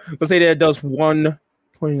 So we'll say that it does 1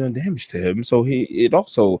 point of damage to him. So it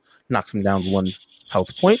also knocks him down 1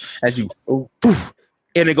 health point as you poof,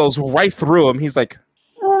 and it goes right through him. He's like,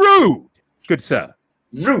 rude, good sir.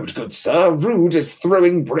 Rude, good sir. Rude is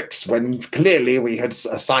throwing bricks when clearly we had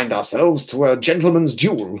assigned ourselves to a gentleman's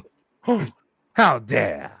duel. How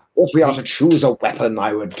dare. If we are to choose a weapon,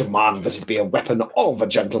 I would demand that it be a weapon of a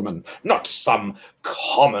gentleman, not some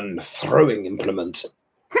common throwing implement.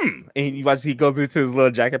 And he goes into his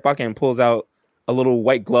little jacket pocket and pulls out a little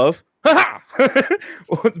white glove.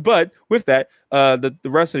 But with that, the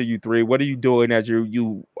rest of you 3, what are you doing as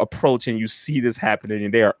you approach and you see this happening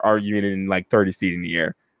and they are arguing in like 30 feet in the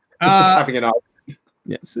air? It's just having an argument.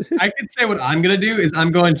 Yes. I could say what I'm going to do is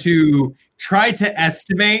I'm going to try to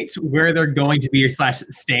estimate where they're going to be /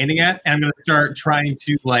 standing at. And I'm going to start trying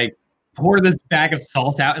to like pour this bag of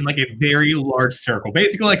salt out in like a very large circle,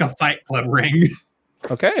 basically like a Fight Club ring.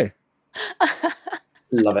 Okay.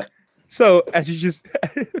 Love it. So as you just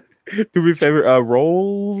do me a favor,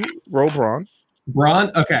 roll Braun.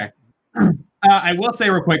 Braun? Okay. I will say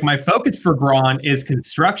real quick, my focus for Braun is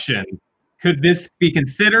construction. Could this be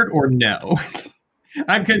considered or no?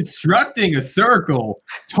 I'm constructing a circle.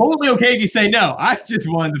 Totally okay if you say no. I just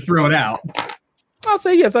wanted to throw it out. I'll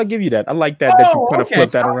say yes. I'll give you that. I like that you kind of flip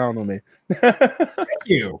that around on me. Thank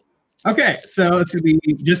you. Okay, so it's going to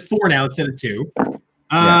be just 4 now instead of 2.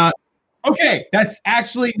 Yes. Okay, that's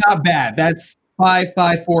actually not bad. That's 5,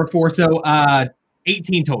 5, 4, 4. So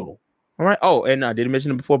 18 total. All right. Oh, and I didn't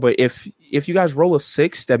mention it before, but if you guys roll a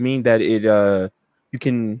 6, that means that it you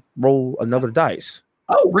can roll another dice.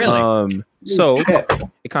 Oh, really? So Shit.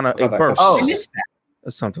 it kind of Oh, it that bursts goes- I missed that.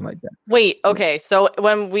 or something like that. Wait, okay. So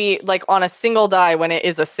when we like on a single die, when it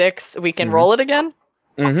is a 6, we can Mhm. roll it again.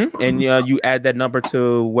 Mm-hmm. And you add that number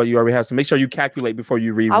to what you already have. So make sure you calculate before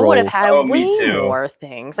you re-roll. I would have had Oh, me way too. more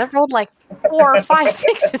things. I've rolled like 4 or 5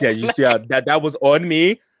 6s. Yeah, that was on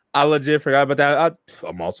me. I legit forgot about that.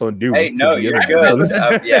 I'm also new. Hey, to no, the you're internet, so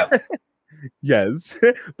good. this- Yeah. Yes,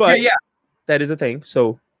 but Yeah. that is a thing.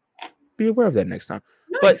 So be aware of that next time.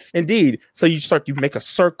 Nice. But indeed, so you make a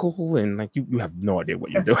circle, and like you have no idea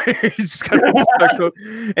what you're doing. You just kind of circle,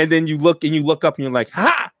 and then you look up, and you're like,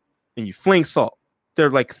 ha! And you fling salt. They're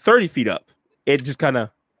like 30 feet up. It just kind of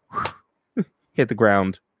hit the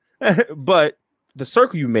ground. But the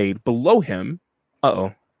circle you made below him,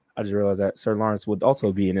 I just realized that Sir Lawrence would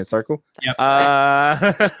also be in his circle. Yep.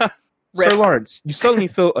 Sir Rip. Lawrence, you suddenly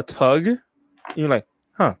feel a tug. And you're like,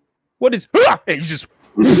 huh? What is? And you just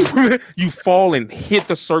you fall and hit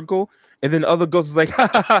the circle, and then the other ghost is like, ha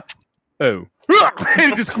ha ha. Oh,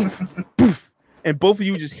 and just poof, and both of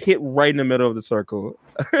you just hit right in the middle of the circle.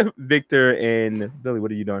 Victor and Billy,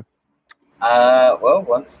 what are you doing? Well,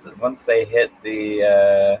 once they hit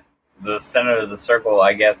the center of the circle,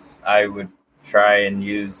 I guess I would try and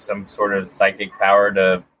use some sort of psychic power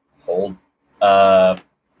to hold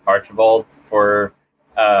Archibald for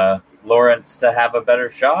Lawrence to have a better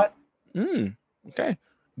shot. Okay.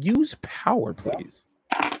 Use power, please.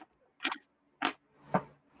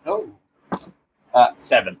 Oh.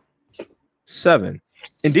 7. 7.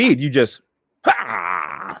 Indeed, you just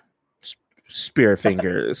spear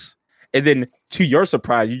fingers. And then to your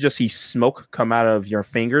surprise, you just see smoke come out of your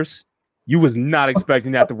fingers. You was not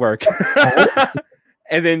expecting that to work.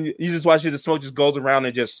 And then you just watch the smoke just goes around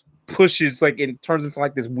and just pushes, like it turns into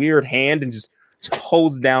like this weird hand and just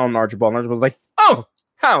holds down Archibald. And Archibald's like, oh,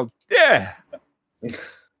 how dare. Okay.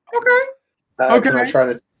 Can I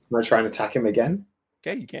try and attack him again?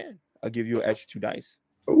 Okay, you can. I'll give you an extra 2 dice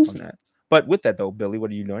Ooh. on that. But with that though, Billy,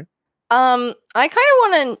 what are you doing? I kind of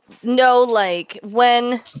want to know, like,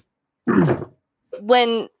 when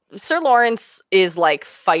Sir Lawrence is like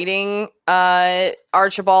fighting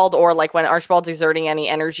Archibald, or like when Archibald's exerting any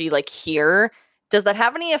energy, like here, does that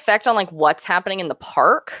have any effect on like what's happening in the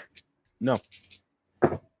park? No,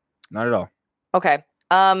 not at all. Okay.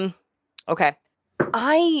 Okay.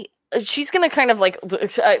 She's gonna kind of like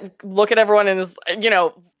look at everyone and is,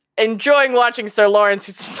 enjoying watching Sir Lawrence,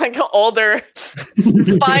 who's just like an older,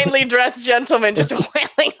 finely dressed gentleman, just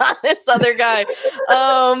wailing on this other guy.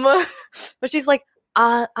 But she's like,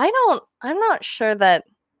 I'm not sure that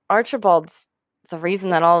Archibald's the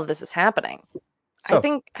reason that all of this is happening. So, I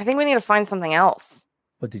think we need to find something else.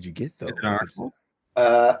 what did you get though? Is it Archibald?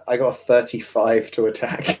 I got 35 to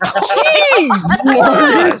attack.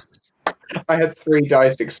 Jeez! I had 3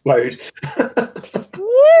 dice explode.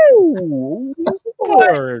 Woo!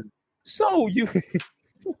 Lord. So you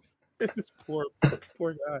this poor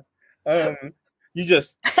guy. You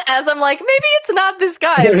just As I'm like, maybe it's not this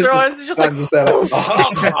guy. And Sir Lawrence is just like, you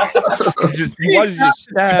just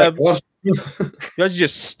stab. You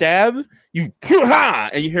just stab. You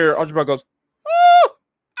and you hear Archibald goes,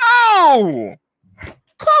 "Oh,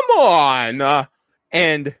 come on!"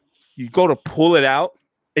 And you go to pull it out.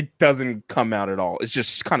 It doesn't come out at all. It's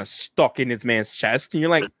just kind of stuck in this man's chest, and you're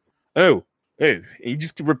like, "Oh." And you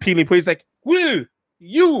just repeatedly put. He's like, "Will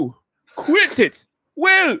you quit it?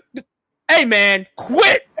 Will, hey man,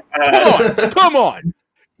 quit! Come on!"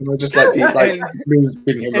 We'll just moving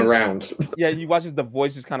him around. Yeah, you watch as the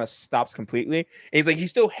voice just kind of stops completely. And he's like, he's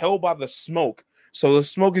still held by the smoke. So the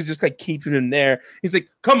smoke is just like keeping him there. He's like,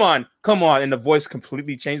 come on. And the voice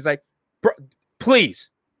completely changes. Like, please,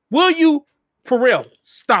 will you, for real,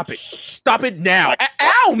 stop it now.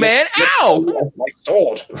 Ow, man, ow. My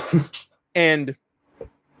sword. And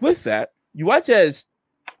with that, you watch as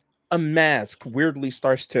a mask weirdly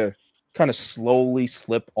starts to kind of slowly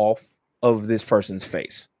slip off of this person's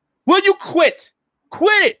face. Will you quit?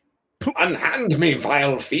 Quit it! Unhand me,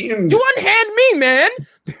 vile fiend! You unhand me, man!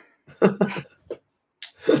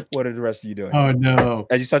 What are the rest of you doing? Oh no!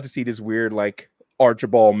 As you start to see this weird, like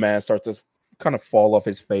Archibald mask start to kind of fall off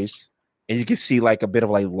his face, and you can see like a bit of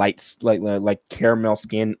like lights, like caramel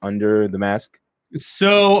skin under the mask.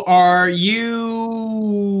 So, are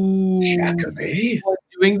you Jacoby?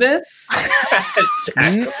 doing this?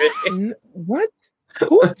 What?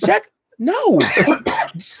 Who's Jack? No!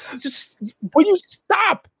 just will you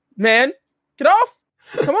stop, man? Get off!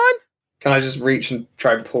 Come on! Can I just reach and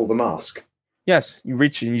try to pull the mask? Yes, you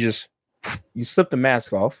reach and you slip the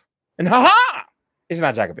mask off, and haha! It's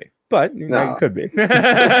not Jacoby, but it could be. It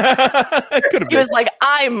could have He been. was like,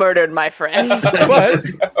 I murdered my friends. But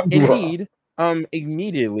indeed,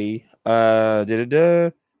 immediately,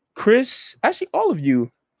 Chris, actually, all of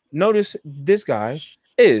you notice this guy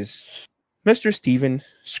is Mr. Steven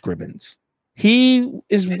Scribbins. He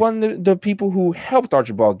is one of the people who helped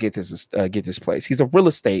Archibald get this place. He's a real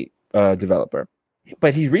estate developer,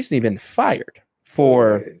 but he's recently been fired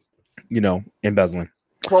for, embezzling.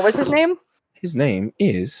 What was his name? His name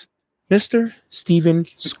is Mr. Steven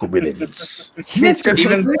Scribbins. Steven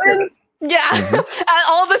Scribbins? Yeah. Mm-hmm. At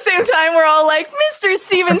all the same time, we're all like, Mr.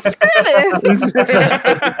 Steven Scribbins.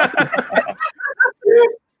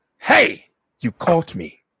 Hey, you caught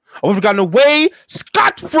me. I would have gotten away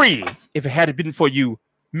scot-free if it hadn't been for you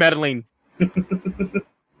meddling.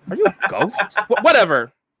 Are you a ghost?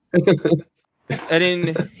 Whatever. And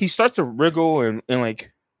then he starts to wriggle and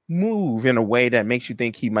like move in a way that makes you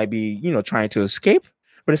think he might be, trying to escape.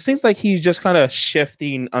 But it seems like he's just kind of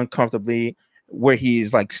shifting uncomfortably where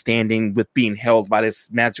he's like standing with being held by this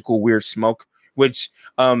magical weird smoke, which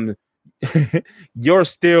you're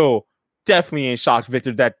still definitely in shock,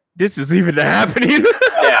 Victor, that this is even happening.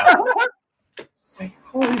 Yeah. It's like,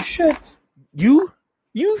 holy shit. You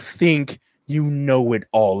think you know it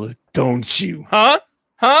all, don't you? Huh?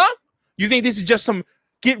 You think this is just some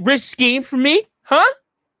get-rich scheme for me? Huh?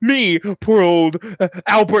 Me, poor old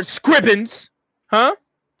Albert Scribbins. Huh?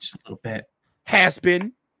 Just a little bit. Has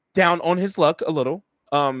been down on his luck a little.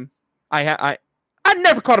 I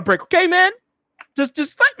never caught a break, okay, man? Just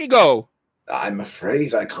let me go. I'm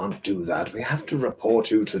afraid I can't do that. We have to report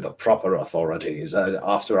you to the proper authorities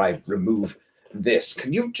after I remove this.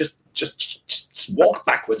 Can you just walk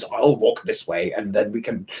backwards? I'll walk this way, and then we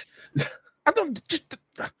can. I don't just.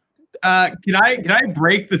 Can I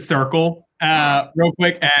break the circle real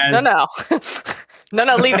quick? As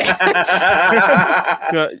No, leave it.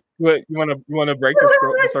 You want to break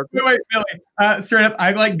the circle? Wait, Billy. Straight up,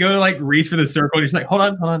 I like go to like reach for the circle. And he's like, hold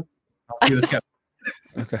on. I'll see this guy.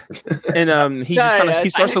 Okay. And he just kind of he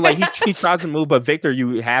starts to like he tries to move, but Victor,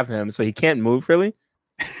 you have him, so he can't move really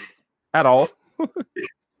at all.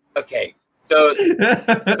 Okay. So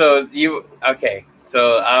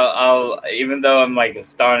I'll even though I'm like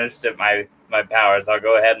astonished at my powers, I'll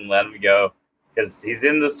go ahead and let him go because he's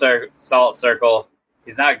in the salt circle.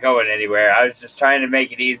 He's not going anywhere. I was just trying to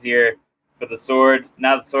make it easier for the sword.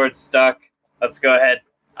 Now the sword's stuck. Let's go ahead.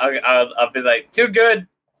 I'll be like, too good.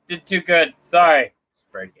 Did too good. Sorry.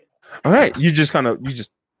 Just break it. All right. You just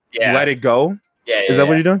let it go. Yeah. Is that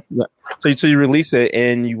what you're doing? Yeah. So you release it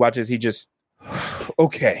and you watch as he just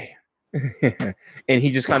okay. And he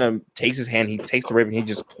just kind of takes his hand, he takes the ribbon, he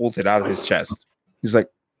just pulls it out of his chest. He's like,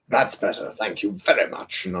 That's better. Thank you very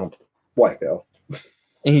much. And I'll wipe it off.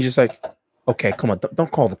 And he's just like, okay, come on,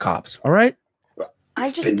 don't call the cops, all right? Are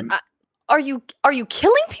you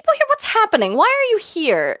killing people here? What's happening? Why are you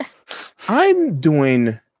here? I'm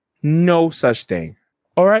doing no such thing,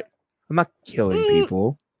 all right? I'm not killing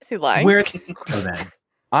people. Is he lying? Where's then?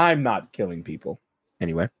 I'm not killing people.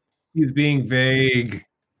 Anyway. He's being vague.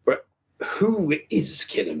 But who is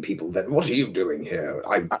killing people then? What are you doing here?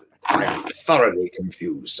 I'm thoroughly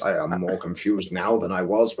confused. I am more confused now than I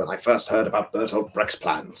was when I first heard about Bertolt Brecht's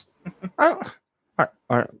plans. All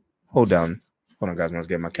right. Hold on, guys. Once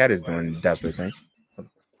again, my cat is doing dastardly things.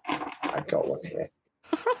 I've got one here.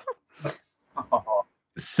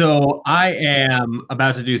 So I am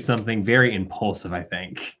about to do something very impulsive, I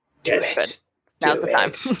think. Do it. Now's the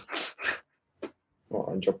time.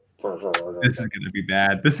 This is going to be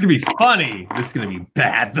bad. This is going to be funny. This is going to be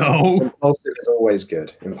bad, though. Impulsive is always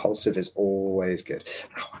good. Ow,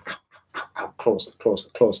 ow, ow, ow.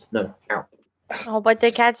 Close. No, ow. Oh, but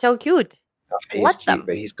the cat's so cute. He's Let cute, them.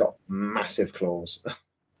 but he's got massive claws.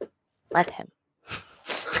 Let him.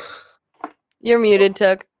 You're muted,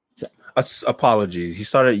 Took. apologies. He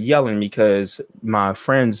started yelling because my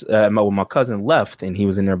friends, my cousin left, and he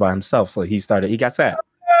was in there by himself. So he got sad.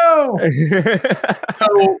 No.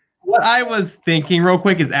 So what I was thinking real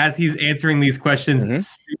quick is as he's answering these questions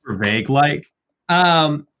super vague, like,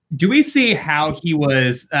 do we see how he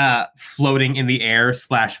was floating in the air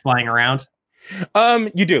 / flying around?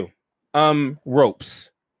 You do.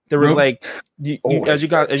 Ropes. There was like as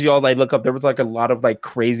you all like look up, there was like a lot of like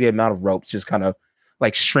crazy amount of ropes just kind of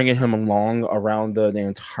like stringing him along around the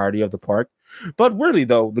entirety of the park. But really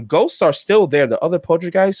though, the ghosts are still there. The other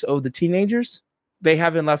poltergeists of the teenagers, they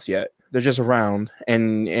haven't left yet. They're just around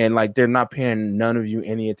and like they're not paying none of you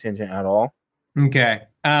any attention at all. Okay.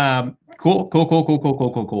 Cool.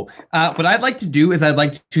 What I'd like to do is I'd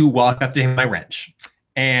like to walk up to him with my wrench.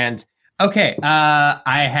 And okay,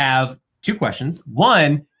 I have 2 questions.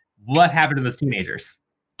 One, what happened to those teenagers?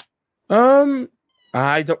 I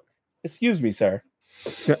don't. Excuse me, sir.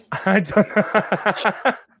 I don't.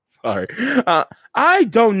 Sorry. I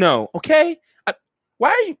don't know. Okay. Why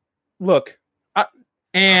are you? Look.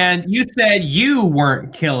 And you said you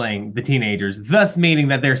weren't killing the teenagers, thus meaning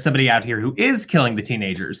that there's somebody out here who is killing the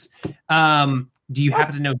teenagers. Do you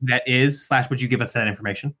happen to know who that is? / would you give us that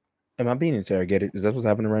information? Am I being interrogated? Is that what's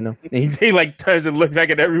happening right now? He like turns and looks back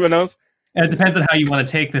at everyone else. And it depends on how you want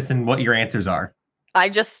to take this and what your answers are. I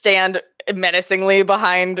just stand menacingly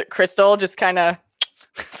behind Crystal, just kind of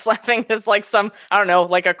slapping just like some, I don't know,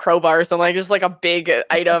 like a crowbar or something, like just like a big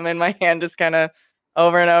item in my hand, just kind of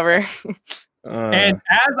over and over. And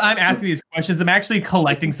as I'm asking these questions, I'm actually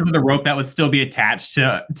collecting some of the rope that would still be attached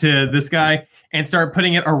to this guy and start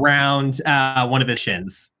putting it around one of his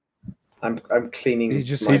shins. I'm cleaning.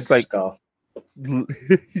 He's like scarf.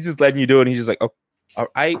 He's just letting you do it. And he's just like, oh, all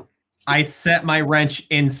right. I set my wrench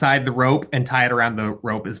inside the rope and tie it around the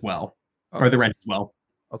rope as well, or the wrench as well.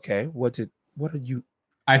 Okay. What are you?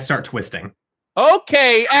 I start twisting.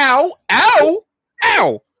 Okay. Ow. All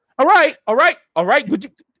right. Would you?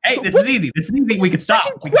 Hey, this is easy. We can stop.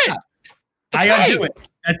 I gotta do it.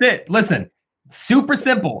 That's it. Listen, super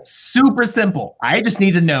simple. I just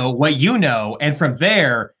need to know what you know, and from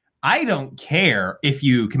there, I don't care if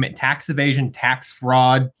you commit tax evasion, tax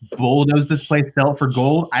fraud, bulldoze this place, sell it for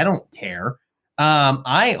gold. I don't care.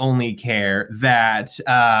 I only care that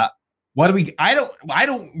I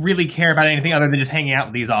don't really care about anything other than just hanging out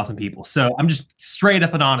with these awesome people. So I'm just straight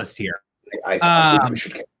up and honest here. I think we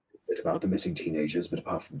should care a bit about the missing teenagers, but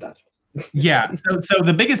apart from that. Yeah. So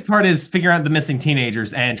the biggest part is figuring out the missing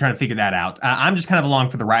teenagers and trying to figure that out. I'm just kind of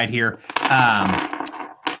along for the ride here.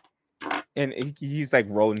 And he's like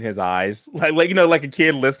rolling his eyes, like you know, like a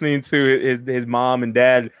kid listening to his mom and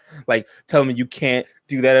dad like telling him you can't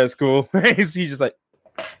do that at school. He's just like,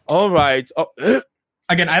 all right. Oh.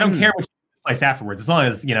 Again, I don't care what you do this place afterwards, as long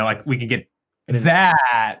as you know, like we can get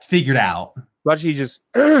that figured out. But he just,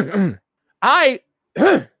 you don't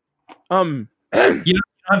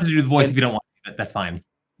have to do the voice if you don't want to. That's fine.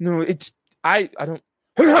 No, it's I don't.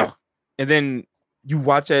 And then you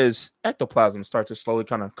watch as ectoplasm starts to slowly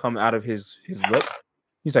kind of come out of his lip.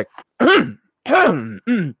 He's like, and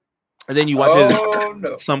then you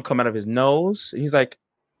watch some come out of his nose. He's like,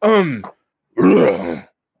 and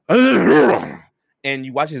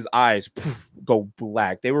you watch his eyes go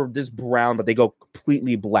black. They were this brown, but they go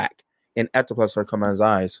completely black. And ectoplasm starts coming out of his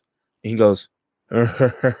eyes. And he goes,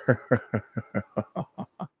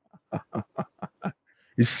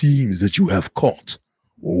 it seems that you have caught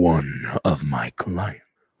one of my clients,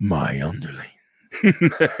 my underling.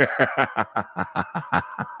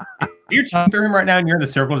 You're talking through him right now and you're in the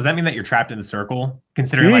circle. Does that mean that you're trapped in the circle?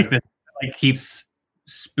 Considering like this like keeps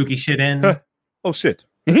spooky shit in. Oh shit.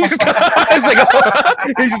 He's just like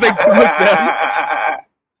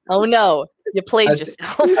oh no, you played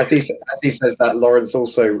yourself. As he says that, Lawrence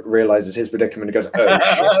also realizes his predicament and goes, oh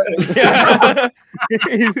shit. Yeah.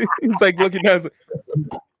 he's like looking at us.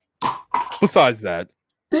 Besides that.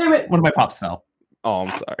 Damn it. One of my pops fell. Oh,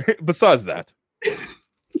 I'm sorry. Besides that,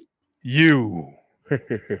 you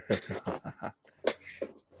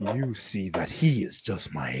see that he is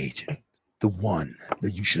just my agent, the one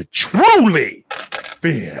that you should truly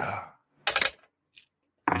fear.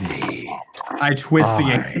 Me. I twist the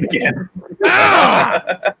ink again.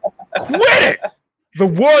 Quit it! The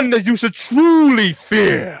one that you should truly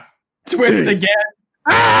fear. Twist again.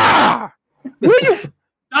 Will you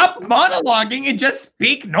stop monologuing and just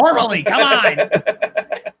speak normally? Come on.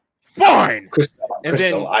 Fine.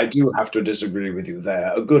 Crystal, I do have to disagree with you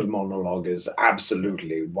there. A good monologue is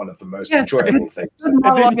absolutely one of the most enjoyable things.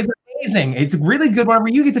 Monologue is amazing. It's really good whenever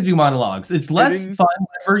you get to do monologues. It's less fun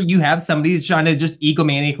whenever you have somebody who's trying to just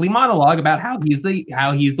egomaniacally monologue about how he's the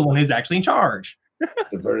one who's actually in charge.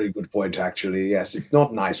 It's a very good point, actually. Yes, it's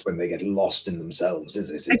not nice when they get lost in themselves,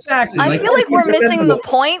 is it? Exactly. I Like- feel like we're missing the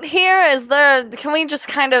point here. Can we just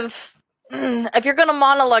kind of, if you're going to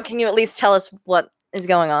monologue, can you at least tell us what is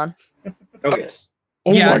going on? Oh, yes.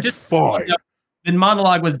 Oh Yeah, my just- fine. The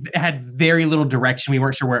monologue had very little direction. We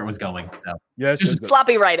weren't sure where it was going. So Yes, just yes,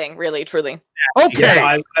 Sloppy writing, really, truly. yes. Okay.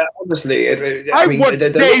 Yeah, honestly, I want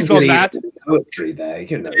days on that. Poetry there,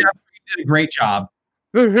 you know. you did a great job.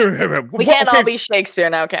 We can't all be Shakespeare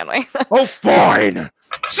now, can we? Oh, fine.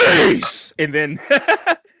 Jeez. And then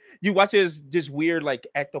you watch as this weird, like,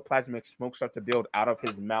 ectoplasmic smoke start to build out of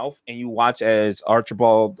his mouth, and you watch as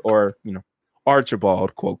Archibald,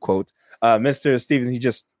 quote, quote, Mr.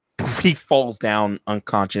 Stevens, he falls down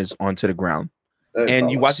unconscious onto the ground.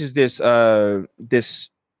 And you watch as this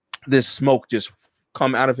smoke just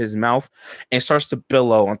come out of his mouth and starts to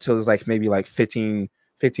billow until it's like maybe like 15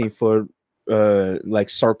 foot like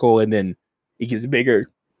circle, and then it gets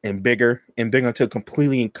bigger and bigger and bigger until it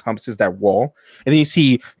completely encompasses that wall. And then you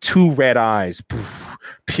see two red eyes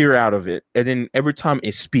peer out of it, and then every time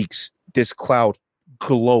it speaks, this cloud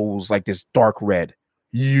glows like this dark red.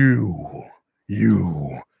 You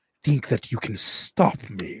think that you can stop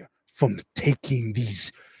me from taking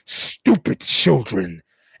these stupid children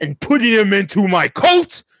and putting them into my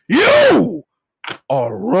cult? You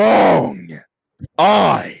are wrong.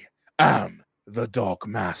 I am the Dog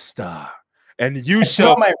Master, and you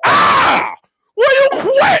shall. Will you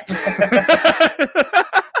quit?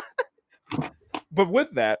 But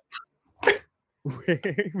with that,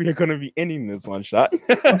 we are going to be ending this one shot.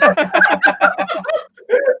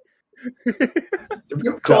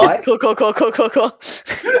 Cool.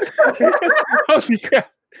 Holy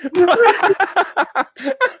crap. I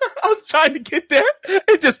was trying to get there.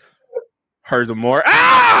 It just heard some more.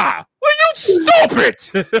 Will you stop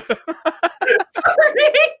it?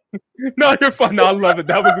 No, you're fine. No, I love it.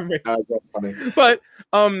 That was amazing. That's funny. But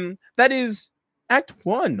that is Act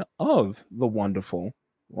 1 of the wonderful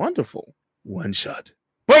one shot.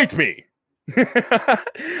 Bite me.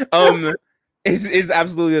 It's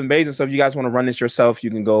absolutely amazing. So if you guys want to run this yourself, you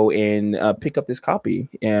can go and pick up this copy.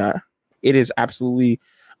 Yeah, it is absolutely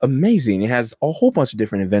amazing. It has a whole bunch of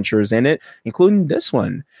different adventures in it, including this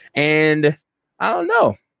one. And I don't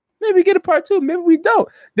know, maybe get a part 2, maybe we don't.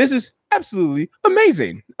 This is absolutely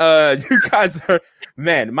amazing. You guys are,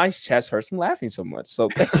 man, my chest hurts from laughing so much. So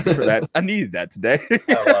thank you for that. I needed that today.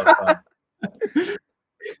 I love fun.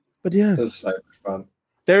 But yeah, That's so fun.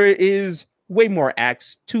 there is way more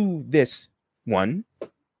acts to this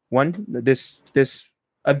this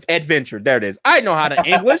adventure. There it is. I know how to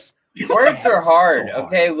English. Words are hard. So hard.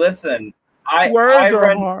 Okay, listen. I Words are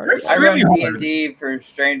run hard. I run Really D&D for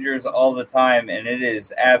strangers all the time, and it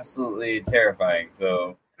is absolutely terrifying.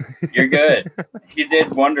 So you're good. You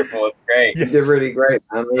did wonderful. It's great. You did really great.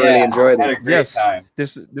 I really Yeah, enjoyed I had it. a great time.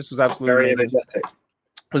 This was absolutely Very amazing. energetic.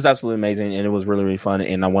 It was absolutely amazing, and it was really, really fun.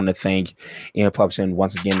 And I want to thank Ian Publishing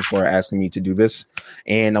once again for asking me to do this.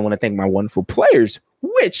 And I want to thank my wonderful players,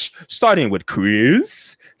 which, starting with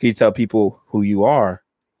Chris, can you tell people who you are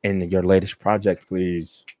and your latest project,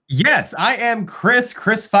 please? Yes, I am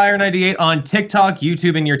ChrisFire98 on TikTok,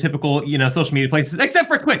 YouTube, and your typical, social media places, except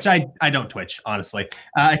for Twitch. I don't Twitch, honestly,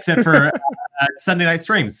 except for Sunday night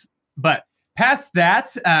streams. But past that,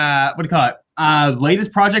 what do you call it?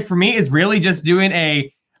 Latest project for me is really just doing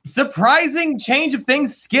a surprising change of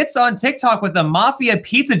things skits on TikTok with the Mafia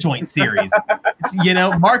Pizza Joint series.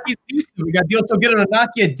 Marky's Pizza. We got Deal So Good It'll Knock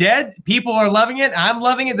You Dead. People are loving it. I'm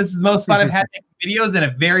loving it. This is the most fun I've had making videos in a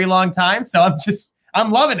very long time. So I'm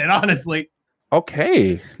loving it, honestly.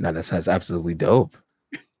 Okay, now that sounds absolutely dope.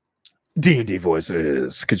 D&D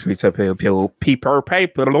voices. Could you please tell people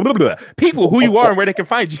who you are and where they can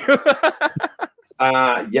find you?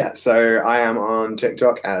 So I am on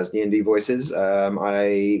TikTok as D&D Voices.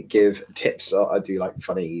 I give tips. I do like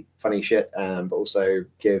funny shit, but also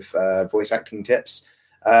give voice acting tips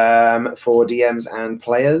for DMs and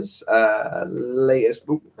players. Latest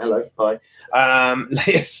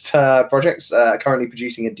projects. Currently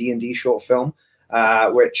producing a D&D short film,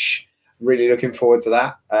 which really looking forward to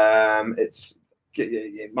that.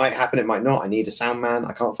 It might happen, it might not. I need a sound man.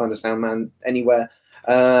 I can't find a sound man anywhere.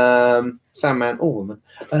 Soundman or woman,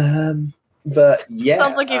 but yeah,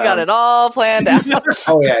 Sounds like you got it all planned out.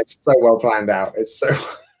 Oh yeah, it's so well planned out. It's so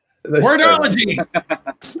Wordology.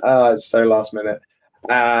 It's so last minute.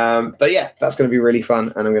 But yeah, that's going to be really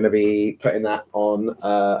fun, and I'm going to be putting that on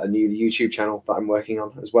a new YouTube channel that I'm working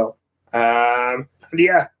on as well. And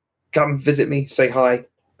yeah, come visit me, say hi.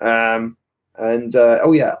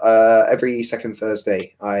 Every second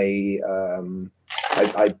Thursday I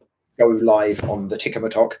go live on the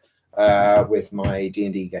Tickermatok with my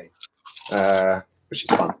D&D game, which is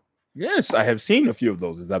fun. Yes, I have seen a few of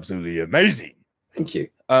those. It's absolutely amazing. Thank you.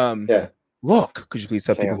 Yeah. Locke, could you please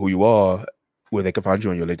tell people who you are, where they can find you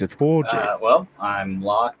on your latest project? Well, I'm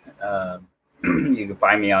Locke. You can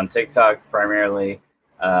find me on TikTok primarily.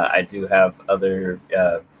 I do have other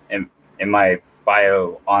in my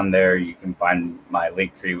bio on there. You can find my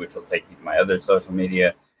link tree, which will take you to my other social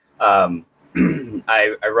media.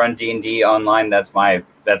 I run D&D online. That's my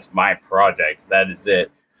project. That is it.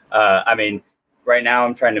 I mean, right now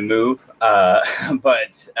I'm trying to move,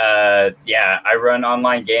 but yeah, I run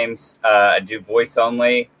online games. I do voice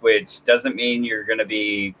only, which doesn't mean you're going to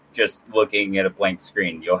be just looking at a blank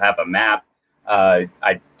screen. You'll have a map.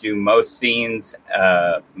 I do most scenes.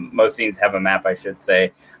 Most scenes have a map, I should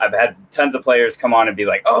say. I've had tons of players come on and be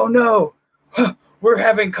like, "Oh no, we're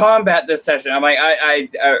having combat this session." I'm like, I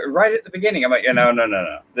right at the beginning, I'm like,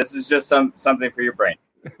 no. This is just something for your brain.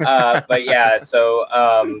 But yeah, so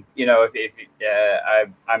if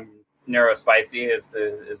I'm neurospicy, as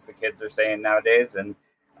the kids are saying nowadays, and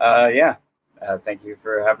thank you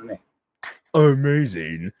for having me.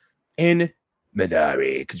 Amazing. And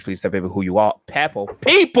Madari, could you please tell people who you are? People,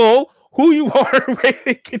 who you are, where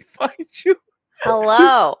they can find you.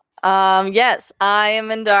 Hello. Yes, I am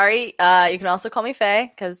Mindari. You can also call me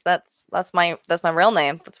Faye because that's my real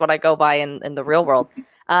name. That's what I go by in the real world.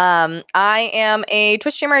 I am a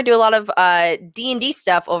Twitch streamer. I do a lot of D&D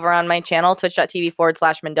stuff over on my channel,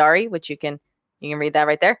 twitch.tv/Mindari, which you can read that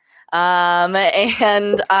right there.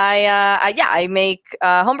 And I make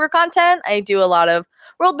homebrew content. I do a lot of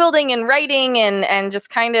world building and writing and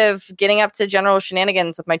just kind of getting up to general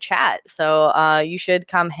shenanigans with my chat. So you should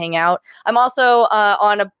come hang out. I'm also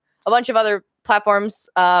on a bunch of other platforms,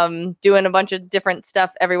 doing a bunch of different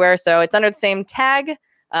stuff everywhere. So it's under the same tag,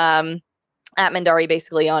 at Mindari,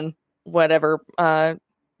 basically on whatever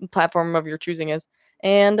platform of your choosing is.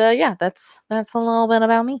 And that's a little bit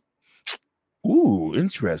about me. Ooh,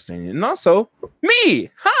 interesting. And also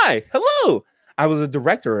me. Hi, hello. I was a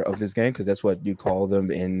director of this game because that's what you call them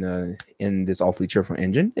in this awfully cheerful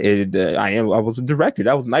engine. I was a director.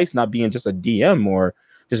 That was nice, not being just a DM or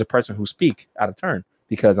just a person who speak out of turn,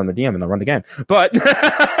 because I'm the DM and I run the game. But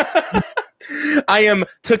I am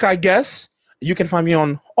Took, I guess. You can find me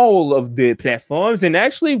on all of the platforms. And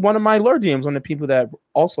actually, one of my lore DMs, one of the people that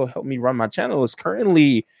also helped me run my channel, is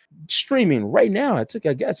currently streaming right now. I Took,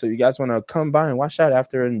 I guess. So you guys want to come by and watch that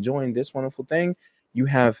after enjoying this wonderful thing, you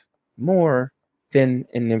have more than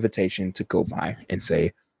an invitation to go by and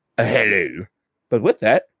say a hello. But with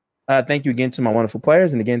that, thank you again to my wonderful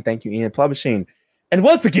players. And again, thank you, Ian Publishing. And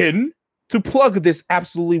once again, to plug this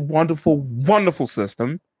absolutely wonderful, wonderful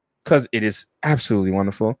system, because it is absolutely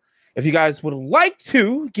wonderful. If you guys would like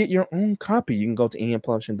to get your own copy, you can go to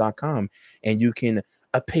ianpublishing.com and you can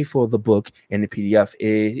pay for the book, and the PDF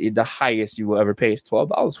is the highest you will ever pay. It's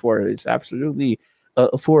 $12 for it. It's absolutely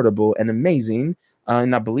affordable and amazing.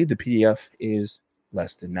 And I believe the PDF is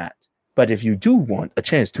less than that. But if you do want a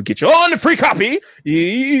chance to get your own free copy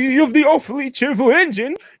of the Awfully Cheerful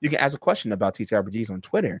Engine, you can ask a question about TTRPGs on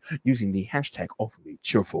Twitter using the hashtag Awfully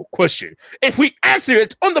Cheerful Question. If we answer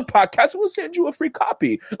it on the podcast, we'll send you a free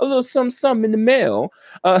copy, a little some in the mail.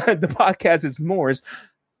 The podcast is Moore's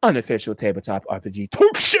unofficial tabletop RPG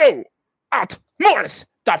talk show at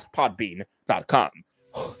morris.podbean.com.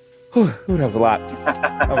 That was a lot.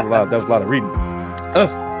 That was a lot of reading.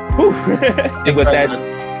 And with that,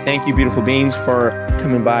 thank you, beautiful beings, for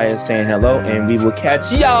coming by and saying hello, and we will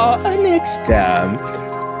catch y'all next time.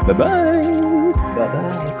 Bye-bye.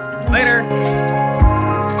 Bye-bye. Later.